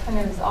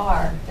alternatives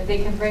are. If they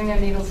can bring their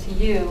needles to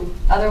you,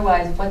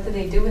 otherwise, what do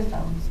they do with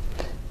them?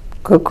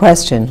 Good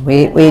question.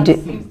 That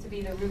seems to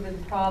be the root of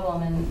the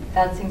problem, and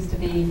that seems to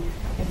be,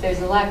 if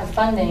there's a lack of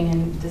funding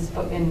in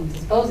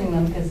disposing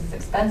them because it's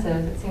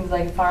expensive, it seems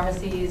like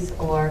pharmacies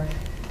or...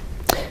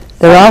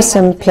 There are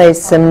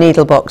some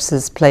needle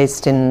boxes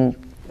placed in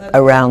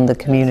around the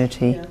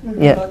community.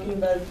 Yeah. Talking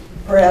about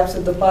perhaps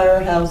at the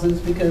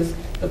firehouses, because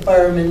the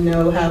firemen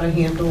know how to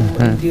handle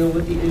and deal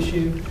with the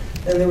issue.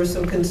 And there was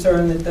some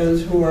concern that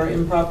those who are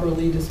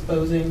improperly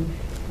disposing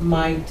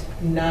might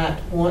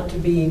not want to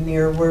be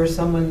near where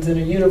someone's in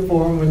a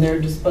uniform when they're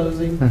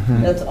disposing.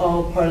 That's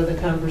all part of the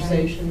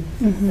conversation.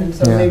 And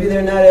so maybe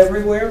they're not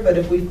everywhere, but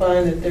if we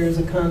find that there's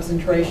a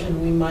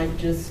concentration, we might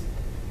just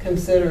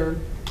consider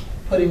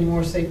putting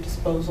more safe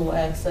disposal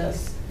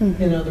access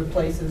in other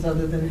places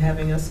other than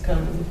having us come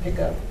and pick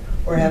up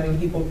or having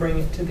people bring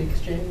it to the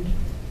exchange.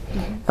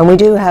 And we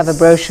do have a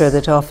brochure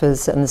that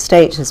offers, and the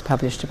state has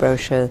published a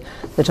brochure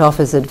that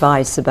offers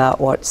advice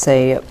about what,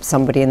 say,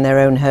 somebody in their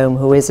own home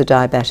who is a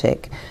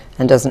diabetic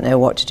and doesn't know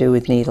what to do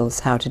with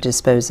needles, how to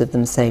dispose of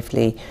them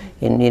safely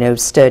in, you know,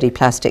 sturdy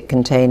plastic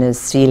containers,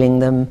 sealing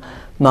them,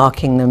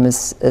 marking them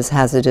as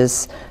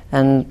hazardous,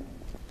 and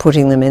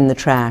putting them in the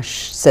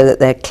trash so that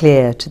they're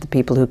clear to the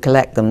people who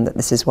collect them that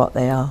this is what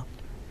they are.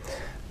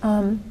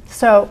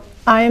 So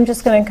I am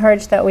just going to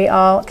encourage that we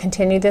all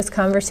continue this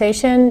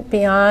conversation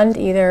beyond,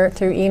 either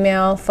through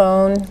email,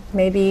 phone,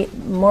 maybe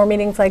more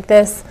meetings like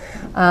this.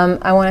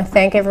 I want to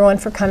thank everyone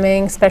for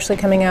coming, especially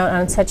coming out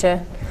on such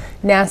a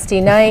nasty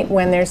night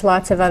when there's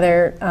lots of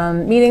other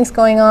meetings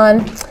going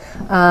on.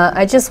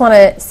 I just want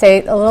to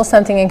say a little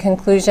something in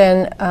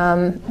conclusion,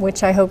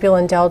 which I hope you'll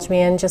indulge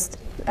me in, just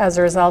as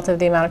a result of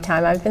the amount of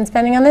time I've been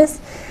spending on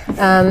this.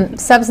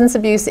 Substance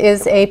abuse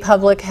is a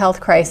public health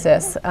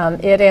crisis.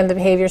 It and the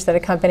behaviors that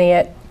accompany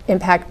it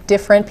impact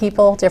different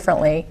people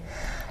differently.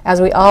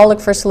 As we all look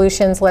for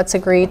solutions, let's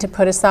agree to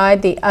put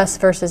aside the us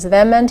versus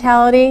them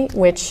mentality,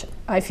 which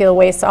I feel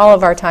wastes all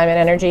of our time and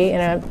energy in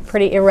a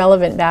pretty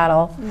irrelevant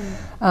battle.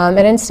 And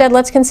instead,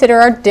 let's consider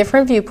our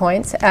different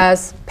viewpoints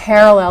as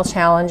parallel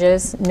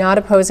challenges, not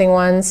opposing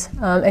ones,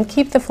 and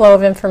keep the flow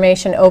of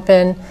information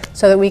open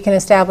so that we can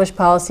establish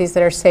policies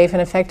that are safe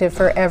and effective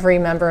for every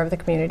member of the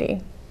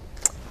community.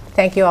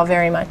 Thank you all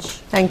very much.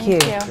 Thank you.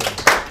 Thank you.